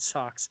the White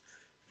Sox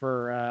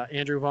for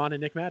Andrew Vaughn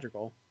and Nick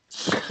Madrigal.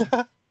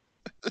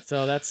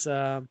 So that's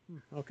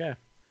okay.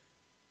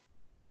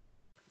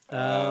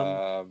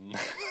 I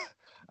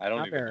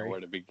don't even know where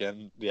to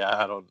begin. Yeah,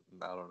 I don't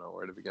know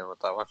where to begin with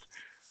that one.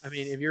 I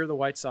mean, if you're the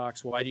White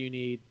Sox, why do you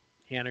need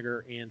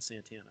Haniger and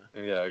Santana?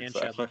 Yeah,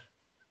 exactly.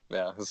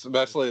 Yeah,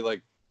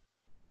 especially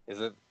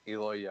isn't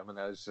Eloy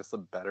Jimenez just a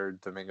better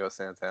Domingo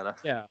Santana?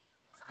 Yeah,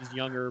 he's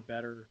younger,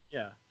 better.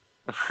 Yeah.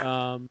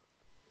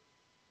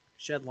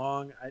 Shed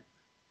Long, I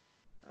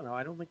don't know.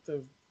 I don't think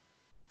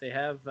they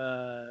have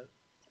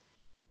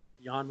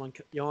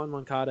Yohan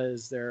Moncada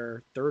is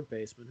their third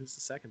baseman. Who's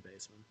the second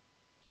baseman?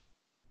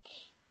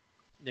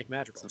 Nick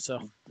Madrigal.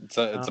 So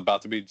it's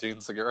about to be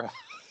Gene Segura.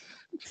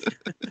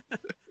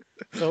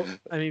 So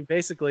I mean,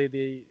 basically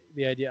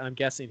the idea I'm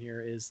guessing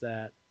here is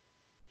that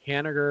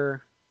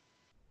Haniger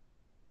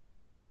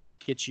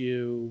gets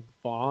you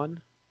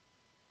Vaughn,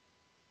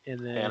 and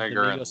then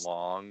Haniger and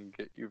Long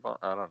get you Vaughn.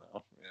 I don't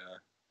know.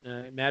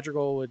 Yeah.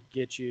 Madrigal would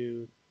get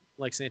you,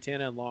 like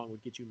Santana and Long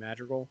would get you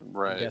Madrigal.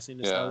 Right. I'm guessing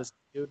is how this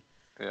dude.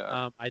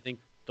 Yeah. I think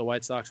the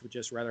White Sox would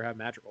just rather have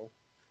Madrigal.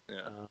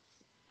 Yeah.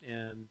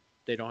 And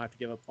they don't have to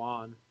give up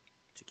Vaughn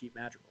to keep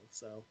Madrigal.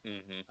 So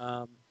Mm-hmm.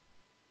 I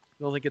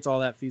don't think it's all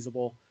that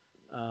feasible.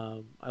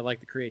 I like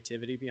the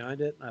creativity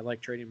behind it. I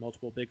like trading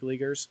multiple big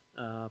leaguers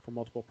for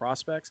multiple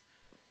prospects,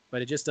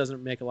 but it just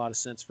doesn't make a lot of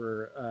sense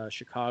for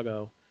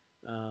Chicago.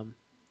 And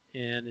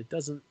it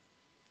doesn't,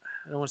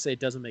 I don't want to say it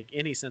doesn't make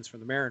any sense for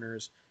the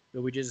Mariners,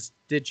 but we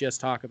did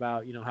just talk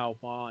about, how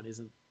Vaughn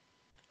isn't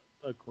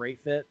a great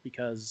fit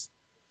because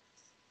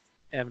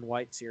Evan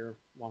White's here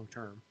long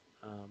term.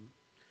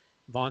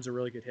 Vaughn's a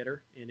really good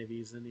hitter, and if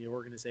he's in the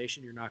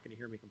organization, you're not going to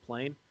hear me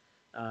complain.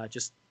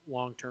 Just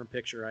long-term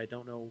picture, I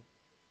don't know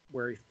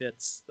where he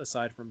fits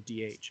aside from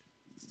DH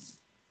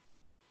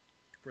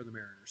for the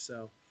Mariners.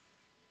 So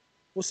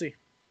we'll see.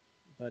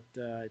 But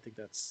I think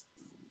I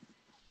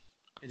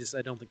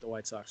don't think the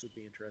White Sox would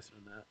be interested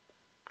in that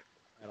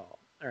at all.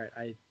 All right,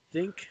 I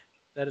think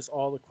that is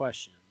all the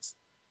questions.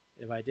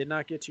 If I did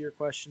not get to your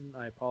question,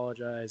 I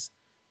apologize.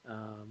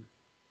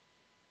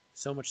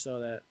 So much so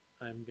that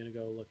I'm going to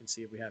go look and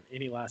see if we have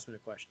any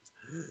last-minute questions.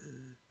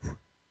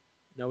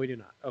 No, we do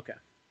not. Okay.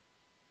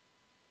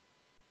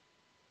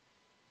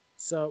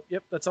 So,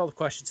 yep, that's all the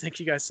questions. Thank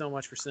you guys so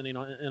much for sending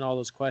in all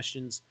those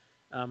questions.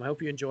 I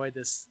hope you enjoyed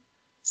this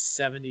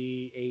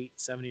 78,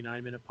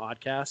 79-minute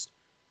podcast.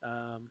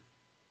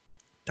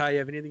 Ty, you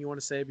have anything you want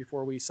to say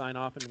before we sign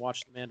off and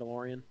watch The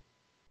Mandalorian?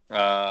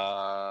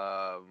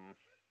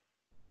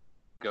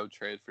 Go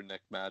trade for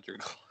Nick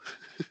Madrigal.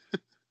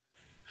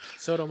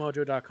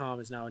 Sotomojo.com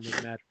is now a Nick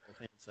Madrigal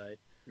fan site.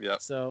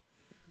 Yep. So,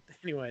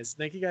 anyways,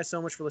 thank you guys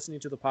so much for listening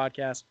to the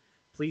podcast.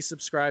 Please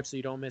subscribe so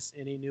you don't miss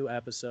any new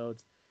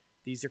episodes.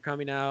 These are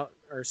coming out.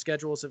 Our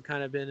schedules have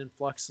kind of been in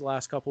flux the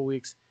last couple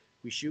weeks.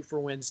 We shoot for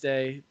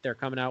Wednesday. They're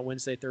coming out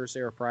Wednesday, Thursday,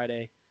 or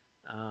Friday.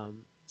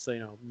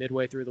 So,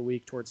 midway through the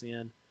week towards the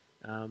end.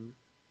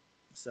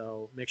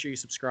 So make sure you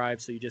subscribe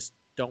so you just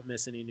don't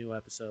miss any new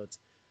episodes.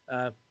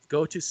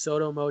 Go to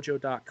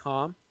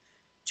sotomojo.com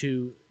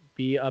to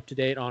be up to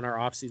date on our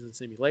off-season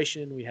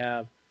simulation. We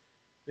had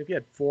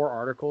 4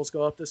 articles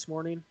go up this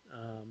morning.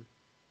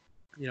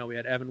 We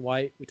had Evan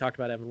White. We talked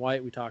about Evan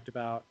White. We talked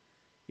about,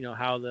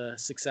 how the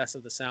success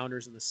of the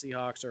Sounders and the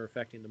Seahawks are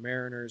affecting the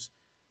Mariners.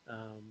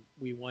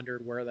 We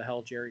wondered where the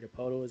hell Jerry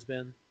Dipoto has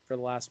been for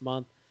the last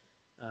month.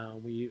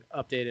 We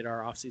updated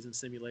our off-season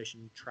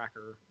simulation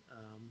tracker,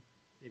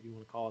 if you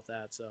want to call it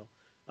that. So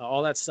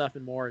all that stuff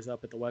and more is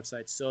up at the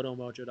website,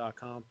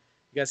 sotomojo.com.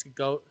 You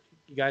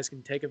guys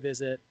can take a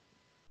visit,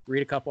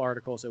 read a couple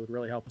articles. It would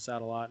really help us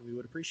out a lot, and we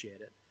would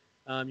appreciate it.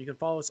 You can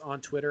follow us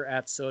on Twitter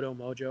at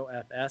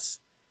SotoMojoFS.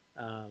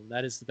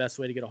 That is the best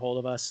way to get a hold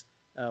of us.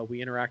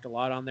 We interact a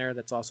lot on there.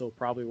 That's also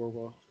probably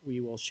where we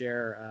will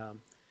share,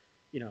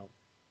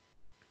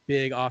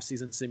 big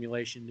off-season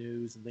simulation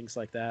news and things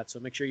like that. So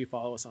make sure you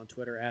follow us on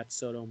Twitter at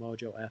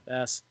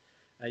SotoMojoFS.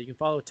 You can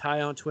follow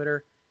Ty on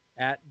Twitter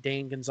at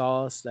Dane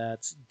Gonzalez.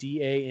 That's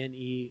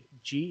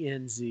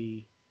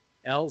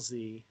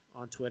DaneGnzLZ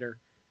on Twitter.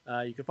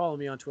 You can follow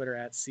me on Twitter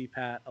at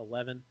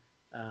CPAT11,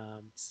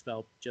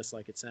 spelled just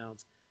like it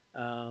sounds.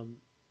 I'm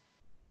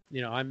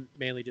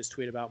mainly just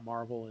tweet about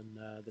Marvel and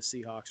the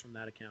Seahawks from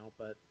that account,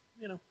 but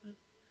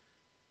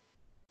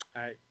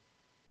I'm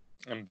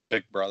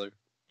Big Brother.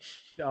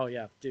 Oh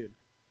yeah, dude!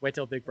 Wait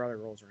till Big Brother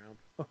rolls around.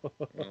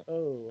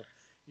 Oh,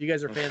 you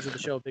guys are fans of the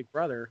show Big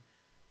Brother.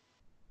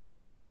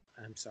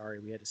 I'm sorry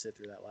we had to sit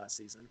through that last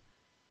season.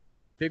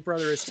 Big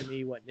Brother is to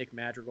me what Nick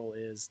Madrigal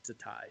is to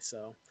Ty.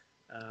 So,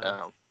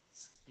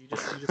 you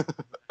just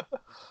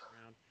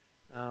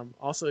around.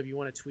 Also, if you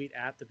want to tweet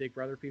at the Big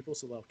Brother people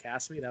so they'll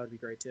cast me, that would be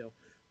great too.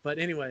 But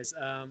anyways,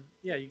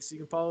 you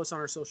can follow us on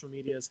our social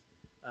medias.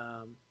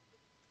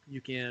 You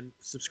can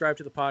subscribe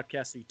to the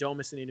podcast so you don't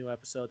miss any new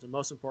episodes. And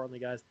most importantly,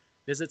 guys,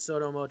 visit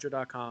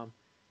sotomojo.com.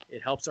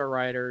 It helps our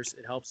writers.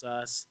 It helps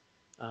us.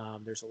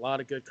 There's a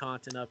lot of good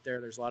content up there.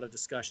 There's a lot of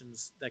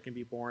discussions that can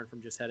be born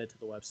from just headed to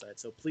the website.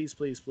 So please,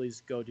 please,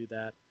 please go do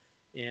that.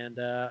 And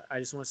I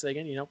just want to say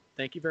again,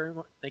 thank you very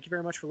much. Thank you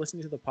very much for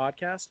listening to the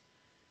podcast.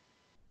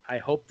 I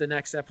hope the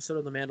next episode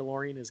of The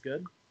Mandalorian is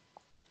good.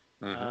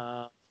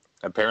 Mm-hmm.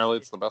 Apparently,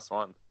 it's the best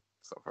one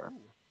so far.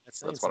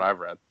 That's what I've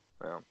read.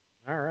 Yeah.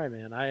 All right,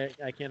 man.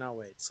 I cannot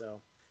wait.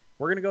 So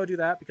we're going to go do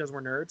that because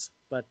we're nerds.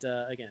 But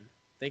again,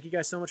 thank you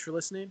guys so much for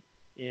listening,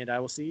 and I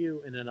will see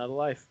you in another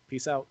life.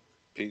 Peace out.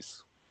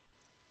 Peace.